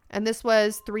 And this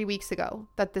was 3 weeks ago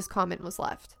that this comment was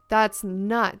left. That's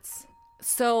nuts.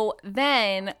 So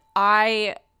then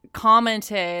I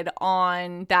commented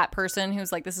on that person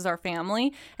who's like, this is our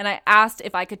family, and I asked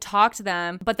if I could talk to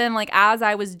them, but then like as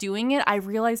I was doing it, I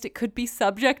realized it could be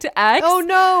Subject X. Oh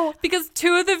no, because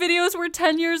 2 of the videos were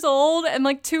 10 years old and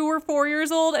like 2 were 4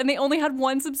 years old, and they only had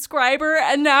 1 subscriber,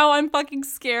 and now I'm fucking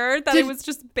scared that it was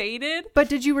just baited. But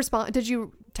did you respond? Did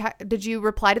you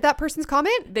reply to that person's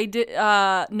comment? They did.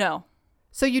 No.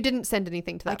 So you didn't send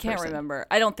anything to that I can't person? remember.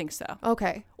 I don't think so.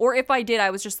 Okay. Or if I did, I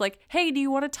was just like, hey, do you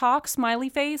want to talk? Smiley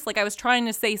face. Like I was trying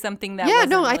to say something that Yeah,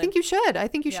 no, wasn't, I like- think you should. I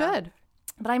think you Yeah. should.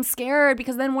 But I'm scared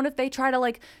because then what if they try to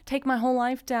like take my whole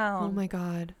life down? Oh my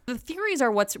God. The theories are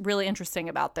what's really interesting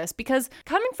about this, because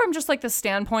coming from just like the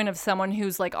standpoint of someone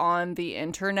who's like on the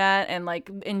internet and like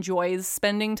enjoys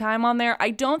spending time on there, I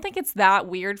don't think it's that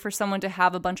weird for someone to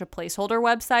have a bunch of placeholder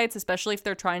websites, especially if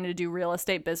they're trying to do real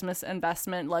estate, business,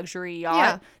 investment, luxury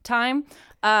yacht time.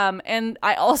 And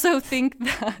I also think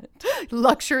that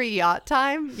Luxury yacht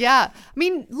time. Yeah. I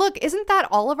mean, look, isn't that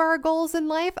all of our goals in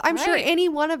life? I'm sure Right. any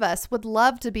one of us would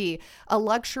love to be a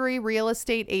luxury real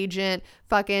estate agent,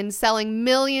 fucking selling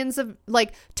millions of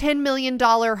like $10 million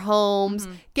homes,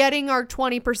 getting our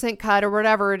 20% cut or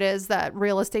whatever it is that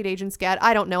real estate agents get.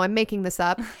 I don't know. I'm making this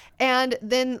up. And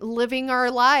then living our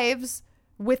lives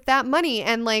with that money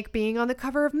and like being on the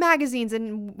cover of magazines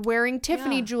and wearing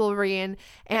Tiffany Yeah. jewelry and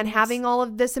having all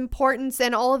of this importance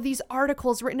and all of these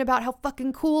articles written about how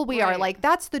fucking cool we are. Right. Like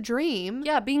that's the dream.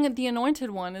 yeah, being the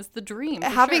anointed one is the dream. for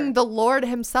Having sure. the Lord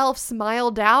himself smile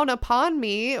down upon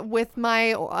me with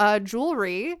my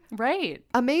jewelry. right.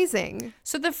 Amazing.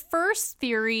 So the first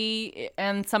theory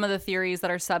and some of the theories that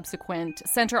are subsequent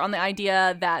center on the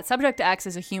idea that Subject X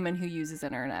is a human who uses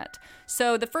internet.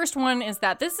 So the first one is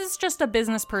that this is just a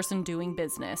business person doing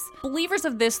business. Believers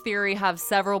of this theory have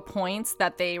several points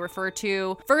that they refer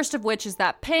to. First of which is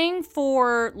that paying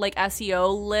for like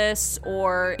SEO lists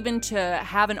or even to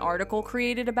have an article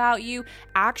created about you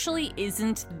actually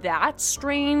isn't that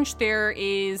strange. There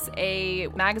is a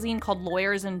magazine called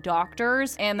Lawyers and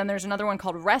Doctors, and then there's another one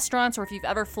called Restaurants, or if you've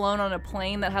ever flown on a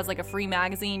plane that has like a free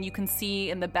magazine, you can see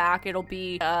in the back it'll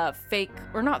be fake,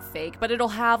 or not fake, but it'll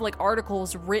have like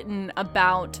articles written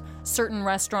about certain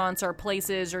restaurants or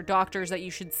places or doctors that you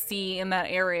should see in that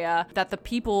area that the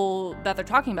people that they're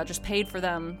talking about just paid for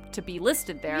them to be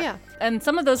listed there. Yeah. And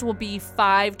some of those will be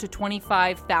 $5,000 to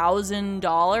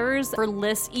 $25,000 for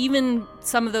lists. Even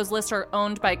some of those lists are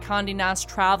owned by Condé Nast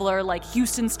Traveler, like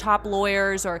Houston's top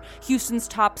lawyers or Houston's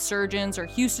top surgeons or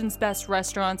Houston's best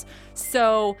restaurants.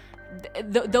 So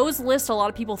those lists, a lot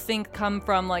of people think come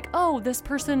from like, oh, this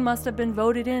person must have been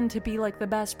voted in to be like the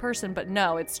best person. But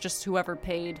no, it's just whoever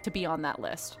paid to be on that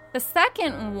list. The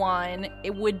second one,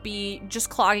 it would be just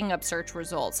clogging up search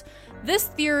results. This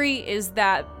theory is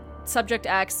that Subject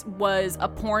X was a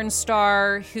porn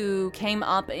star who came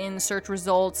up in search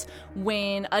results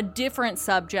when a different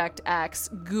Subject X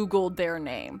Googled their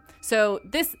name. So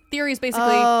this theory is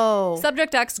basically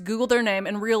Subject X Googled their name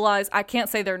and realized, I can't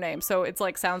say their name, so it's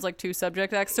like sounds like two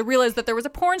Subject X. So realized that there was a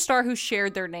porn star who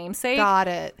shared their namesake. Got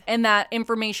it. And that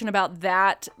information about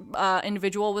that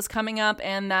individual was coming up,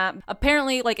 and that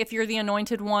apparently, like, if you're the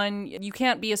anointed one, you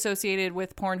can't be associated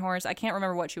with porn whores. I can't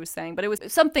remember what she was saying, but it was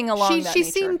something along that She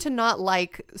nature. seemed to not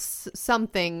like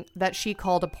something that she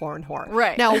called a porn whore.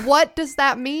 Right. Now, what does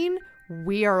that mean?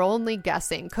 We are only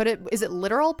guessing. Is it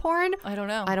literal porn? I don't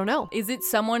know. I don't know. Is it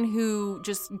someone who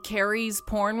just carries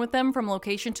porn with them from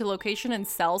location to location and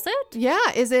sells it? Yeah.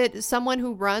 Is it someone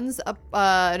who runs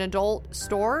an adult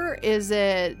store? Is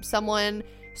it someone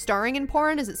starring in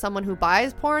porn? Is it someone who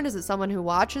buys porn? Is it someone who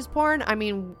watches porn? I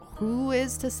mean, who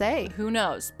is to say? Who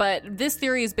knows? But this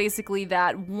theory is basically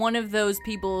that one of those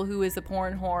people who is a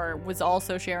porn whore was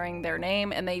also sharing their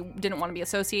name and they didn't want to be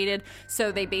associated.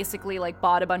 So they basically like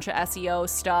bought a bunch of SEO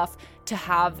stuff to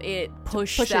have it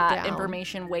push it that down.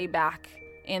 information way back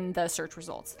in the search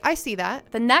results. I see that.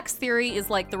 The next theory is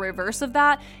like the reverse of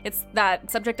that. It's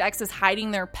that Subject X is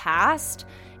hiding their past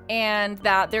and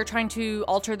that they're trying to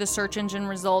alter the search engine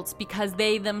results because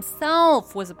they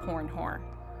themselves was a porn whore.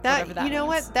 Whatever that You know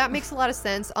means. what? That makes a lot of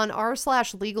sense. On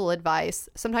r/legal advice,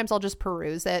 sometimes I'll just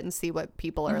peruse it and see what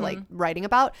people are like writing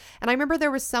about. And I remember there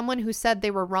was someone who said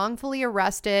they were wrongfully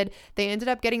arrested. They ended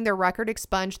up getting their record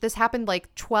expunged. This happened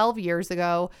like 12 years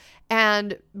ago.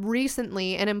 And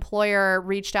recently an employer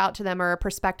reached out to them, or a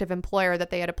prospective employer that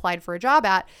they had applied for a job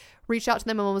at, reached out to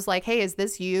them and was like, hey, is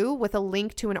this you? With a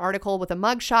link to an article with a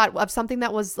mugshot of something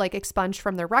that was like expunged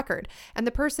from their record. And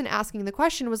the person asking the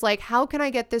question was like, how can I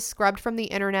get this scrubbed from the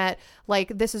internet?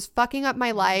 Like, this is fucking up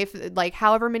my life, like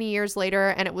however many years later.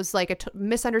 And it was like a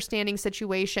misunderstanding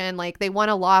situation. Like they won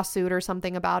a lawsuit or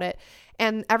something about it.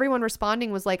 And everyone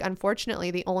responding was like,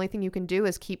 unfortunately, the only thing you can do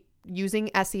is keep using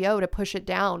SEO to push it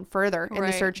down further in the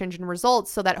Right. search engine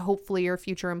results so that hopefully your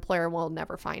future employer will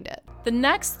never find it. The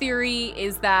next theory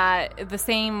is that the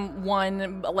same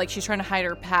one, like she's trying to hide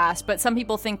her past, but some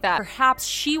people think that perhaps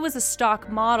she was a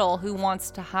stock model who wants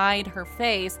to hide her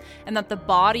face and that the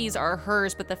bodies are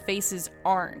hers, but the faces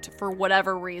aren't for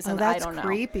whatever reason. Oh, that's I don't know.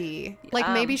 creepy. Like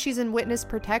maybe she's in witness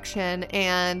protection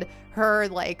and her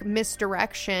like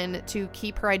misdirection to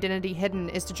keep her identity hidden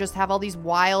is to just have all these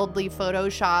wildly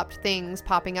photoshopped things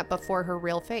popping up before her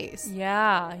real face.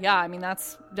 Yeah. I mean,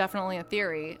 that's definitely a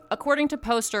theory. According to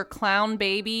poster Clown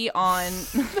Baby on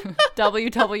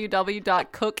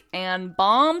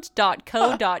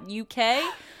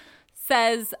www.cookandbombed.co.uk,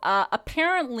 says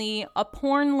apparently a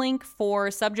porn link for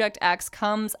Subject X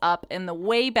comes up in the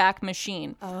Wayback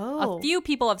Machine. Oh. A few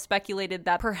people have speculated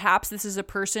that perhaps this is a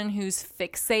person who's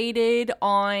fixated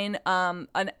on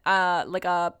like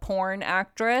a porn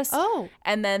actress. Oh.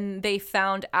 And then they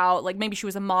found out, like, maybe she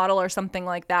was a model or something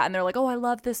like that, and they're like, oh, I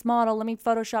love this model, let me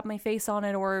Photoshop my face on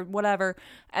it or whatever,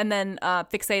 and then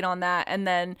fixate on that, and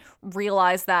then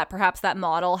realize that perhaps that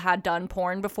model had done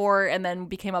porn before and then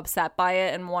became upset by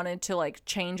it and wanted to like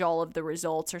change all of the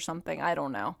results or something. I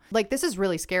don't know. Like, this is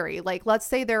really scary. Like, let's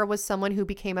say there was someone who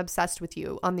became obsessed with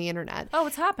you on the internet. Oh,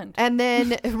 it's happened. And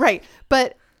then, right.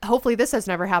 But hopefully this has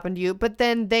never happened to you. But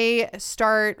then they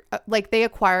start, like, they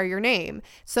acquire your name.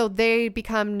 So they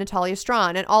become Natalia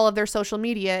Strawn, and all of their social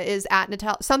media is at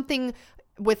something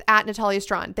with at Natalia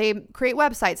Strawn. They create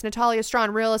websites, Natalia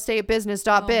Strawn, real estate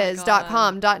business.biz,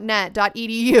 .com, .net,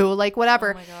 .edu, like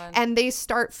whatever. Oh my God. And they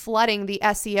start flooding the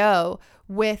SEO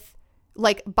with,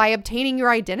 like, by obtaining your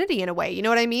identity in a way, you know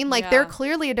what I mean? Like, they're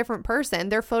clearly a different person.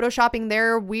 They're photoshopping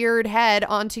their weird head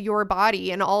onto your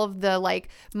body and all of the like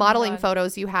modeling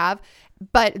photos you have,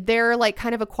 but they're like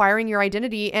kind of acquiring your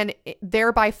identity and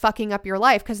thereby fucking up your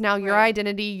life, because now your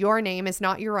identity, your name is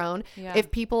not your own.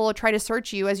 If people try to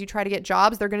search you as you try to get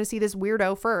jobs, they're going to see this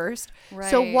weirdo first.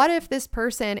 So what if this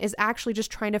person is actually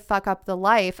just trying to fuck up the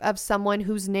life of someone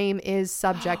whose name is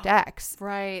Subject X?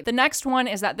 Right. The next one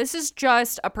is that this is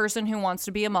just a person who wants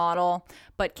to be a model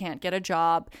but can't get a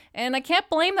job. And I can't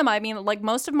blame them. I mean, like,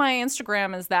 most of my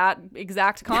Instagram is that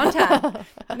exact content.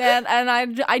 and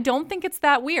I don't think it's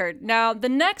that weird. Now, the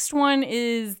next one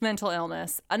is mental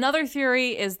illness. Another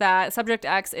theory is that Subject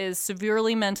X is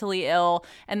severely mentally ill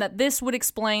and that this would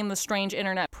explain the strange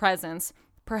internet presence.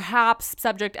 Perhaps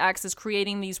Subject X is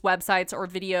creating these websites or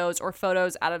videos or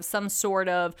photos out of some sort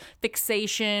of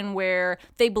fixation where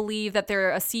they believe that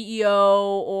they're a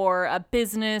CEO or a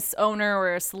business owner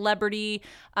or a celebrity.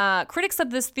 Critics of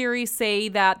this theory say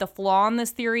that the flaw in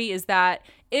this theory is that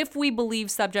if we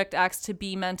believe Subject X to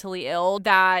be mentally ill,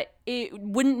 that it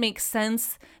wouldn't make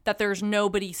sense that there's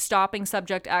nobody stopping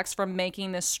Subject X from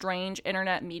making this strange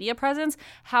internet media presence.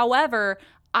 However,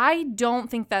 I don't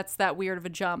think that's that weird of a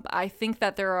jump. I think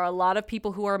that there are a lot of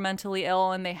people who are mentally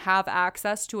ill and they have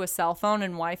access to a cell phone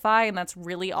and Wi-Fi, and that's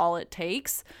really all it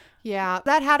takes. Yeah,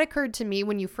 that had occurred to me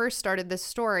when you first started this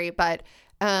story, but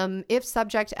if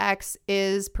Subject X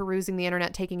is perusing the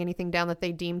internet, taking anything down that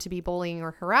they deem to be bullying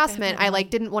or harassment, I like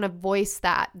didn't want to voice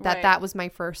that was my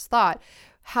first thought.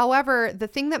 However, the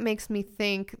thing that makes me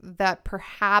think that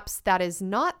perhaps that is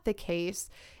not the case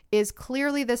is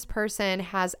clearly this person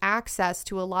has access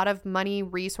to a lot of money,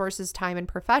 resources, time, and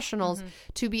professionals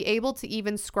to be able to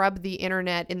even scrub the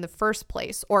internet in the first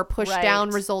place or push down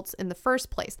results in the first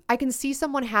place. I can see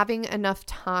someone having enough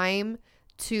time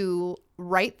to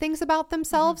write things about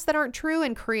themselves that aren't true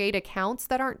and create accounts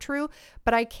that aren't true,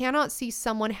 but I cannot see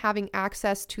someone having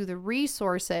access to the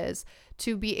resources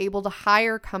to be able to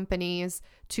hire companies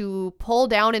to pull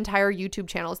down entire YouTube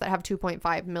channels that have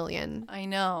 2.5 million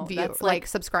that's like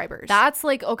subscribers. That's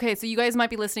like, okay, so you guys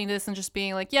might be listening to this and just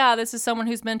being like, yeah, this is someone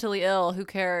who's mentally ill, who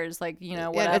cares, like, you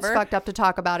know, whatever. It's fucked up to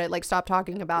talk about it, like, stop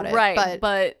talking about it. Right,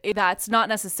 but that's not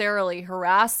necessarily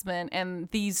harassment, and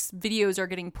these videos are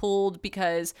getting pulled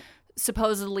because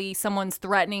supposedly someone's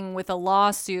threatening with a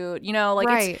lawsuit, you know,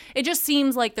 like it just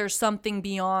seems like there's something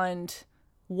beyond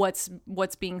what's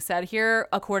being said here,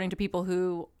 according to people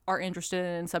who are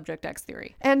interested in Subject X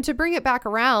theory. And to bring it back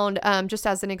around, just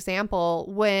as an example,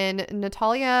 when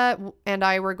Natalia and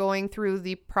I were going through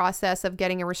the process of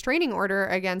getting a restraining order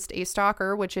against a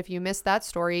stalker, which if you missed that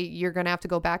story, you're going to have to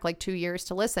go back like 2 years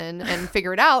to listen and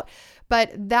figure it out.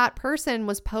 But that person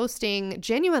was posting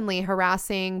genuinely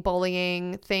harassing,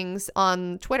 bullying things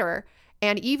on Twitter.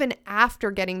 And even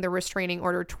after getting the restraining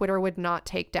order, Twitter would not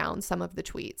take down some of the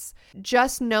tweets.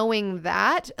 Just knowing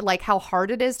that, like how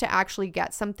hard it is to actually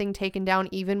get something taken down,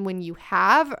 even when you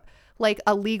have like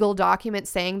a legal document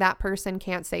saying that person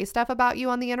can't say stuff about you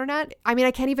on the internet. I mean,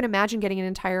 I can't even imagine getting an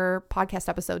entire podcast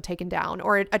episode taken down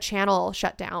or a channel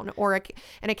shut down or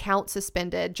an account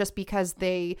suspended just because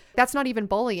that's not even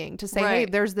bullying to say, hey,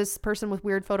 there's this person with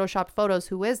weird photoshopped photos.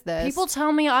 Who is this? People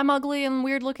tell me I'm ugly and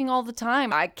weird looking all the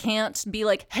time. I can't be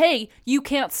like, hey, you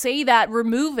can't say that,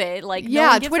 remove it. Like,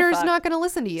 yeah, Twitter's not going to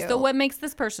listen to you. So what makes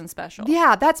this person special?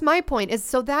 Yeah, that's my point.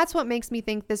 So that's what makes me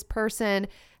think this person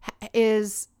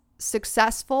is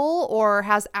successful or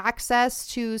has access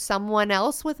to someone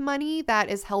else with money that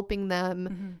is helping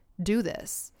them do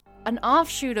this. An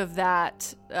offshoot of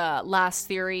that last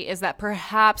theory is that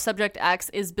perhaps Subject X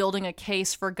is building a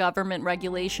case for government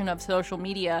regulation of social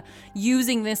media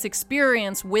using this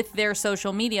experience with their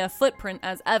social media footprint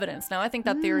as evidence. Now, I think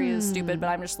that theory is stupid, but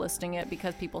I'm just listing it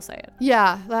because people say it.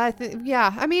 Yeah,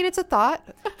 I mean, it's a thought.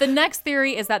 The next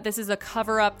theory is that this is a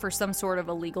cover-up for some sort of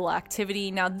illegal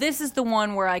activity. Now, this is the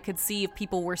one where I could see if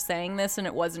people were saying this and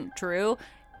it wasn't true,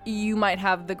 you might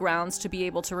have the grounds to be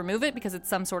able to remove it because it's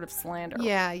some sort of slander.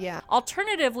 Yeah.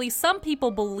 Alternatively, some people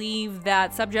believe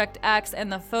that Subject X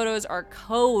and the photos are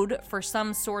code for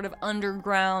some sort of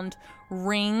underground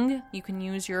ring. You can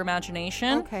use your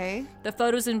imagination. Okay. The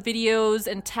photos and videos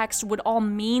and text would all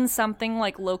mean something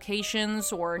like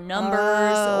locations or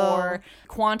numbers or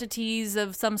quantities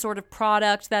of some sort of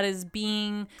product that is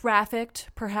being trafficked,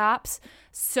 perhaps.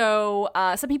 So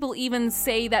some people even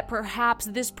say that perhaps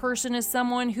this person is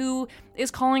someone who is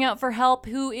calling out for help,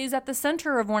 who is at the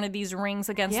center of one of these rings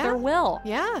against their will.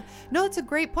 Yeah. No, it's a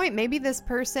great point. Maybe this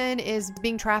person is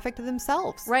being trafficked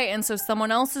themselves. Right, and so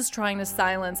someone else is trying to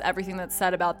silence everything that's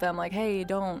said about them, like, hey,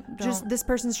 don't. Just this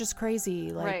person's just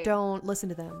crazy. Like, right. Don't listen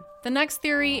to them. The next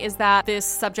theory is that this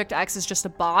Subject X is just a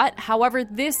bot. However,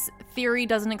 this theory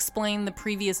doesn't explain the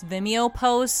previous Vimeo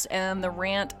post and the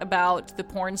rant about the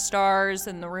porn stars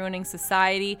and the ruining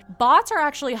society. Bots are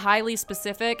actually highly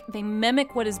specific. They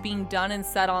mimic what is being done and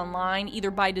said online,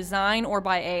 either by design or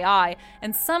by AI.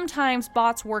 And sometimes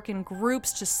bots work in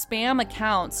groups to spam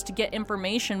accounts to get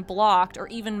information blocked or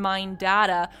even mine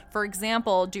data. For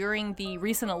example, during the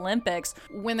recent Olympics,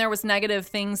 when there was negative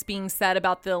things being said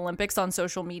about the Olympics on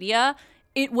social media,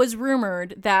 it was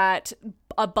rumored that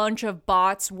a bunch of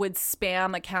bots would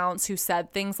spam accounts who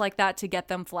said things like that to get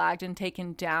them flagged and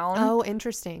taken down. Oh,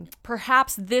 interesting.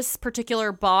 Perhaps this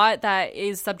particular bot that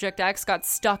is Subject X got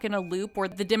stuck in a loop where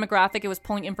the demographic it was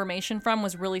pulling information from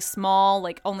was really small,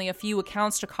 like only a few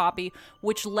accounts to copy,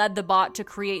 which led the bot to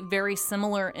create very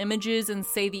similar images and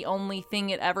say the only thing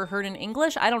it ever heard in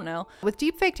English. I don't know. With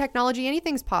deepfake technology,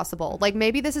 anything's possible. Like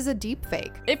maybe this is a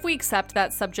deepfake. If we accept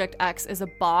that Subject X is a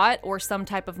bot or some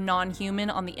type of non-human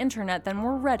on the internet, then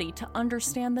we're ready to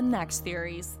understand the next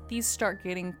theories. These start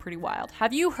getting pretty wild.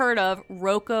 Have you heard of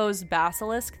Rocco's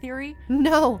basilisk theory?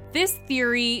 No. This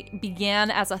theory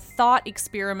began as a thought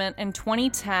experiment in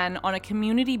 2010 on a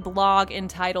community blog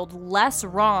entitled Less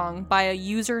Wrong by a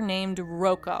user named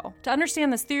Rocco. To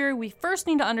understand this theory, we first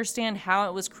need to understand how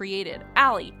it was created.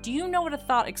 Allie, do you know what a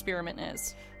thought experiment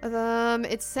is?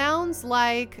 It sounds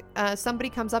like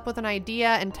somebody comes up with an idea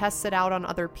and tests it out on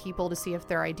other people to see if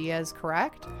their idea is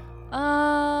correct.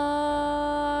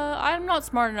 I'm not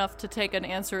smart enough to take an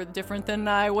answer different than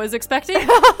I was expecting.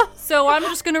 So I'm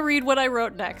just going to read what I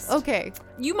wrote next. Okay.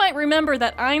 You might remember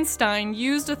that Einstein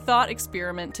used a thought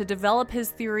experiment to develop his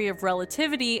theory of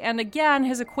relativity and again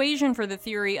his equation for the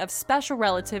theory of special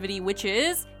relativity, which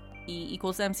is E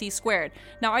 = mc squared.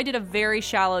 Now, I did a very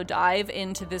shallow dive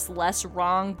into this Less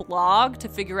Wrong blog to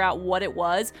figure out what it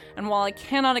was, and while I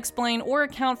cannot explain or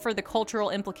account for the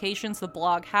cultural implications the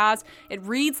blog has, it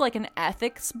reads like an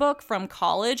ethics book from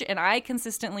college, and I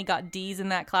consistently got D's in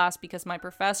that class because my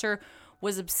professor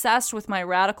was obsessed with my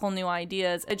radical new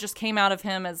ideas. It just came out of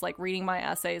him as like reading my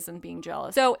essays and being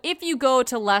jealous. So if you go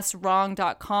to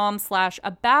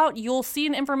lesswrong.com/about, you'll see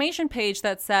an information page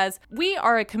that says, "We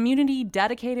are a community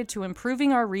dedicated to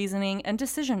improving our reasoning and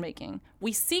decision making.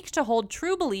 We seek to hold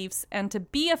true beliefs and to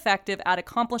be effective at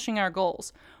accomplishing our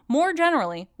goals. More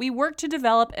generally, we work to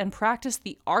develop and practice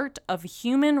the art of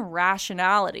human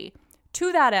rationality.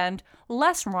 To that end,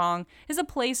 Less Wrong is a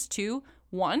place to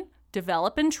 1.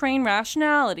 Develop and train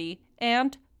rationality,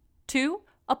 and 2.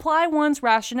 Apply one's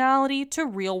rationality to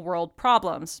real-world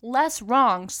problems. Less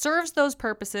Wrong serves those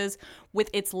purposes with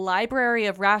its library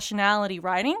of rationality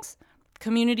writings,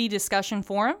 community discussion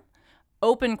forum,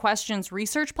 open questions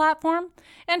research platform,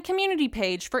 and community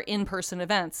page for in-person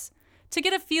events. To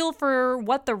get a feel for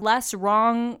what the Less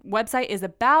Wrong website is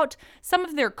about, some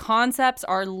of their concepts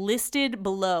are listed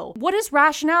below. What is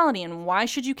rationality and why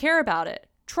should you care about it?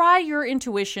 Try Your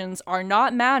Intuitions Are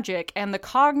Not Magic and the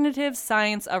Cognitive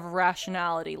Science of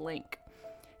Rationality link.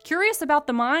 Curious about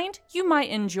the mind? You might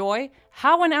enjoy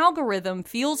How an Algorithm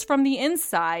Feels from the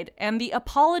Inside and the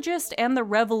Apologist and the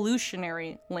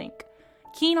Revolutionary link.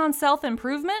 Keen on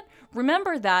self-improvement?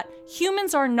 Remember that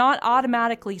humans are not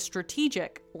automatically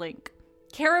strategic link.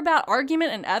 Care about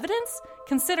argument and evidence?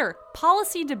 Consider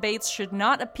Policy Debates Should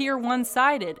Not Appear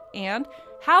One-Sided and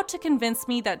How to Convince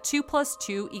Me That 2 +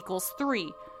 2 =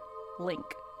 3 link.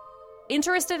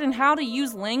 Interested in how to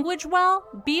use language well?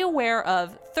 Be aware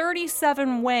of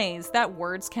 37 ways that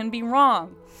words can be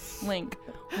wrong. Link.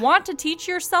 Want to teach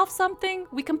yourself something?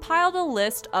 We compiled a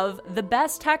list of the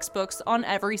best textbooks on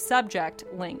every subject.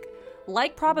 Link.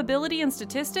 Like probability and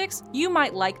statistics? You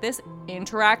might like this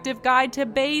interactive guide to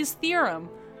Bayes' theorem.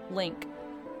 Link.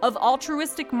 Of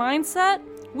altruistic mindset?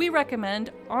 We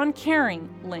recommend On Caring.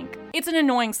 Link. It's an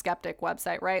annoying skeptic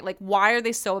website, right? Like, why are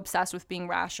they so obsessed with being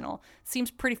rational?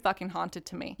 Seems pretty fucking haunted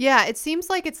to me. Yeah, it seems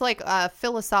like it's like a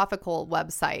philosophical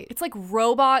website. It's like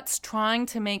robots trying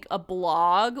to make a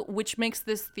blog, which makes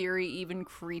this theory even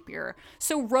creepier.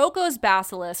 So Roko's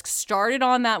Basilisk started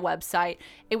on that website.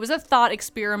 It was a thought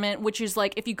experiment, which is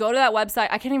like, if you go to that website,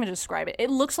 I can't even describe it. It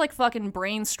looks like fucking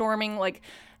brainstorming. Like,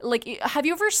 have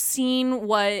you ever seen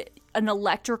what an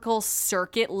electrical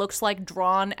circuit looks like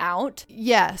drawn out?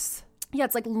 Yes. Yeah,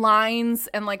 it's like lines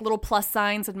and like little plus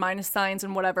signs and minus signs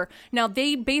and whatever. Now,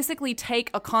 they basically take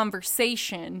a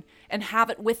conversation and have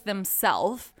it with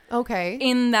themselves. Okay.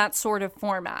 In that sort of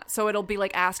format. So it'll be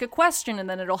like ask a question and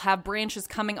then it'll have branches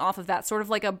coming off of that, sort of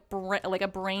like a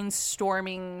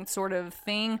brainstorming sort of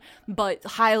thing, but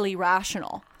highly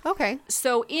rational. Okay.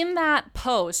 So in that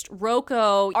post,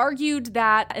 Roko argued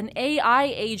that an AI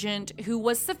agent who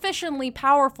was sufficiently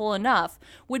powerful enough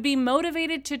would be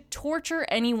motivated to torture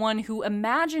anyone who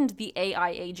imagined the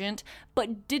AI agent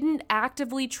but didn't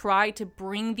actively try to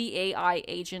bring the AI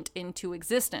agent into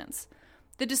existence.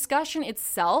 The discussion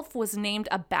itself was named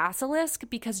a basilisk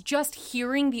because just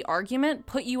hearing the argument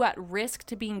put you at risk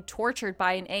to being tortured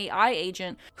by an AI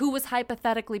agent who was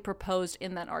hypothetically proposed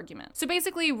in that argument. So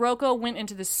basically, Roko went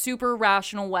into this super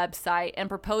rational website and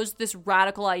proposed this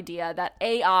radical idea that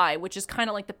AI, which is kind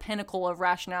of like the pinnacle of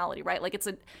rationality, right? Like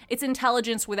it's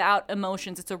intelligence without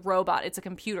emotions. It's a robot. It's a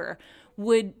computer.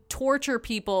 Would torture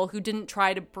people who didn't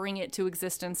try to bring it to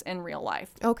existence in real life.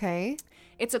 Okay.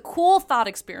 It's a cool thought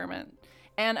experiment.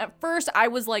 And at first, I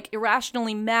was like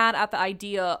irrationally mad at the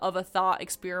idea of a thought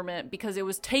experiment because it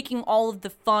was taking all of the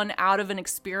fun out of an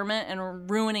experiment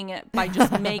and ruining it by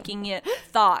just making it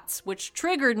thoughts, which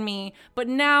triggered me. But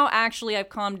now, actually, I've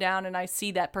calmed down and I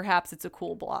see that perhaps it's a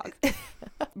cool blog.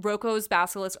 Roko's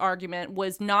Basilisk argument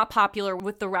was not popular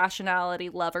with the rationality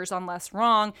lovers on Less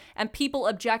Wrong, and people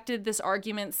objected this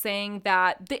argument, saying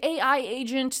that the AI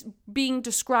agent being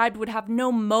described would have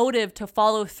no motive to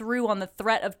follow through on the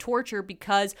threat of torture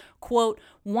because, quote,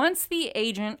 once the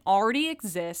agent already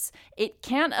exists, it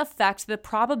can't affect the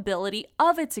probability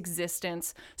of its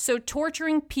existence, so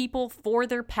torturing people for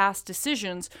their past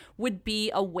decisions would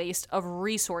be a waste of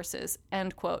resources,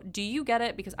 end quote. Do you get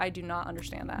it? Because I do not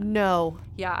understand that. No.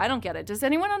 Yeah, I don't get it. Does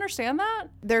anyone understand that?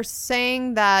 They're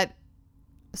saying that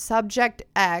Subject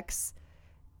X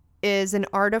is an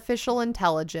artificial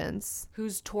intelligence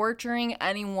who's torturing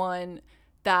anyone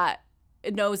that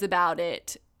knows about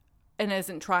it and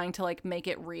isn't trying to like make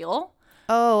it real.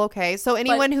 Oh, okay. So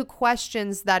anyone who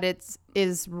questions that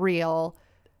is real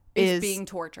is being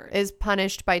tortured, is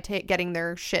punished by getting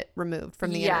their shit removed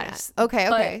from the internet. Okay.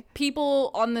 But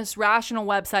people on this rational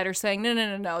website are saying,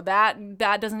 no, that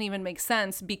doesn't even make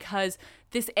sense because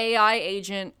this AI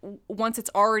agent, once it's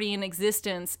already in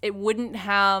existence, it wouldn't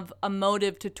have a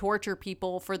motive to torture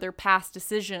people for their past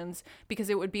decisions because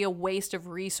it would be a waste of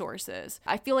resources.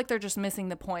 I feel like they're just missing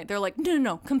the point. They're like,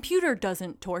 no, computer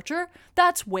doesn't torture.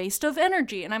 That's waste of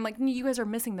energy. And I'm like, you guys are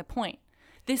missing the point.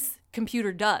 This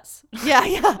computer does.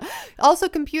 Yeah. Also,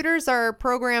 computers are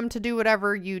programmed to do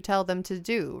whatever you tell them to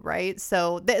do, right?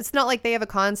 So it's not like they have a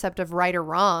concept of right or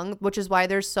wrong, which is why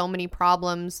there's so many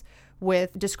problems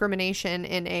with discrimination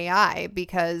in AI,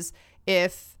 because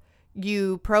if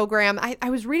you program... I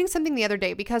was reading something the other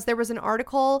day because there was an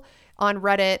article on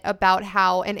Reddit about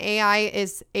how an AI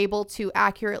is able to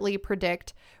accurately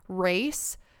predict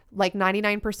race, like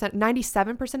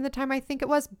 97% of the time, I think it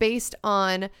was, based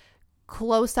on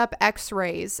close-up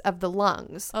x-rays of the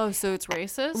lungs. Oh, so it's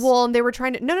racist? Well, and they were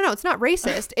trying to... No, it's not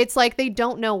racist. It's like they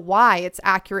don't know why it's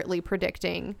accurately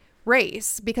predicting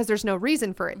race because there's no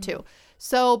reason for it to.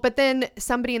 So, but then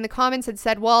somebody in the comments had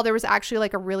said, well, there was actually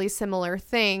like a really similar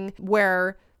thing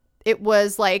where it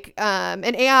was like an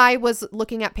AI was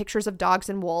looking at pictures of dogs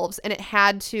and wolves, and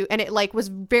it like was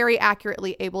very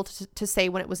accurately able to say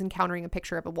when it was encountering a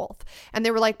picture of a wolf. And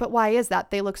they were like, but why is that?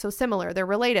 They look so similar. They're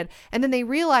related. And then they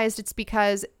realized it's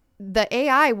because the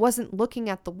AI wasn't looking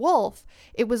at the wolf.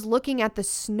 It was looking at the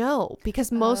snow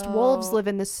because most wolves live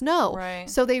in the snow. Right.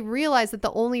 So they realized that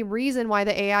the only reason why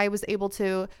the AI was able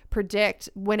to predict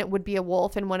when it would be a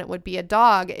wolf and when it would be a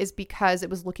dog is because it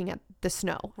was looking at the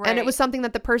snow. And it was something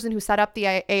that the person who set up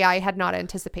the AI had not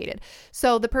anticipated.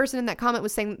 So the person in that comment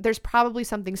was saying there's probably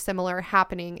something similar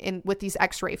happening with these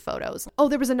x-ray photos. Oh,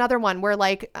 there was another one where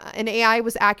like an AI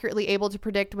was accurately able to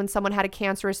predict when someone had a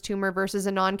cancerous tumor versus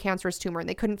a non-cancerous tumor, and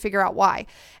they couldn't figure out why.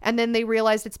 And then they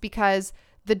realized it's because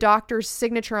the doctor's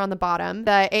signature on the bottom,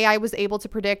 the AI was able to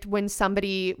predict when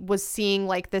somebody was seeing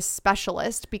like this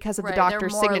specialist because of the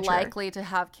doctor's signature. They're more likely to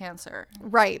have cancer.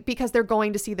 Right, because they're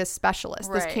going to see this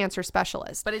specialist, this cancer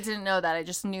specialist. But it didn't know that. I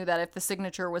just knew that if the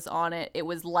signature was on it, it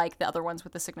was like the other ones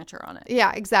with the signature on it.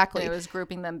 Yeah, exactly. And it was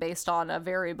grouping them based on a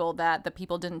variable that the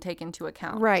people didn't take into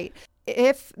account. Right.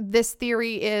 If this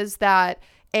theory is that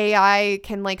AI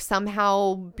can like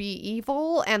somehow be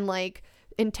evil and like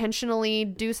intentionally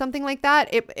do something like that,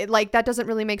 it like that doesn't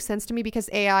really make sense to me, because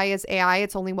AI is AI.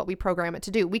 It's only what we program it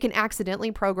to do. We can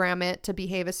accidentally program it to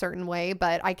behave a certain way,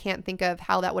 but I can't think of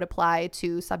how that would apply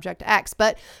to subject X.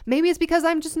 But maybe it's because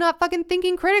I'm just not fucking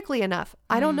thinking critically enough.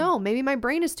 I don't know. Maybe my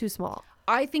brain is too small.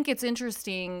 I think it's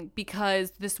interesting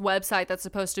because this website that's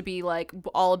supposed to be like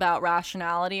all about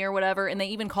rationality or whatever, and they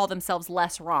even call themselves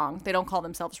less wrong. They don't call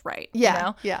themselves right. Yeah. You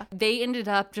know? Yeah. They ended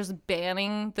up just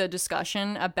banning the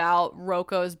discussion about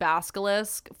Rocco's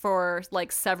basilisk for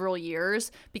like several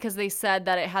years because they said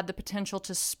that it had the potential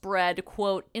to spread,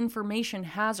 quote, information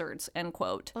hazards, end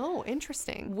quote. Oh,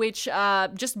 interesting. Which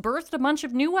just birthed a bunch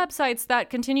of new websites that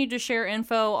continued to share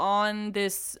info on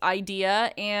this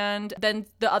idea. And then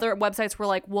the other websites were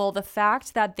like, well, the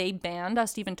fact that they banned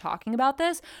us even talking about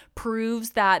this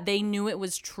proves that they knew it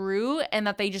was true and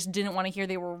that they just didn't want to hear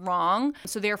they were wrong.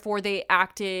 So therefore they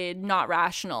acted not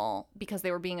rational because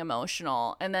they were being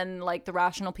emotional. And then like the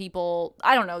rational people,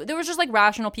 I don't know, there was just like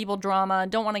rational people drama.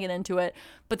 Don't want to get into it,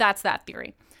 but that's that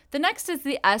theory. The next is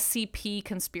the SCP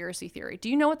conspiracy theory. Do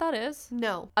you know what that is?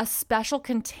 No. A special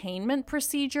containment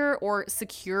procedure, or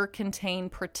secure, contain,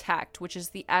 protect, which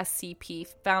is the SCP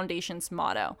Foundation's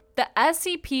motto. The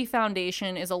SCP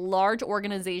Foundation is a large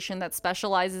organization that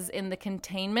specializes in the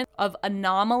containment of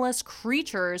anomalous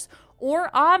creatures or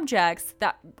objects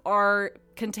that are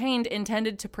contained,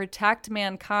 intended to protect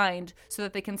mankind so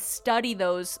that they can study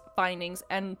those findings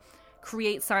and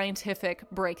create scientific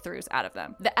breakthroughs out of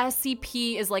them. The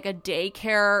SCP is like a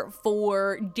daycare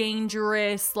for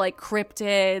dangerous like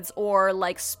cryptids or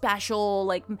like special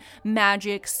like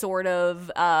magic sort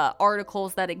of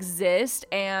articles that exist,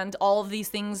 and all of these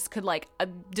things could like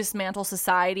dismantle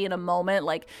society in a moment.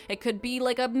 Like it could be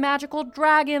like a magical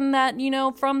dragon that, you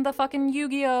know, from the fucking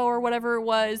Yu-Gi-Oh or whatever it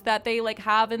was that they like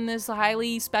have in this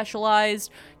highly specialized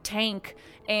tank,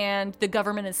 and the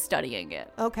government is studying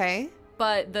it. Okay.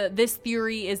 But this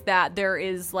theory is that there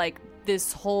is like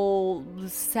this whole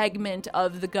segment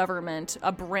of the government,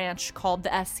 a branch called the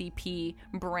SCP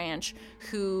branch,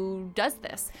 who does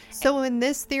this. So in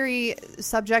this theory,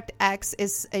 Subject X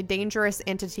is a dangerous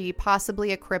entity,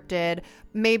 possibly a cryptid,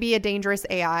 maybe a dangerous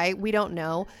AI. We don't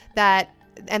know that.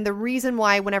 And the reason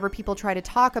why whenever people try to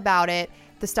talk about it,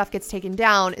 the stuff gets taken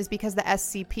down is because the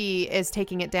SCP is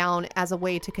taking it down as a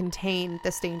way to contain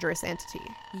this dangerous entity.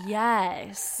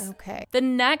 Yes. Okay. The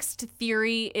next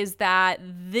theory is that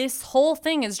this whole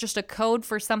thing is just a code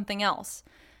for something else.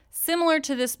 Similar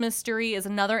to this mystery is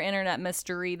another internet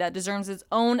mystery that deserves its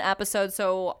own episode.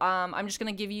 So I'm just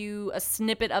going to give you a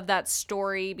snippet of that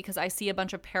story because I see a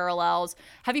bunch of parallels.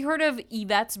 Have you heard of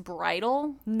Yvette's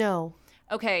Bridal? No.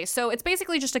 Okay, so it's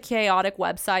basically just a chaotic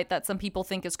website that some people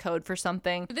think is code for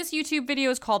something. This YouTube video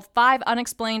is called 5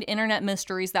 Unexplained Internet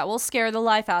Mysteries That Will Scare the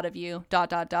Life Out of You, ... by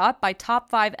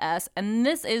Top5S, and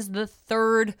this is the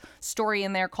third story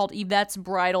in there called Yvette's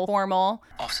Bridal Formal.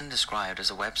 Often described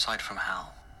as a website from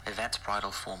hell, Yvette's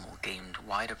Bridal Formal gained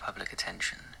wider public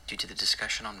attention due to the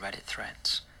discussion on Reddit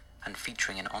threads and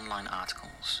featuring in online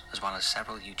articles, as well as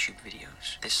several YouTube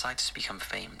videos. This site has become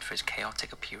famed for its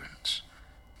chaotic appearance,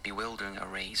 bewildering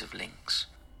arrays of links,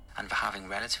 and for having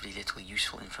relatively little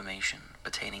useful information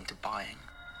pertaining to buying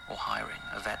or hiring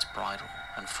Yvette's bridal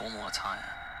and formal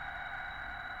attire.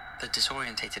 The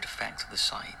disorientated effect of the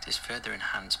site is further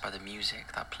enhanced by the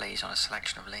music that plays on a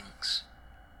selection of links.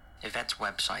 Yvette's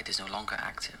website is no longer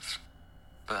active,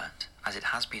 but as it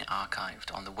has been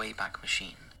archived on the Wayback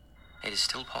Machine, it is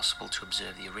still possible to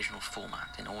observe the original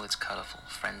format in all its colourful,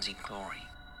 frenzied glory.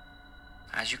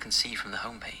 As you can see from the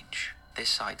homepage, this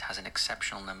site has an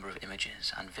exceptional number of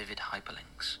images and vivid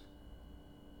hyperlinks.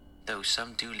 Though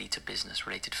some do lead to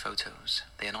business-related photos,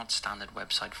 they are not standard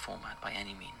website format by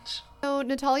any means. So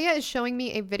Natalia is showing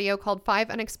me a video called 5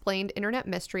 Unexplained Internet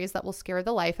Mysteries That Will Scare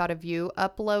the Life Out of You,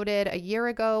 uploaded a year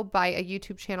ago by a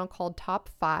YouTube channel called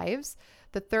Top5s.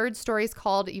 The third story is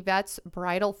called Yvette's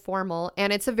Bridal Formal,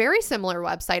 and it's a very similar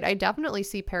website. I definitely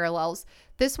see parallels.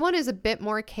 This one is a bit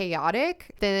more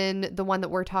chaotic than the one that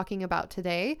we're talking about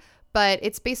today, but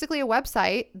it's basically a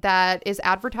website that is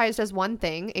advertised as one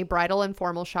thing, a bridal and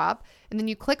formal shop, and then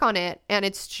you click on it and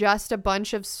it's just a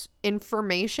bunch of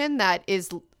information that is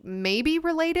maybe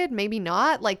related, maybe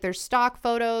not. Like there's stock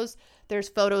photos, there's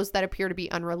photos that appear to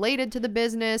be unrelated to the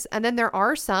business, and then there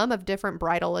are some of different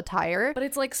bridal attire. But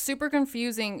it's like super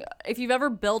confusing. If you've ever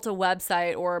built a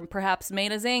website or perhaps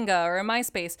made a Zynga or a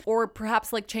MySpace or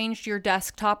perhaps like changed your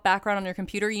desktop background on your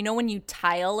computer, you know when you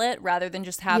tile it rather than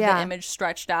just have the image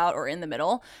stretched out or in the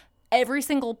middle? Every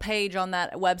single page on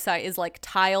that website is like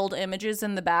tiled images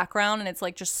in the background, and it's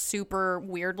like just super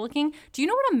weird looking. Do you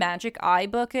know what a magic eye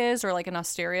book is, or like an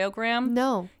austereogram?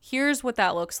 No. Here's what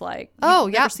that looks like. Oh,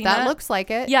 yeah, that looks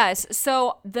like it. Yes.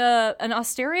 So an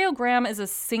austereogram is a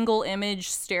single image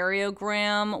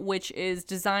stereogram, which is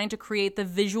designed to create the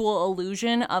visual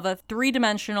illusion of a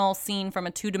 3-dimensional scene from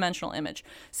a 2-dimensional image.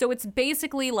 So it's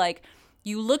basically like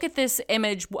you look at this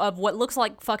image of what looks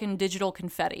like fucking digital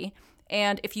confetti.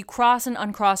 And if you cross and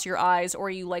uncross your eyes, or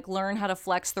you like learn how to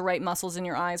flex the right muscles in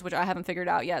your eyes, which I haven't figured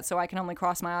out yet, so I can only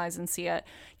cross my eyes and see it,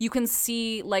 you can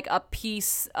see like a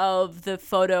piece of the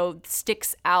photo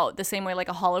sticks out the same way like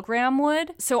a hologram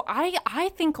would. So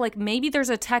I think like maybe there's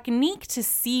a technique to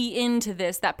see into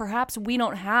this that perhaps we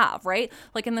don't have, right?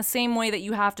 Like in the same way that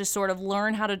you have to sort of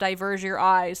learn how to diverge your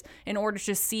eyes in order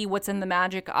to see what's in the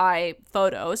magic eye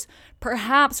photos.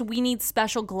 Perhaps we need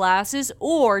special glasses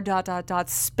or ...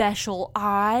 special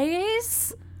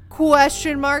eyes?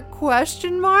 Question mark?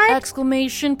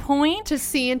 Exclamation point. To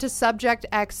see into Subject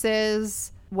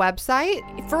X's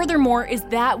website. Furthermore, is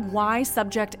that why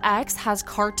Subject X has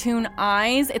cartoon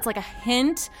eyes? It's like a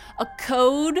hint, a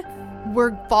code.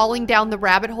 We're falling down the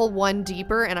rabbit hole one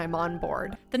deeper, and I'm on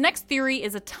board. The next theory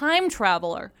is a time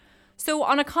traveler. So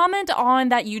on a comment on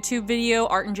that YouTube video,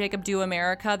 Art and Jacob Do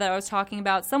America, that I was talking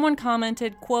about, someone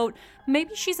commented, quote,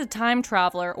 maybe she's a time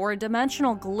traveler or a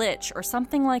dimensional glitch or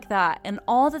something like that, and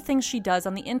all the things she does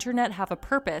on the internet have a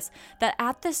purpose that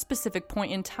at this specific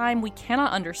point in time we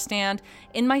cannot understand.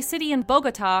 In my city in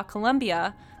Bogota,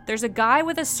 Colombia, there's a guy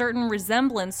with a certain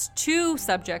resemblance to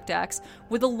Subject X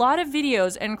with a lot of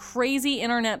videos and crazy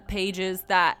internet pages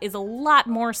that is a lot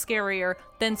more scarier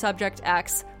than Subject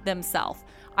X themselves.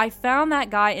 I found that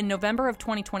guy in November of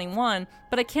 2021,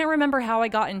 but I can't remember how I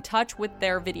got in touch with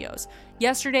their videos.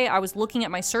 Yesterday, I was looking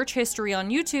at my search history on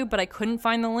YouTube, but I couldn't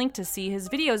find the link to see his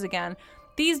videos again.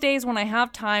 These days, when I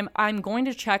have time, I'm going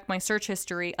to check my search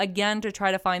history again to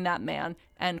try to find that man,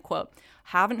 end quote.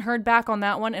 Haven't heard back on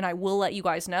that one, and I will let you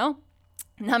guys know.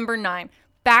 Number 9,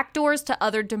 backdoors to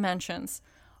other dimensions.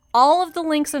 All of the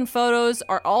links and photos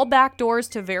are all backdoors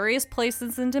to various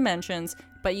places and dimensions,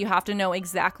 but you have to know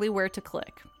exactly where to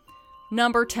click.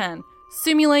 Number 10,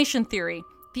 simulation theory.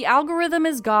 The algorithm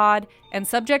is God, and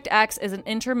Subject X is an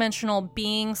interdimensional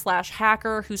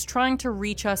being/hacker who's trying to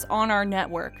reach us on our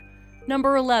network.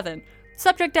 Number 11,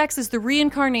 Subject X is the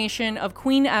reincarnation of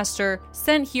Queen Esther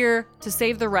sent here to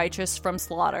save the righteous from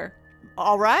slaughter.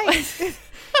 All right.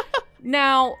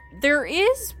 Now, there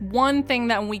is one thing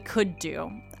that we could do.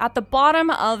 At the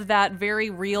bottom of that Very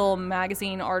Real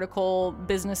magazine article,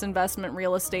 Business Investment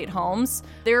Real Estate Homes,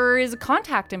 there is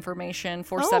contact information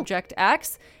for Subject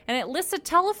X, and it lists a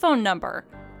telephone number.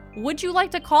 Would you like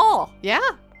to call? Yeah,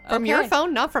 from your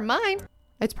phone, not from mine.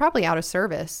 It's probably out of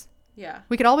service. Yeah.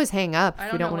 We could always hang up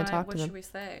if we don't want to talk to them. What should we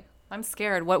say? I'm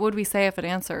scared. What would we say if it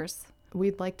answers?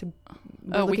 We'd like to...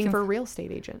 We're looking for a real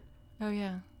estate agent. Oh,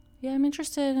 yeah. Yeah, I'm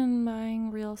interested in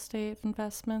buying real estate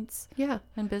investments. Yeah.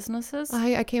 And businesses.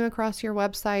 I came across your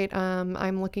website.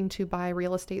 I'm looking to buy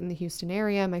real estate in the Houston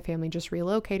area. My family just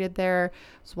relocated there. I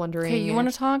was wondering... Okay, you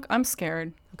want to talk? I'm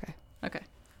scared. Okay.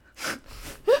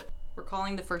 We're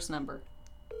calling the first number.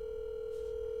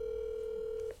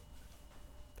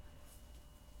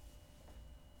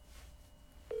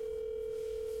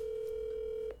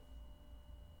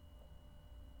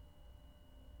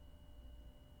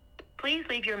 Please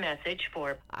leave your message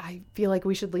for... I feel like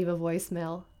we should leave a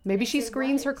voicemail. Maybe she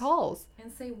screens her calls.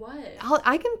 And say what?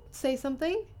 I can say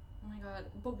something. Oh my god.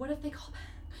 But what if they call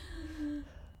back?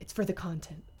 It's for the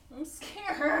content. I'm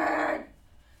scared.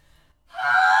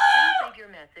 Please leave your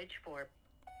message for...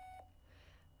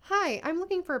 Hi, I'm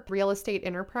looking for real estate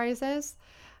enterprises.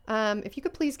 If you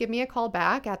could please give me a call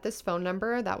back at this phone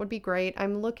number, that would be great.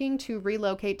 I'm looking to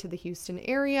relocate to the Houston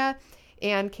area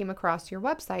and came across your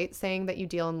website saying that you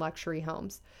deal in luxury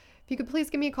homes. If you could please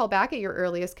give me a call back at your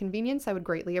earliest convenience, I would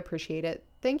greatly appreciate it.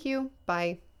 Thank you.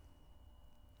 Bye.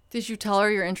 Did you tell her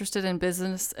you're interested in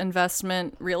business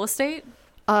investment real estate?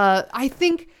 I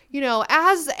think,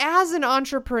 as an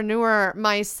entrepreneur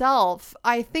myself,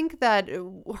 I think that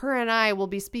her and I will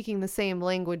be speaking the same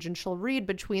language, and she'll read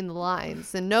between the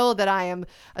lines and know that I am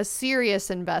a serious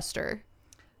investor.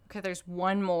 Okay, there's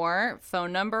one more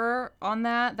phone number on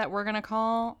that we're going to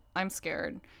call. I'm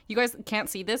scared. You guys can't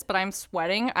see this, but I'm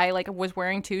sweating. I was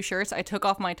wearing 2 shirts. I took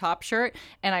off my top shirt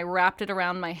and I wrapped it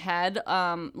around my head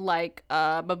like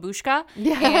babushka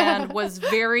and was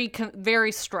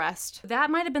very stressed. That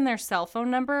might have been their cell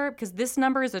phone number because this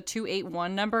number is a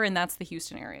 281 number and that's the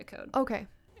Houston area code. Okay.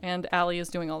 And Allie is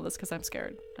doing all this because I'm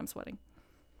scared. I'm sweating.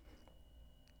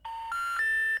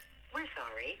 We're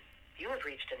sorry. You have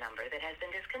reached a number that has been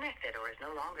disconnected or is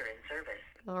no longer in service.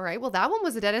 All right. Well, that one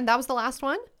was a dead end. That was the last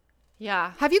one.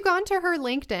 Yeah. Have you gone to her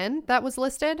LinkedIn that was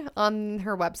listed on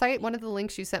her website? One of the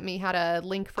links you sent me had a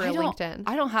link for LinkedIn.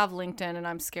 I don't have LinkedIn and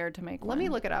I'm scared to make one. Let me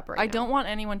look it up now. I don't want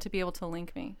anyone to be able to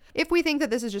link me. If we think that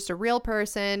this is just a real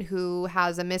person who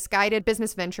has a misguided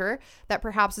business venture that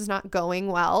perhaps is not going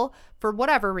well for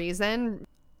whatever reason,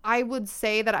 I would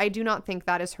say that I do not think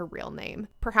that is her real name.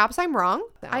 Perhaps I'm wrong.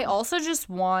 I also just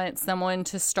want someone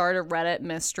to start a Reddit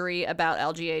mystery about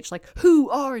LGH, like, who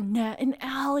are Nat and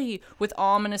Allie? With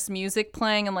ominous music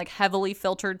playing and, heavily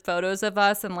filtered photos of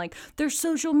us. And, their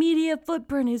social media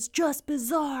footprint is just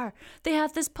bizarre. They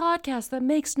have this podcast that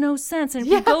makes no sense. And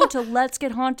if you go to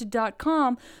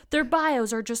letsgethaunted.com, their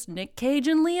bios are just Nick Cage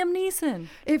and Liam Neeson.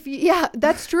 Yeah,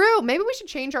 that's true. Maybe we should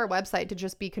change our website to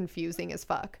just be confusing as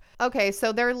fuck. Okay,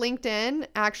 so their LinkedIn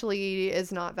actually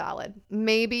is not valid.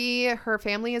 Maybe her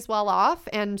family is well off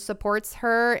and supports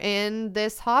her in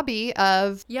this hobby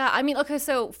of... Yeah, I mean, okay,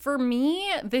 so for me,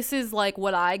 this is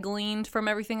what I gleaned from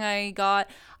everything I got.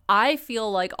 I feel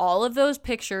like all of those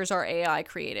pictures are AI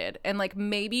created. And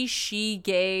maybe she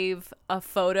gave a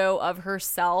photo of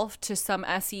herself to some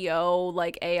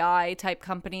SEO, AI type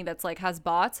company that's has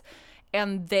bots.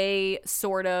 And they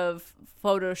sort of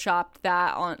photoshopped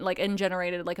that on and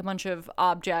generated a bunch of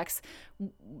objects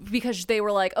because they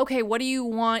were okay, what do you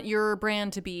want your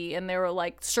brand to be? And they were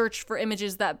search for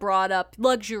images that brought up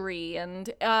luxury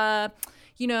and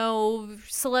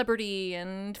celebrity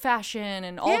and fashion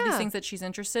and all of these things that she's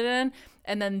interested in.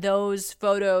 And then those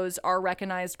photos are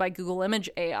recognized by Google Image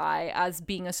AI as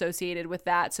being associated with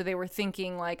that. So they were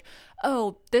thinking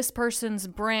oh, this person's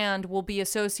brand will be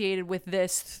associated with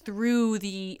this through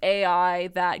the AI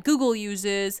that Google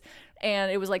uses.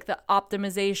 And it was the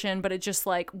optimization, but it just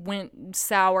went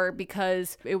sour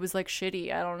because it was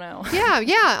shitty. I don't know.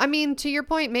 Yeah. I mean, to your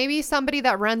point, maybe somebody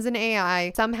that runs an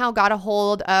AI somehow got a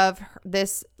hold of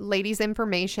this lady's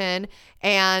information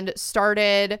and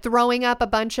started throwing up a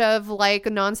bunch of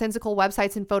nonsensical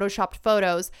websites and photoshopped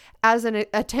photos as an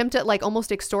attempt at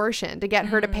almost extortion to get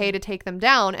her to pay to take them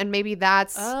down. And maybe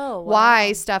that's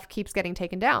why stuff keeps getting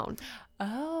taken down.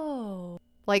 Oh.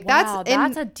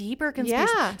 That's a deeper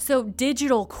conspiracy. Yeah. So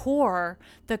Digital Core,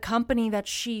 the company that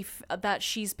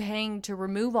she's paying to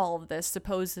remove all of this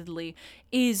supposedly,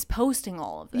 is posting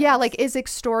all of this. Yeah, is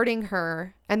extorting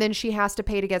her, and then she has to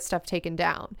pay to get stuff taken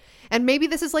down. And maybe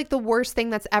this is the worst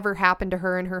thing that's ever happened to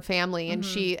her and her family. And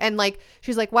she's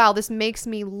wow, this makes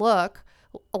me look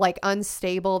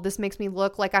unstable. This makes me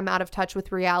look like I'm out of touch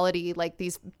with reality.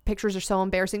 These pictures are so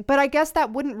embarrassing. But I guess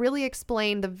that wouldn't really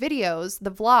explain the videos,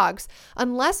 the vlogs,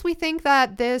 unless we think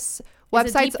that this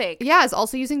website is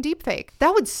also using deepfake.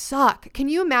 That would suck. Can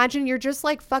you imagine you're just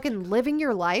fucking living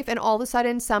your life and all of a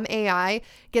sudden some AI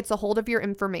gets a hold of your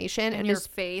information and your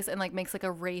face and makes a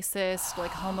racist,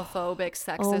 homophobic,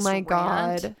 sexist oh my rant.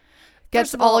 God.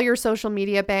 Gets all your social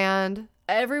media banned.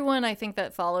 Everyone I think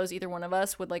that follows either one of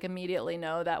us would immediately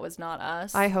know that was not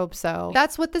us. I hope so.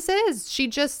 That's what this is.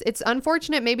 It's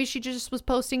unfortunate. Maybe she just was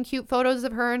posting cute photos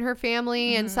of her and her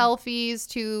family and selfies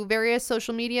to various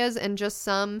social medias, and just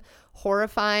some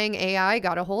horrifying AI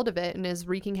got a hold of it and is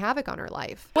wreaking havoc on her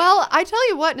life. Well, I tell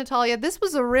you what, Natalia, this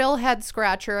was a real head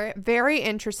scratcher. Very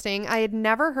interesting. I had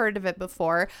never heard of it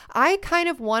before. I kind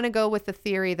of want to go with the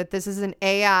theory that this is an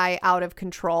AI out of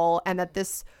control and that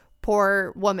this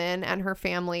poor woman and her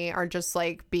family are just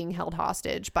being held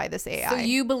hostage by this AI. So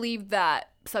you believe that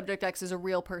Subject X is a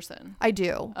real person? I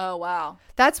do. Oh, wow.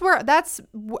 That's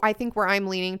I think where I'm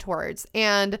leaning towards.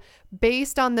 And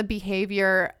based on the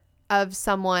behavior of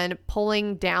someone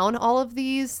pulling down all of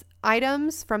these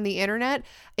items from the internet,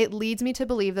 it leads me to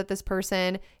believe that this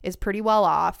person is pretty well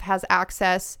off, has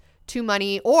access to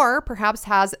money, or perhaps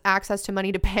has access to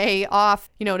money to pay off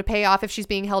if she's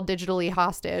being held digitally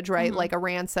hostage, right? Like a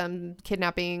ransom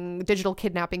digital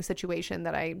kidnapping situation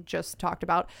that I just talked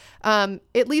about.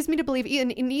 It leads me to believe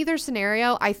in either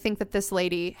scenario, I think that this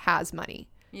lady has money.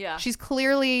 Yeah. She's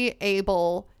clearly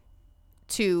able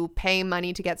to pay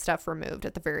money to get stuff removed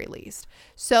at the very least.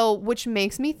 So, which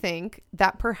makes me think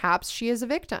that perhaps she is a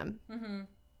victim.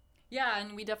 Yeah,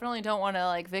 and we definitely don't want to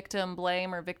like victim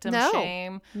blame or victim No.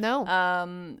 shame. No.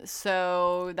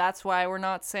 So that's why we're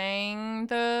not saying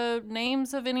the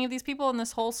names of any of these people, and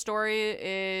this whole story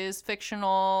is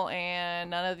fictional and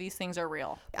none of these things are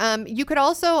real. You could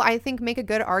also, I think, make a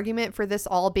good argument for this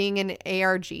all being an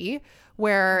ARG,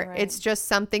 where Right. it's just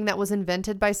something that was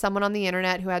invented by someone on the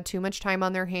internet who had too much time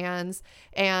on their hands,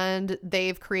 and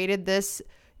they've created this,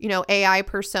 AI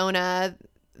persona,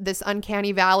 this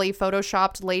uncanny valley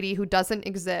photoshopped lady who doesn't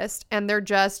exist, and they're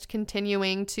just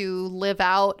continuing to live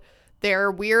out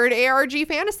their weird ARG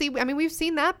fantasy. I mean, we've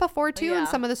seen that before too in Yeah.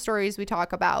 some of the stories we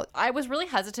talk about. I was really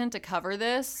hesitant to cover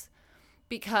this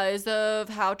because of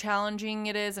how challenging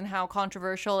it is and how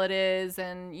controversial it is.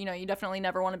 And, you definitely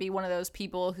never want to be one of those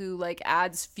people who like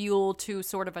adds fuel to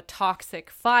sort of a toxic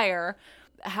fire.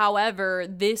 However,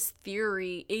 this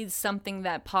theory is something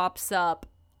that pops up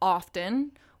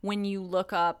often when you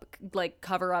look up like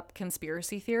cover up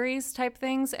conspiracy theories type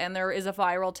things, and there is a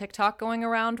viral TikTok going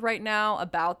around right now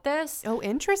about this. Oh,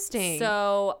 interesting.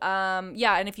 So,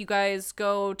 yeah, and if you guys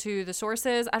go to the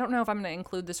sources, I don't know if I'm going to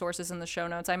include the sources in the show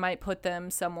notes. I might put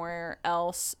them somewhere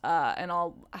else, and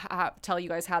I'll tell you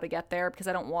guys how to get there because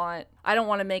I don't want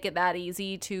to make it that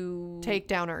easy to take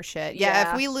down our shit. Yeah,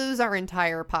 Yeah. if we lose our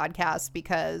entire podcast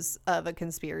because of a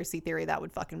conspiracy theory, that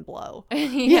would fucking blow.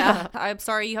 Yeah. I'm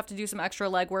sorry you have to do some extra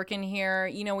legwork in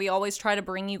here. We always try to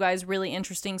bring you guys really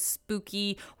interesting,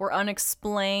 spooky, or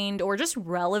unexplained, or just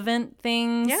relevant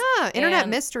things. Yeah, internet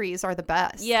And- mysteries are the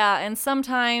best. Yeah, and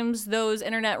sometimes those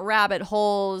internet rabbit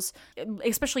holes,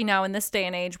 especially now in this day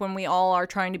and age when we all are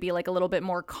trying to be like a little bit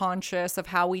more conscious of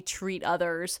how we treat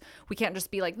others, we can't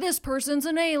just be like, this person's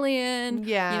an alien,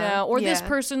 Yeah, or this yeah.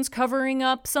 person's covering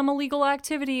up some illegal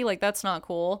activity. Like, that's not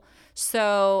cool.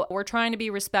 So we're trying to be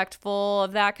respectful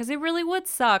of that because it really would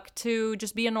suck to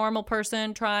just be a normal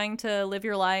person trying to live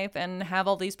your life and have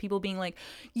all these people being like,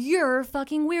 you're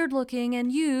fucking weird looking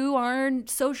and you are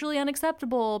socially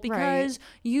unacceptable because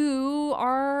you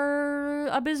are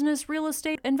a business real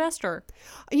estate investor.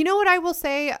 You know what I will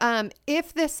say?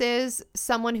 If this is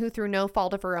someone who through no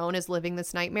fault of her own is living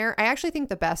this nightmare, I actually think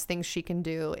the best thing she can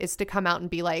do is to come out and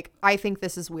be like, I think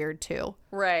this is weird too.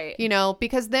 Right.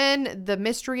 Because then the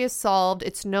mystery is solved.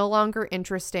 It's no longer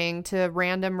interesting to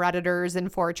random Redditors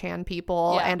and 4chan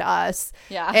people Yeah. and us.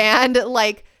 Yeah. And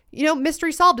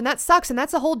mystery solved, and that sucks. And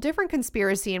that's a whole different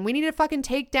conspiracy. And we need to fucking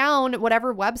take down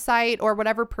whatever website or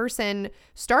whatever person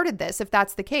started this, if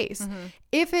that's the case.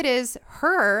 If it is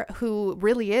her who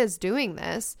really is doing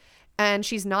this, and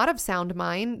she's not of sound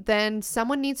mind, then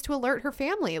someone needs to alert her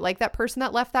family, like that person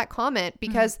that left that comment,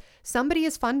 because somebody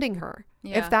is funding her.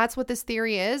 Yeah. If that's what this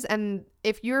theory is, and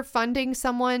if you're funding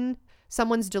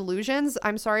someone's delusions,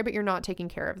 I'm sorry, but you're not taking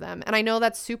care of them. And I know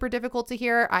that's super difficult to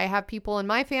hear. I have people in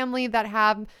my family that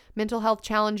have mental health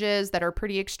challenges that are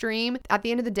pretty extreme. At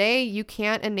the end of the day, you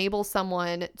can't enable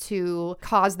someone to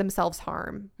cause themselves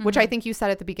harm, which I think you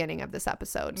said at the beginning of this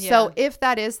episode. Yeah. So if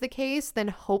that is the case, then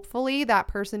hopefully that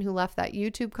person who left that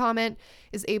YouTube comment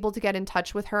is able to get in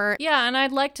touch with her. Yeah, and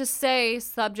I'd like to say,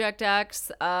 Subject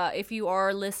X, if you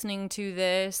are listening to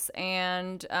this,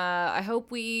 and I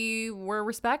hope we were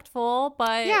respectful,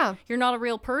 but Yeah. you're not a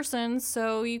real person,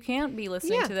 so you can't be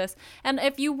listening Yeah. to this. And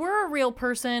if you were a real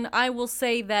person, I will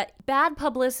say that bad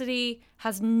publicity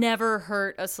has never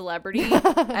hurt a celebrity,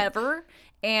 ever.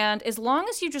 And as long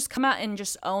as you just come out and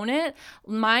just own it,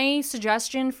 my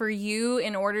suggestion for you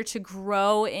in order to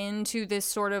grow into this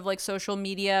sort of like social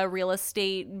media, real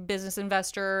estate, business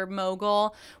investor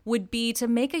mogul would be to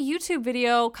make a YouTube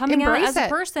video coming out Embrace as a it.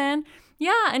 person.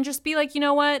 Yeah, and just be like, you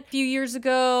know what? A few years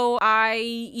ago, I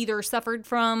either suffered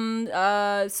from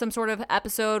some sort of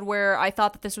episode where I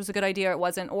thought that this was a good idea, or it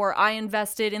wasn't, or I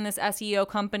invested in this SEO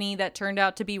company that turned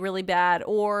out to be really bad,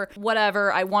 or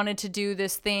whatever. I wanted to do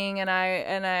this thing, and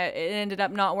it ended up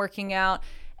not working out.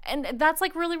 And that's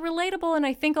like really relatable. And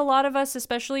I think a lot of us,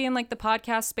 especially in like the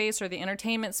podcast space or the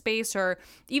entertainment space, or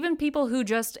even people who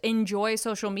just enjoy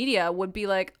social media, would be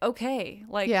like, okay,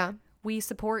 like, Yeah. we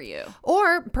support you.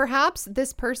 Or perhaps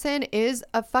this person is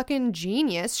a fucking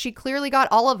genius. She clearly got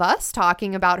all of us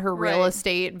talking about her real Right.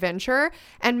 estate venture.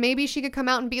 And maybe she could come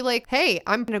out and be like, hey,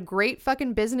 I'm a great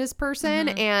fucking business person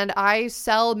and I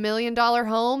sell $1 million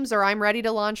homes, or I'm ready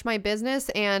to launch my business.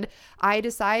 And I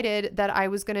decided that I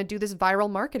was going to do this viral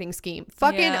marketing scheme.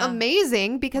 Fucking Yeah.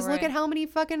 amazing, because look Right. at how many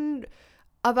fucking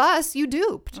of us you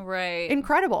duped. Right.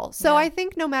 Incredible. So Yeah. I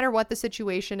think no matter what the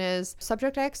situation is,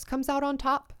 Subject X comes out on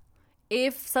top.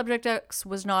 If Subject X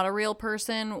was not a real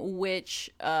person, which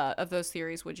of those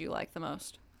theories would you like the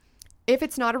most? if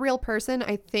it's not a real person,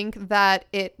 I think that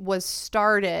it was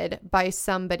started by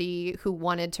somebody who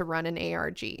wanted to run an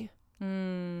ARG.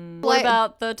 What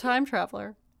about the time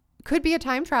traveler? Could be a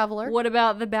time traveler. What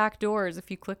about the back doors if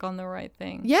you click on the right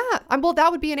thing? Yeah. Well, that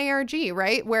would be an ARG,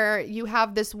 right? Where you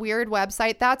have this weird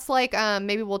website. That's like,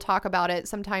 maybe we'll talk about it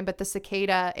sometime, but the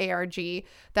Cicada ARG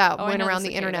that went around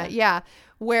the internet. Yeah.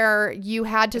 Where you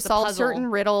had to solve certain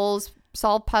riddles,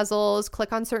 solve puzzles,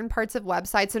 click on certain parts of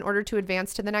websites in order to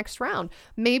advance to the next round.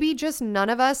 Maybe just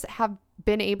none of us have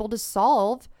been able to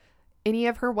solve any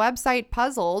of her website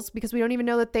puzzles because we don't even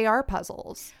know that they are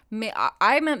puzzles.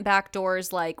 I meant back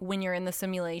doors like when you're in the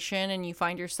simulation and you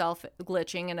find yourself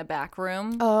glitching in a back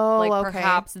room. Oh, like okay.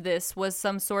 Perhaps this was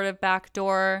some sort of back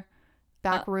door.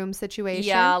 Back room situation.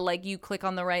 Yeah, like you click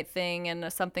on the right thing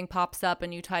and something pops up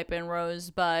and you type in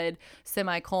Rosebud,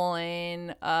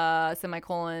 semicolon,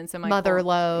 Mother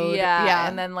load. Yeah.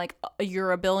 And then like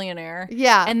you're a billionaire.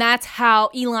 Yeah. And that's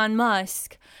how Elon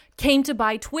Musk came to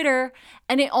buy Twitter.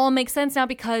 And it all makes sense now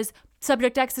because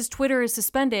Subject X's Twitter is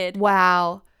suspended.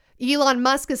 Wow. Elon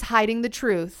Musk is hiding the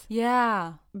truth.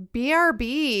 Yeah.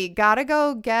 BRB, gotta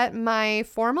go get my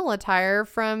formal attire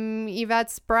from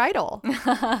Yvette's Bridal.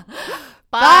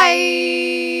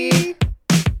 Bye.